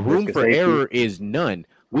 And the room for error is none.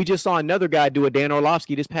 We just saw another guy do a Dan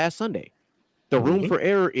Orlovsky this past Sunday. The room for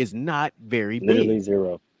error is not very big. Literally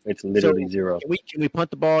zero. It's literally zero. Can we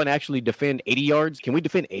punt the ball and actually defend 80 yards? Can we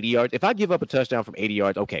defend 80 yards? If I give up a touchdown from 80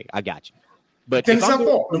 yards, okay, I got you. But if I'm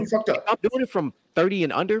doing it from 30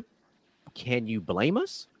 and under, can you blame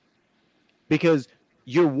us? Because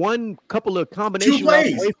you're one couple of combinations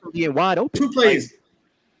away from being wide open. 2 plays.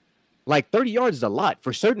 Like 30 yards is a lot.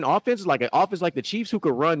 For certain offenses, like an offense like the Chiefs who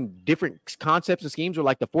could run different concepts and schemes, or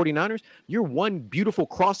like the 49ers, you're one beautiful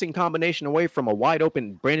crossing combination away from a wide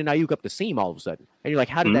open Brandon Ayuk up the seam all of a sudden. And you're like,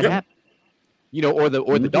 how did that happen? You know, or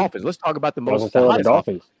the Dolphins. Let's talk about the hottest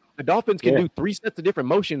Dolphins. The Dolphins can do 3 sets of different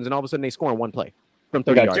motions, and all of a sudden they score in one play from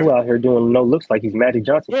 30 yards. 2 out here doing no looks like he's Magic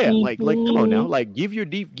Johnson. Yeah, like come on now, like give your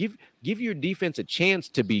defense a chance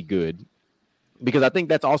to be good, because I think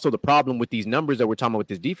that's also the problem with these numbers that we're talking about with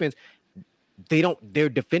this defense. They're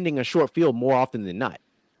defending a short field more often than not,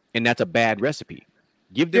 and that's a bad recipe.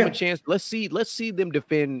 Give them a chance. Let's see them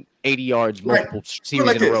defend 80 yards multiple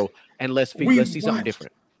series in a row, and let's see something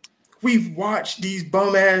different. We've watched these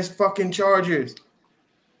bum ass fucking Chargers.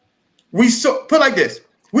 We saw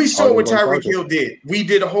what Tyreek Hill did. We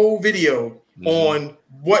did a whole video on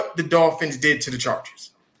what the Dolphins did to the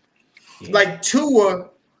Chargers. Yeah. Like Tua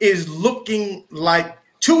is looking like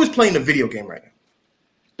Tua is playing a video game right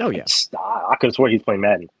now. Oh yeah, I could have sworn he's playing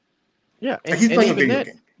Madden. yeah. Like, he's playing a even video that,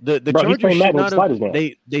 game. The Bro, he's Chargers playing should Madden with not sliders have, now.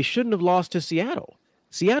 they shouldn't have lost to Seattle.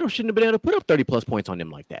 Seattle shouldn't have been able to put up 30+ points on them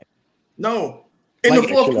like that. No, in Like, the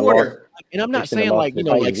fourth quarter. And I'm not shouldn't have saying lost like to you the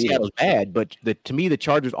know like Titans either. Seattle's bad, but to me the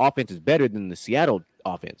Chargers offense is better than the Seattle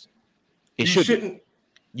offense. It You shouldn't.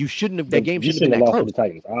 You shouldn't have. That You game shouldn't have been lost that to the close.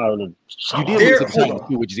 Titans. I don't know. You did There- lose to the hold Titans on.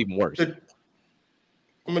 too, which is even worse. I'm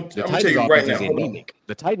gonna The tell Titans you offense right now. is Hold on. anemic.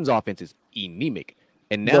 The Titans offense is anemic.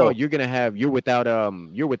 And now Bro. you're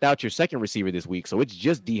without your second receiver this week. So it's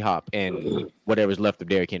just D Hop and whatever's left of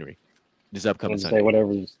Derrick Henry this upcoming Let's say Sunday.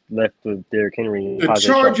 whatever's left of Derrick Henry. and The Tajay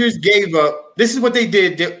Sharp. Chargers gave up. This is what they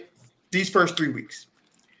did these first 3 weeks.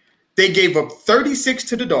 They gave up 36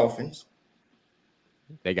 to the Dolphins,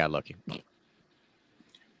 They got lucky.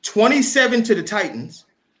 27 to the Titans,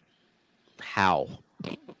 How?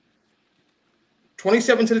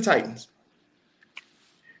 27 to the Titans,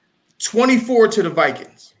 24 to the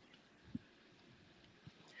Vikings.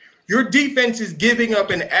 Your defense is giving up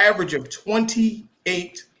an average of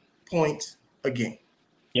 28 points a game.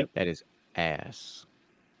 That is ass.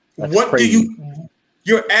 That's What crazy.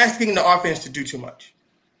 you're asking the offense to do too much.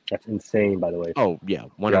 That's insane, by the way. Oh yeah,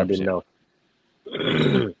 I didn't 100%. know.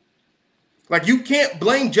 Like, you can't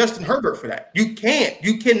blame Justin Herbert for that. You can't.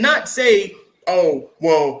 You cannot say, "Oh,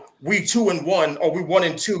 well, we 2-1 or we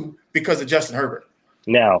 1-2 because of Justin Herbert."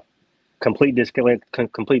 Now, complete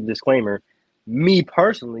disclaimer. Me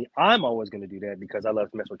personally, I'm always going to do that because I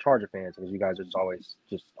love to mess with Charger fans because you guys are always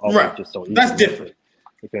Right. just so easy. That's different.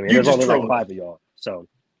 You feel me? You There's just only like trolling. 5 of y'all, so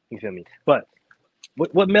you feel me. But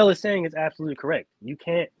what Mel is saying is absolutely correct. You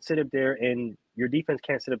can't sit up there and your defense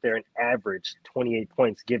can't sit up there and average 28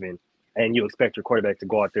 points given, and you expect your quarterback to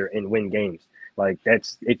go out there and win games. Like,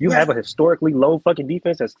 that's if you have a historically low fucking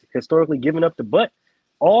defense that's historically giving up the butt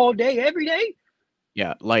all day, every day.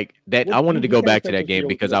 Yeah, like that. What- I wanted to you go can't back to expect that us to game go-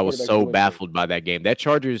 because go I was quarterback so to win. baffled by that game. That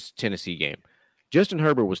Chargers Tennessee game. Justin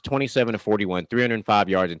Herbert was 27 to 41, 305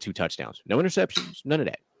 yards and 2 touchdowns. No interceptions, none of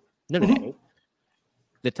that. None of that.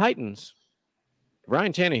 The Titans,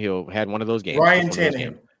 Ryan Tannehill had one of those games. Ryan Just one of those Tannehill.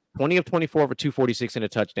 games. 20 of 24 for 246 and a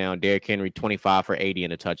touchdown. Derrick Henry 25 for 80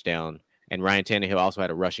 and a touchdown. And Ryan Tannehill also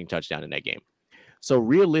had a rushing touchdown in that game. So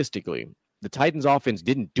realistically, the Titans offense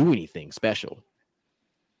didn't do anything special.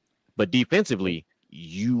 But defensively,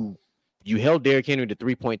 you held Derrick Henry to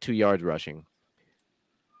 3.2 yards rushing.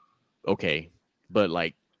 Okay. But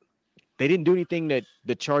like they didn't do anything that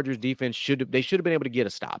the Chargers defense should have been able to get a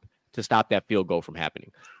stop to stop that field goal from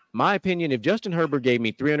happening. My opinion, if Justin Herbert gave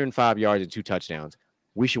me 305 yards and 2 touchdowns,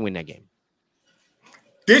 we should win that game.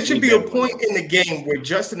 There should be a point in the game where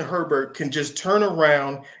Justin Herbert can just turn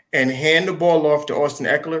around and hand the ball off to Austin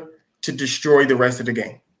Eckler to destroy the rest of the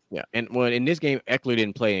game. Yeah. And when in this game, Eckler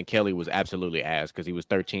didn't play and Kelly was absolutely ass because he was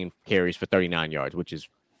 13 carries for 39 yards, which is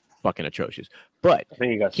fucking atrocious. But I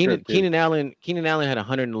think he got Keenan Allen had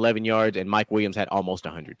 111 yards and Mike Williams had almost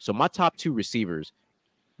 100. So my top 2 receivers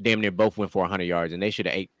damn near both went for 100 yards and they should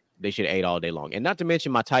have ate all day long. And not to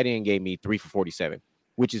mention my tight end gave me 3 for 47,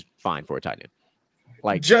 which is fine for a tight end.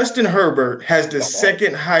 Like Justin Herbert has the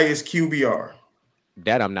second highest QBR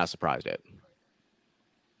that I'm not surprised at.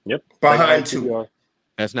 Yep. behind Tua.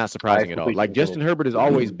 That's not surprising at all. completely Like agree. Justin Herbert has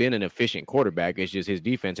always been an efficient quarterback. It's just his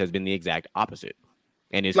defense has been the exact opposite.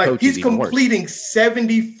 And his Like, coach he's is even worse. completing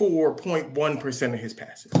 74.1% of his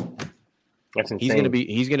passes. That's insane.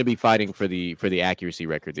 He's gonna be fighting for the accuracy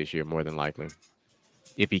record this year more than likely.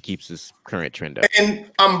 If he keeps his current trend up.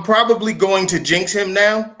 And I'm probably going to jinx him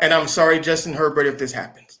now. And I'm sorry, Justin Herbert, if this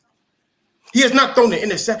happens. He has not thrown an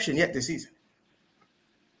interception yet this season.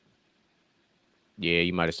 Yeah,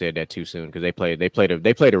 you might have said that too soon because they play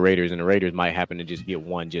the Raiders and the Raiders might happen to just get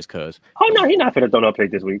one just cause. Oh no, he's not finna throw no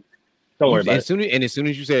pick this week. Don't worry about As soon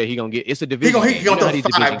as you said he gonna get, it's a He division. gonna, game. he You know gonna how throw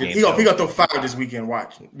these 5. division He games gonna go. throw 5 this weekend.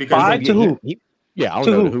 Watch, because 5 to who? Yeah, I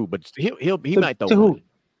To don't know who? who, but he might throw To who? one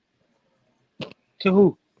To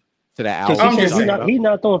who? to that Because I'm Alvin. just saying. he's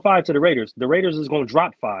not throwing 5 to the Raiders. The Raiders is going to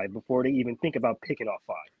drop 5 before they even think about picking off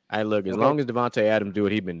 5. Hey, look, as Okay. long as Devontae Adams do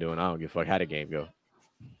what he's been doing, I don't give a fuck how the game go.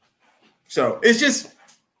 So it's just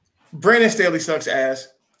Brandon Staley sucks ass.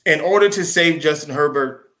 In order to save Justin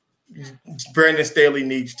Herbert, Brandon Staley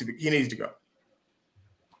needs to go. He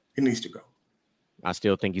needs to go. I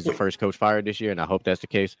still think he's the first coach fired this year, and I hope that's the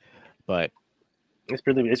case. But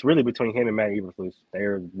It's really between him and Matt Eberflus.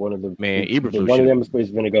 They're one of the Man, Eberflus one of them is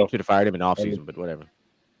going to go. should have fired him in offseason, but whatever.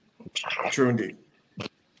 True indeed.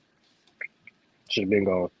 Should have been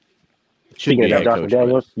gone. Should Speaking be of head that, coach.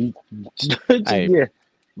 Josh McDaniels, Hey, yeah,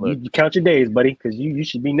 look. you count your days, buddy, because you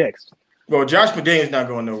should be next. Well, Josh McDaniels not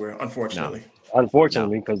going nowhere, unfortunately.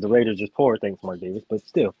 Unfortunately, because the Raiders just poor, thanks Mark Davis. But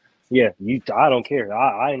still, yeah, I don't care.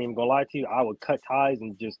 I ain't even gonna lie to you. I would cut ties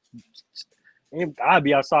and I'd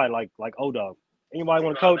be outside like O-Dog. Anybody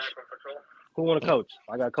want to coach? Who want to coach?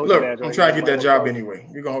 I got coaching Look, badge. I'm trying to get that job anyway.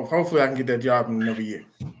 Hopefully I can get that job in another year.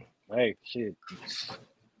 Hey, shit.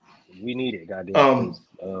 We need it, goddamn.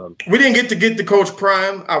 We didn't get the Coach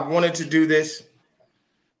Prime. I wanted to do this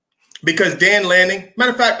because Dan Lanning.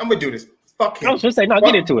 Matter of fact, I'm gonna do this. Fuck him. I was just saying, no,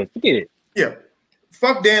 get into it. Forget it. Yeah,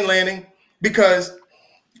 fuck Dan Lanning because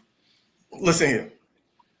listen here,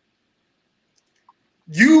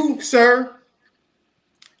 you sir,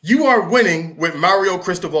 you are winning with Mario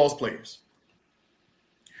Cristobal's players.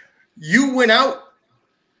 You went out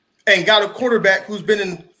and got a quarterback who's been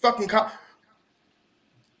in fucking college.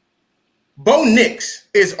 Bo Nix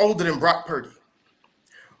is older than Brock Purdy.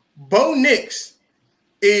 Bo Nix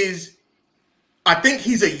is, I think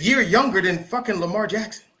he's a year younger than fucking Lamar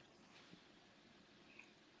Jackson.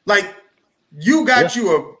 Like, you got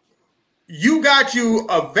you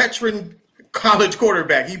a veteran college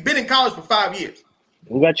quarterback. He's been in college for 5 years.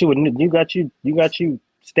 You got you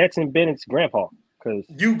Stetson Bennett's grandpa. Because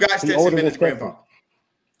you got Stetson Bennett's grandpa.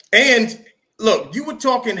 And look, you were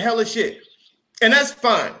talking hella shit. And that's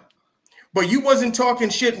fine. But you wasn't talking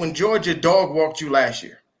shit when Georgia dog walked you last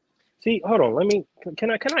year. See, hold on. Can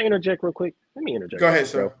I interject real quick? Let me interject. Go ahead,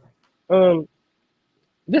 sir.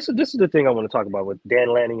 This is the thing I want to talk about with Dan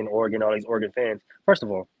Lanning and Oregon, all these Oregon fans. First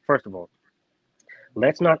of all,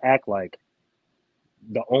 let's not act like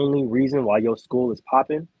the only reason why your school is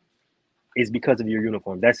popping is because of your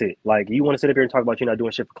uniform. That's it. Like, you want to sit up here and talk about you're not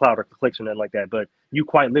doing shit for clout or for clicks or nothing like that, but you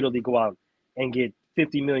quite literally go out and get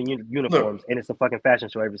 50 million uniforms, and it's a fucking fashion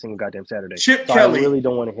show every single goddamn Saturday. Chip Kelly. I really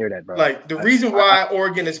don't want to hear that, bro. Like, the reason why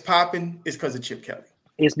Oregon is popping is because of Chip Kelly.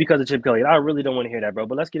 It's because of Chip Kelly. I really don't want to hear that, bro.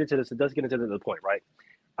 But let's get into this. Let's get into the point, right?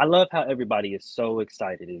 I love how everybody is so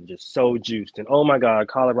excited and just so juiced. And oh my God,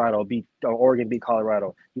 Oregon beat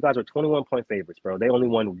Colorado. You guys are 21-point favorites, bro. They only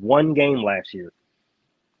won one game last year.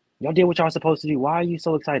 Y'all did what y'all supposed to do. Why are you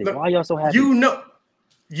so excited? Look, why are y'all so happy? You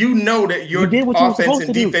know that your offense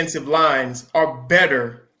and defensive lines are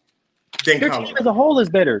better than your Colorado. team as a whole is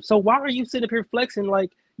better. So why are you sitting up here flexing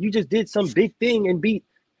like you just did some big thing and beat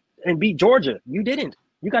Georgia? You didn't.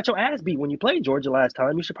 You got your ass beat when you played Georgia last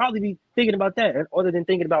time. You should probably be thinking about that, other than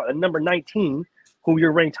thinking about a number 19 who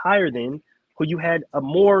you're ranked higher than, who you had a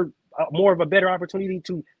more of a better opportunity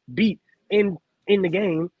to beat in the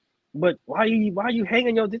game. But why are you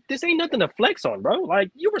hanging your? This ain't nothing to flex on, bro.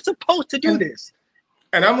 Like, you were supposed to do this.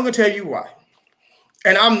 And I'm gonna tell you why.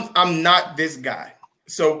 And I'm not this guy.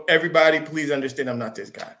 So everybody, please understand, I'm not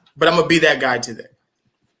this guy. But I'm gonna be that guy today.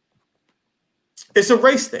 It's a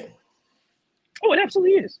race thing. Oh, it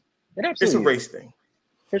absolutely is. It's a race thing.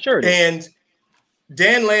 For sure. And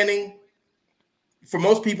Dan Lanning, for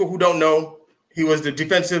most people who don't know, he was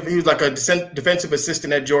like a defensive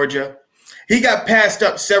assistant at Georgia. He got passed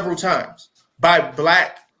up several times by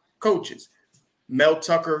black coaches. Mel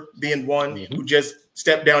Tucker being one, who just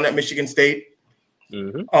stepped down at Michigan State.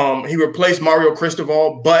 He replaced Mario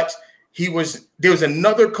Cristobal, but there was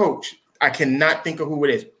another coach. I cannot think of who it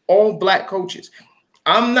is. All black coaches.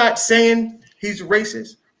 I'm not saying he's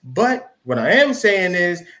racist, but what I am saying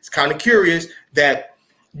is it's kind of curious that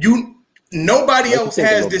nobody else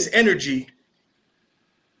has this energy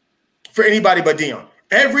for anybody but Deion.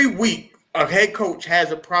 Every week, a head coach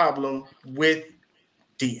has a problem with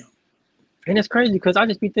Deion. And it's crazy because I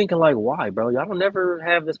just be thinking, like, why, bro? Y'all don't never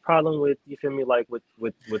have this problem with, you feel me, like with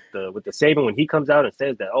the Saban when he comes out and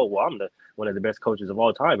says that, oh, well, I'm one of the best coaches of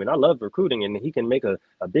all time, and I love recruiting, and he can make a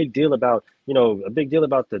big deal about,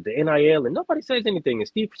 the NIL, and nobody says anything. And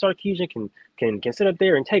Steve Sarkisian can sit up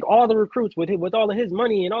there and take all the recruits with all of his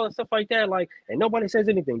money and all that stuff like that, like, and nobody says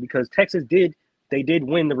anything because Texas did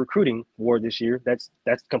win the recruiting war this year. That's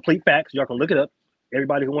complete facts. Y'all can look it up.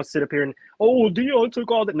 Everybody who wants to sit up here and, oh, Deion took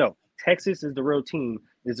all that. No. Texas is the real team,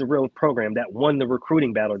 is the real program that won the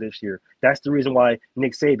recruiting battle this year. That's the reason why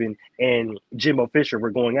Nick Saban and Jimbo Fisher were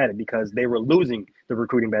going at it, because they were losing the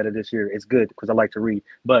recruiting battle this year. It's good because I like to read.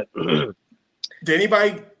 But was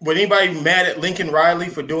anybody mad at Lincoln Riley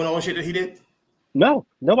for doing all the shit that he did? No,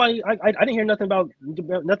 nobody. I didn't hear nothing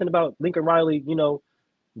about Lincoln Riley,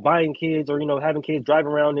 buying kids or having kids drive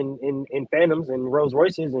around in Phantoms and Rolls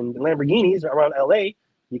Royces and Lamborghinis around LA,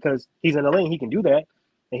 because he's in LA and he can do that.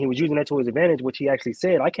 And he was using that to his advantage, which he actually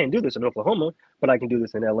said, I can't do this in Oklahoma, but I can do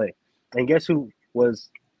this in LA. And guess who was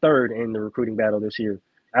third in the recruiting battle this year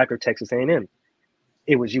after Texas A&M?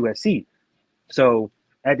 It was USC. So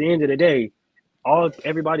at the end of the day,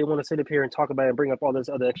 everybody want to sit up here and talk about it and bring up all this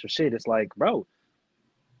other extra shit. It's like, bro,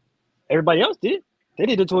 everybody else did. They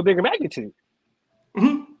did it to a bigger magnitude.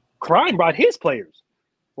 Crime brought his players,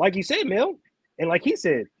 like you said, Mel, and like he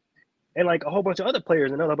said, and like a whole bunch of other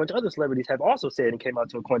players and a bunch of other celebrities have also said and came out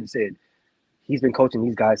to a coin and said he's been coaching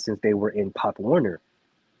these guys since they were in Pop Warner.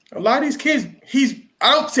 A lot of these kids,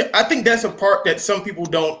 I think that's a part that some people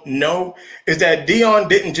don't know is that Deion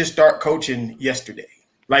didn't just start coaching yesterday.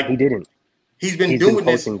 Like he didn't. He's been doing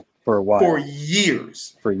this for a while. For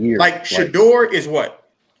years. Like Shador is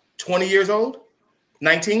what? 20 years old?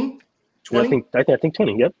 19? 20? I think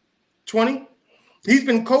 20, yep. 20? He's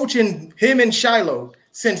been coaching him and Shiloh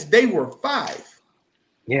since they were 5.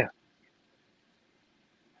 Yeah.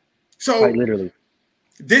 So like literally.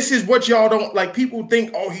 This is what y'all don't like. People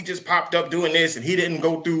think, oh, he just popped up doing this and he didn't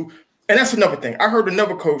go through. And that's another thing. I heard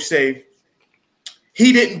another coach say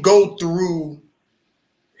he didn't go through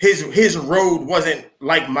his road wasn't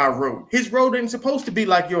like my road. His road ain't supposed to be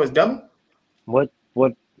like yours, dummy. What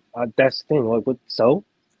that's the thing. What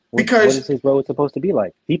because what is his road supposed to be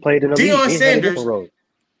like? He played in a Deion road.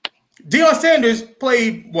 Deion Sanders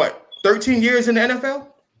played what 13 years in the NFL?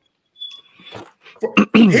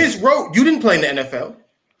 His road, you didn't play in the NFL.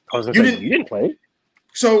 You didn't play.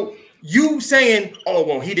 So you saying, oh,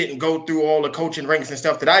 well, he didn't go through all the coaching ranks and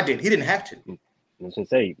stuff that I did. He didn't have to. I was going to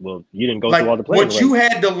say, well, you didn't go through all the playing what you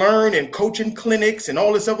had to learn in coaching clinics and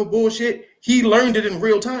all this other bullshit, he learned it in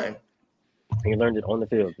real time. He learned it on the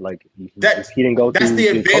field. Like he didn't go through. That's the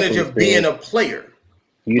advantage of being a player.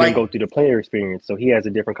 You didn't go through the player experience, so he has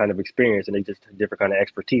a different kind of experience and just a different kind of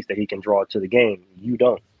expertise that he can draw to the game. You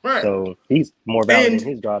don't. Right. So he's more valuable in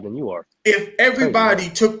his job than you are. If everybody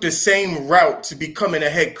took the same route to becoming a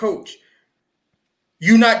head coach,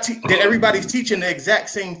 then everybody's teaching the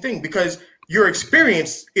exact same thing because your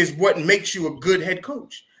experience is what makes you a good head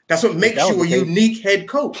coach. That's what makes you a unique head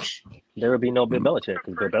coach. There would be no Bill Belichick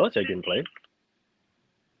because Bill Belichick didn't play.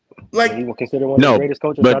 Like you will consider one of the greatest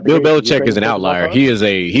coaches. But Bill Belichick is an outlier. He is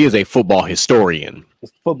a football historian. He's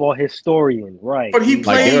a football historian, right? But he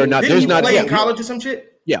played. There's not play in college or some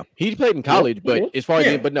shit. Yeah, he played in college, but as far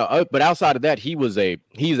as but outside of that, he's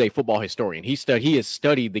a football historian. He has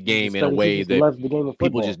studied the game in a way that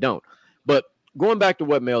people just don't. But going back to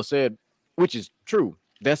what Mel said, which is true,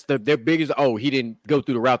 that's their biggest. Oh, he didn't go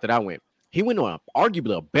through the route that I went. He went on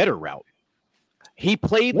arguably a better route. He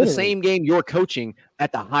played the same game you're coaching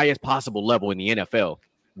at the highest possible level in the NFL,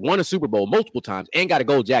 won a Super Bowl multiple times, and got a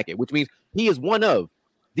gold jacket, which means he is one of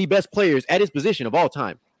the best players at his position of all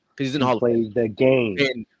time because he's in the Hall of Fame. The game.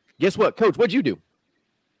 And guess what, Coach? What'd you do?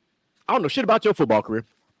 I don't know shit about your football career.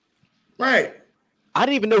 Right. I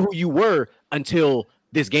didn't even know who you were until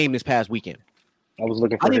this game this past weekend. I was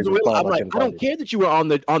looking for. I'm like, I don't care that you were on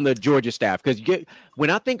the Georgia staff because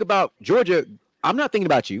when I think about Georgia, I'm not thinking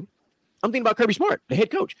about you. I'm thinking about Kirby Smart, the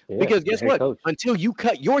head coach. Because guess what? Coach. Until you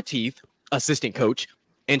cut your teeth, assistant coach,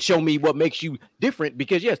 and show me what makes you different.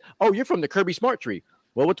 Because you're from the Kirby Smart tree.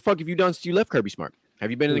 Well, what the fuck have you done since you left Kirby Smart?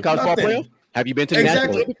 Have you been in the college ball playoff? Have you been to the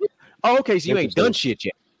national? Oh, okay. So you ain't done shit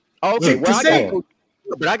yet. Oh, okay.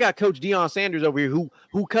 Well, I got Coach Deion Sanders over here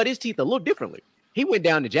who cut his teeth a little differently. He went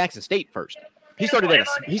down to Jackson State first. He started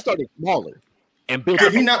smaller and built.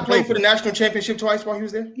 Did he not play for the national championship twice while he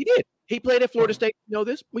was there? He did. He played at Florida State. You know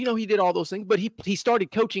this. He did all those things, but he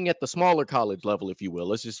started coaching at the smaller college level, if you will.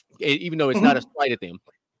 Let's just, even though it's not a slight at them,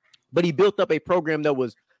 but he built up a program that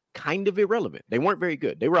was kind of irrelevant. They weren't very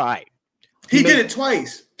good. They were all right. He did it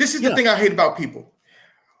twice. This is the thing I hate about people.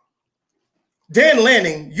 Dan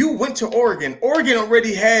Lanning, you went to Oregon. Oregon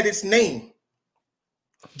already had its name.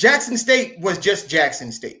 Jackson State was just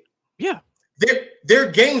Jackson State. Yeah.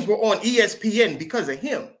 Their games were on ESPN because of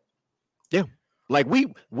him. Yeah. Like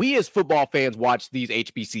we as football fans watched these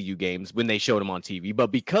HBCU games when they showed them on TV,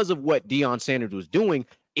 but because of what Deion Sanders was doing,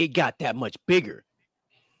 it got that much bigger.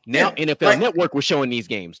 Now NFL Network was showing these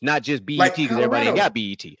games, not just BET because everybody ain't got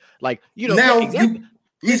BET. Like, now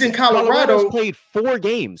he's in Colorado. Played 4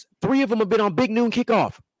 games. 3 of them have been on Big Noon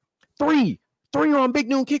Kickoff. 3 are on Big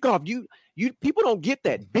Noon Kickoff. You people don't get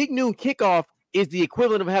that. Big Noon Kickoff is the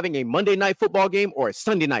equivalent of having a Monday night football game or a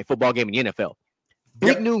Sunday night football game in the NFL.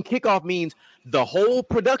 Big Noon Kickoff means the whole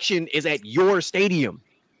production is at your stadium.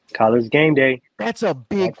 College game day. That's a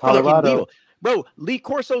big fucking deal. Bro, Lee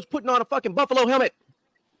Corso's putting on a fucking Buffalo helmet.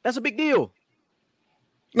 That's a big deal.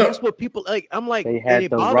 No. That's what people like. I'm like, they had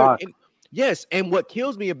the Rock. Yes, and what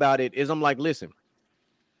kills me about it is I'm like, listen,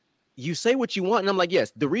 you say what you want, and I'm like,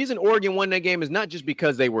 yes, the reason Oregon won that game is not just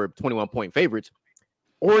because they were 21-point favorites.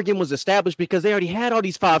 Oregon was established because they already had all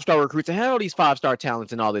these 5-star recruits and had all these 5-star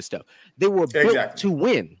talents and all this stuff. They were built to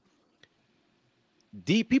win.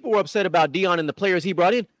 People were upset about Deion and the players he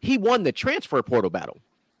brought in. He won the transfer portal battle.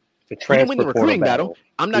 He didn't win the recruiting battle.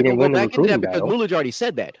 I'm not going to go back into that because Mullage already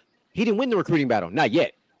said that. He didn't win the recruiting battle. Not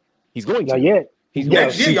yet. He's going to. Not yet. He's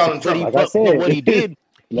Next year, y'all in but trouble. he, Like I but said, what he did,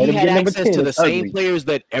 let he him had get number access 10. to the It's same ugly. players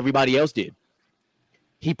that everybody else did.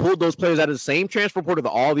 He pulled those players out of the same transfer portal that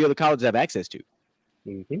all the other colleges have access to.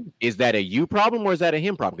 Mm-hmm. Is that a you problem or is that a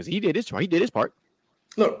him problem? Because he did his part.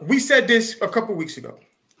 Look, we said this a couple weeks ago.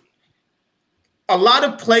 A lot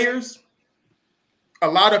of players, a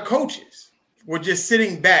lot of coaches were just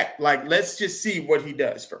sitting back, like, let's just see what he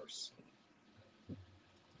does first.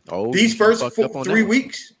 Oh, These first 3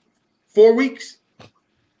 weeks, 4 weeks,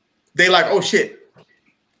 they like, oh shit,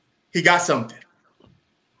 he got something.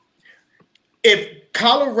 If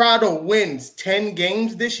Colorado wins 10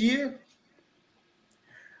 games this year,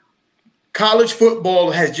 college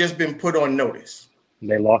football has just been put on notice.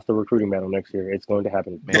 They lost the recruiting battle next year. It's going to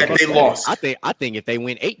happen. That they lost. I think if they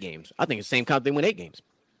win 8 games, I think it's the same count they win 8 games.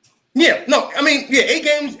 Yeah, no, I mean, yeah, 8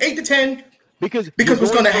 games, 8 to 10. Because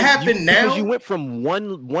what's going to happen now? Because you went from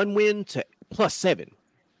one win to +7,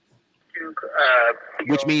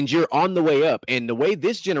 which means you're on the way up. And the way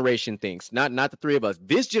this generation thinks, not the three of us,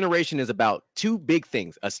 this generation is about 2 big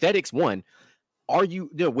things. Aesthetics, one. Are you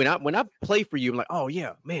know, when I play for you, I'm like, oh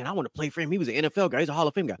yeah, man, I want to play for him. He was an NFL guy, he's a Hall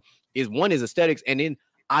of Fame guy. One is aesthetics, and then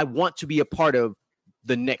I want to be a part of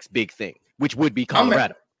the next big thing, which would be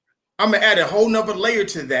Colorado. I'm gonna add a whole nother layer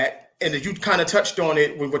to that, and that you kind of touched on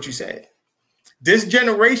it with what you said. This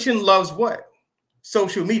generation loves what?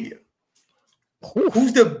 Social media.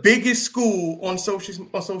 Who's the biggest school on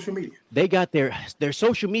social media? They got their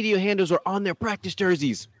social media handles are on their practice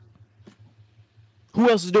jerseys. Who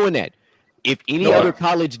else is doing that? If any other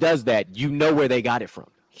college does that, you know where they got it from.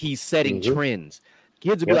 He's setting trends.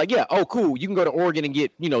 Kids will be like, yeah, oh, cool. You can go to Oregon and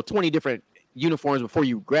get, 20 different uniforms before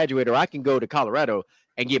you graduate, or I can go to Colorado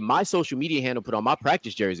and get my social media handle put on my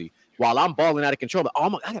practice jersey while I'm balling out of control. But,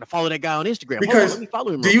 I got to follow that guy on Instagram. Because let me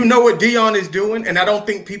follow him. Do you know what Deion is doing? And I don't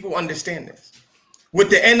think people understand this. With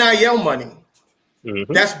the NIL money,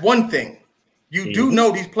 that's one thing. You do know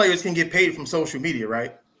these players can get paid from social media,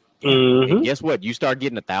 right? And guess what? You start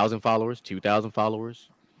getting 1,000 followers, 2,000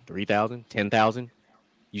 followers, 3,000, 10,000.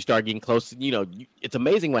 You start getting close to, it's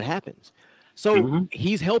amazing what happens. So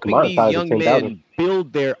he's helping these young men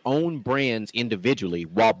build their own brands individually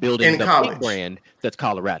while building the big brand that's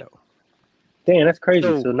Colorado. Damn, that's crazy.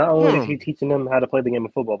 So not only is he teaching them how to play the game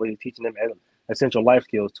of football, but he's teaching them essential life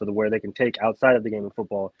skills to where they can take outside of the game of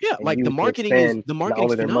football. Yeah, like the marketing is not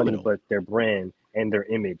only their money, but their brand and their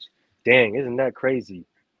image. Dang, isn't that crazy?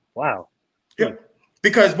 Wow. Yeah.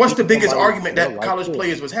 Because what's the biggest argument that college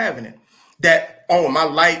players was having it? That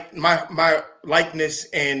my likeness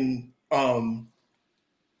and what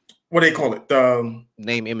do they call it? The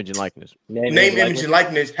name, image, and likeness. Name, image, and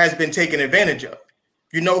likeness has been taken advantage of.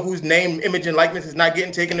 You know whose name, image, and likeness is not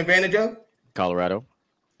getting taken advantage of? Colorado.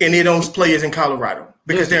 And it owns players in Colorado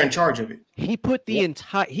because they're in charge of it. He put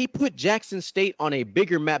he put Jackson State on a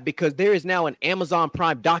bigger map because there is now an Amazon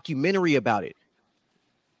Prime documentary about it.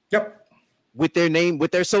 Yep. With their name,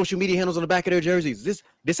 with their social media handles on the back of their jerseys.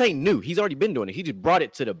 This ain't new. He's already been doing it. He just brought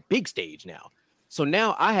it to the big stage now. So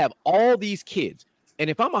now I have all these kids. And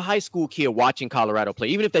if I'm a high school kid watching Colorado play,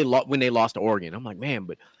 even if when they lost to Oregon, I'm like, man,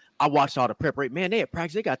 but I watched all the preparation. Man, they at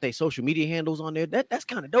practice, they got their social media handles on there. That's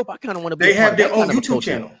kind of dope. I kind of want to be. They have their own YouTube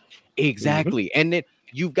channel. Exactly. And then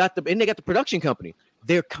they got the production company.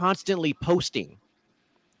 They're constantly posting.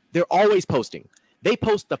 They're always posting. They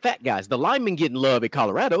post the fat guys. The linemen getting love at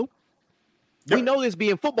Colorado. Yep. We know this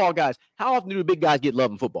being football guys. How often do the big guys get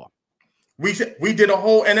love in football? We did a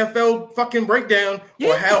whole NFL fucking breakdown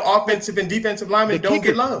on how offensive and defensive linemen don't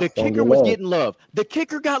get love. The kicker was getting love. The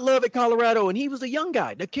kicker got love at Colorado, and he was a young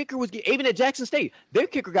guy. The kicker was even at Jackson State. Their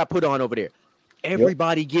kicker got put on over there.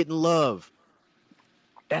 Everybody getting love.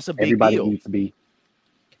 That's a big Everybody deal. Needs to be.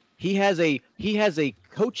 He has a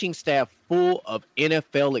coaching staff full of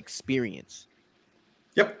NFL experience.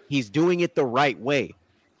 Yep. He's doing it the right way.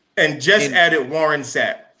 And added Warren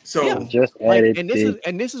Sapp. So just added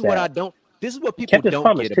this is what I don't. This is what people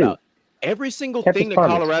don't get about. Every single thing that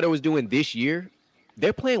Colorado is doing this year,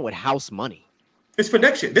 they're playing with house money. It's for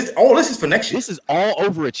next year. This is for next year. This is all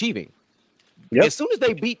overachieving. Yep. As soon as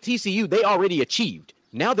they beat TCU, they already achieved.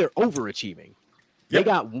 Now they're overachieving. They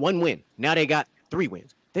got 1 win. Now they got 3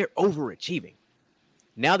 wins. They're overachieving.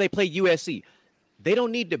 Now they play USC. They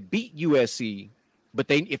don't need to beat USC, but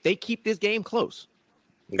if they keep this game close.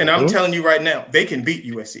 And I'm telling you right now, they can beat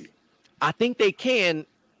USC. I think they can.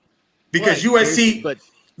 Because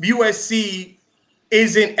USC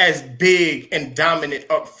isn't as big and dominant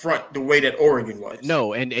up front the way that Oregon was.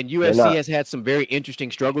 No, and USC has had some very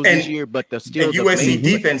interesting struggles this year, but USC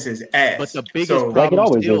defense is ass. But the biggest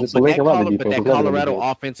problem still, that Colorado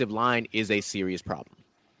offensive line is a serious problem.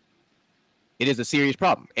 It is a serious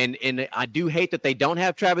problem. And I do hate that they don't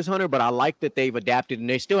have Travis Hunter, but I like that they've adapted and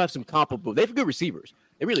they still have some comparable. They have good receivers.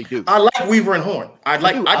 They really do. I like Weaver and Horn. I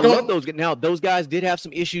love those. Now, those guys did have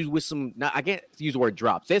some issues with some, I can't use the word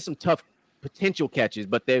drops. They had some tough potential catches,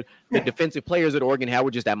 but the defensive players at Oregon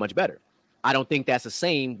were just that much better. I don't think that's the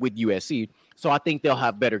same with USC. So I think they'll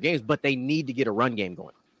have better games, but they need to get a run game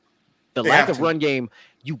going. The lack of run game,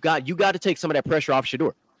 you got to take some of that pressure off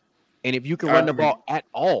Shedeur. And if you can run the ball at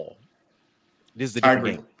all, this is a different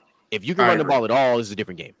game. If you can run the ball at all, this is a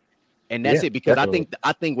different game. And that's it, because definitely.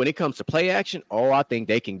 I think when it comes to play action, I think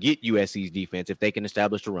they can get USC's defense if they can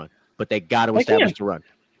establish the run. But they got to establish the run.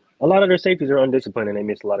 A lot of their safeties are undisciplined and they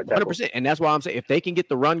miss a lot of tackles. 100%. And that's why I'm saying if they can get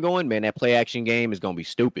the run going, man, that play action game is going to be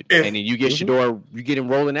stupid. And then you get Shedeur, you get him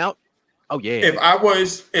rolling out. Oh yeah. If I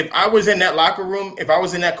was in that locker room, if I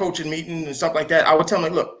was in that coaching meeting and stuff like that, I would tell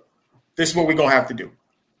them, look, this is what we're gonna have to do.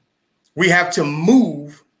 We have to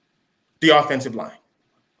move the offensive line.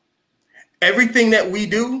 Everything that we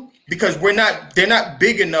do, because they're not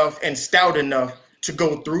big enough and stout enough to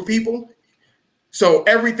go through people. So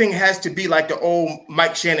everything has to be like the old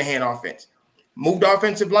Mike Shanahan offense. Move the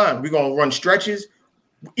offensive line. We're gonna run stretches.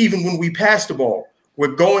 Even when we pass the ball,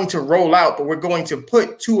 we're going to roll out, but we're going to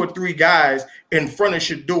put 2 or 3 guys in front of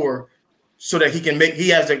Shedeur so that he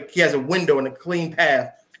has a window and a clean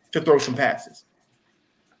path to throw some passes.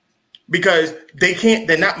 Because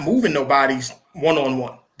they're not moving nobody's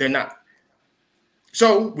one-on-one. They're not.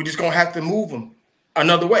 So we're just going to have to move them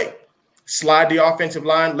another way. Slide the offensive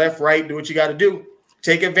line left, right, do what you got to do.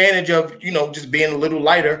 Take advantage of, just being a little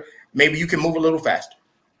lighter. Maybe you can move a little faster.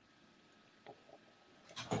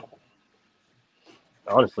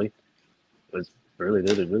 Honestly, they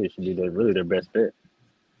really should be their best bet.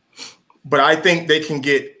 But I think they can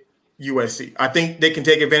get USC. I think they can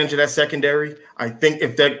take advantage of that secondary. I think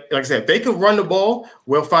if they can run the ball,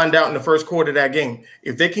 we'll find out in the first quarter of that game.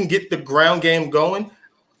 If they can get the ground game going,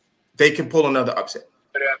 they can pull another upset.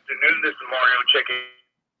 Good afternoon. This is Mario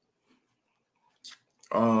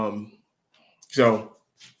checking. So,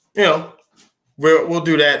 we'll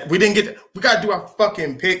do that. We got to do our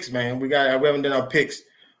fucking picks, man. We haven't done our picks.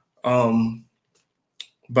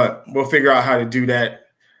 But we'll figure out how to do that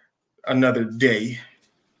another day.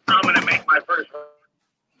 I'm going to make my first one.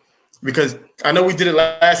 Because I know we did it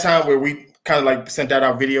last time where we kind of like sent out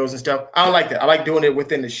our videos and stuff. I don't like that. I like doing it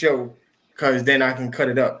within the show because then I can cut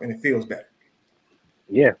it up and it feels better.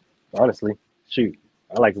 Yeah, honestly. Shoot.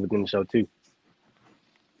 I like it within the show too.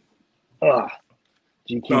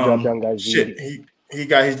 GQ dropped down, guys. Shit, he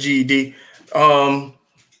got his GED.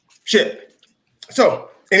 Shit. So,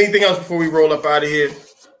 anything else before we roll up out of here?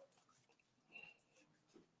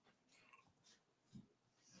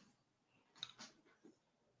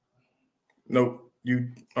 Nope.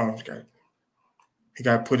 Okay. He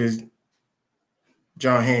got to put his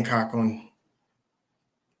John Hancock on.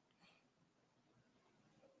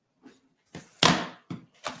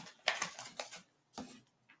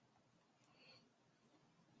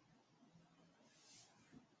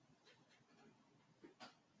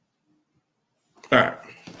 All right.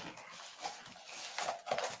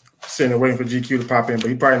 Sitting there waiting for GQ to pop in, but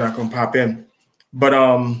he's probably not going to pop in. But,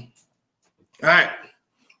 all right.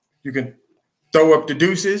 You can throw up the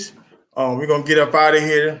deuces. We're going to get up out of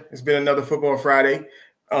here. It's been another Football Friday.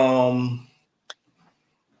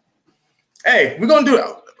 Hey, we're going to do it.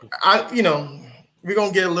 We're going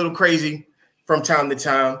to get a little crazy from time to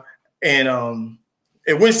time. And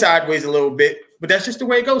it went sideways a little bit, but that's just the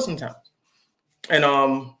way it goes sometimes. And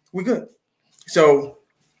we're good. So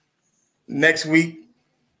next week,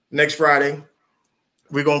 next Friday,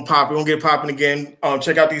 we're going to get it popping again.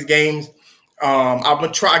 Check out these games. I'm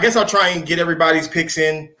gonna try. I guess I'll try and get everybody's picks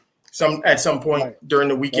in at some point during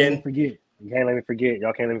the weekend. You can't let me forget.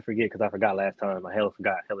 Y'all can't let me forget because I forgot last time. I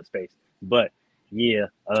forgot space. But yeah,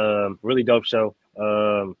 really dope show.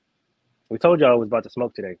 We told y'all it was about to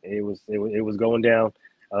smoke today. It was going down.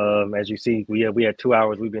 As you see, we had 2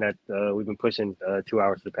 hours. We've been pushing 2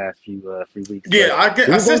 hours for the past few weeks. Yeah,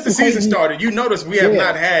 since the season started, you notice we have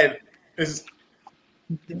not had this.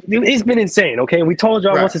 It's been insane, okay? We told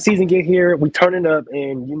y'all once the season get here, we turn it up,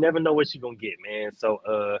 and you never know what you're gonna get, man. So,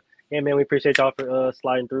 yeah, man, we appreciate y'all for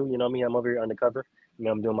sliding through. You know what I mean? I'm over here undercover.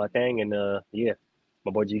 I'm doing my thing, and yeah,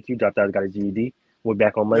 my boy GQ dropped out, got a GED. We're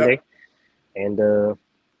back on Monday, and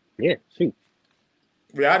yeah, shoot,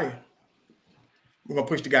 we out here. We're gonna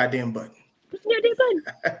push the goddamn button.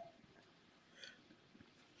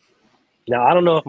 Now I don't know if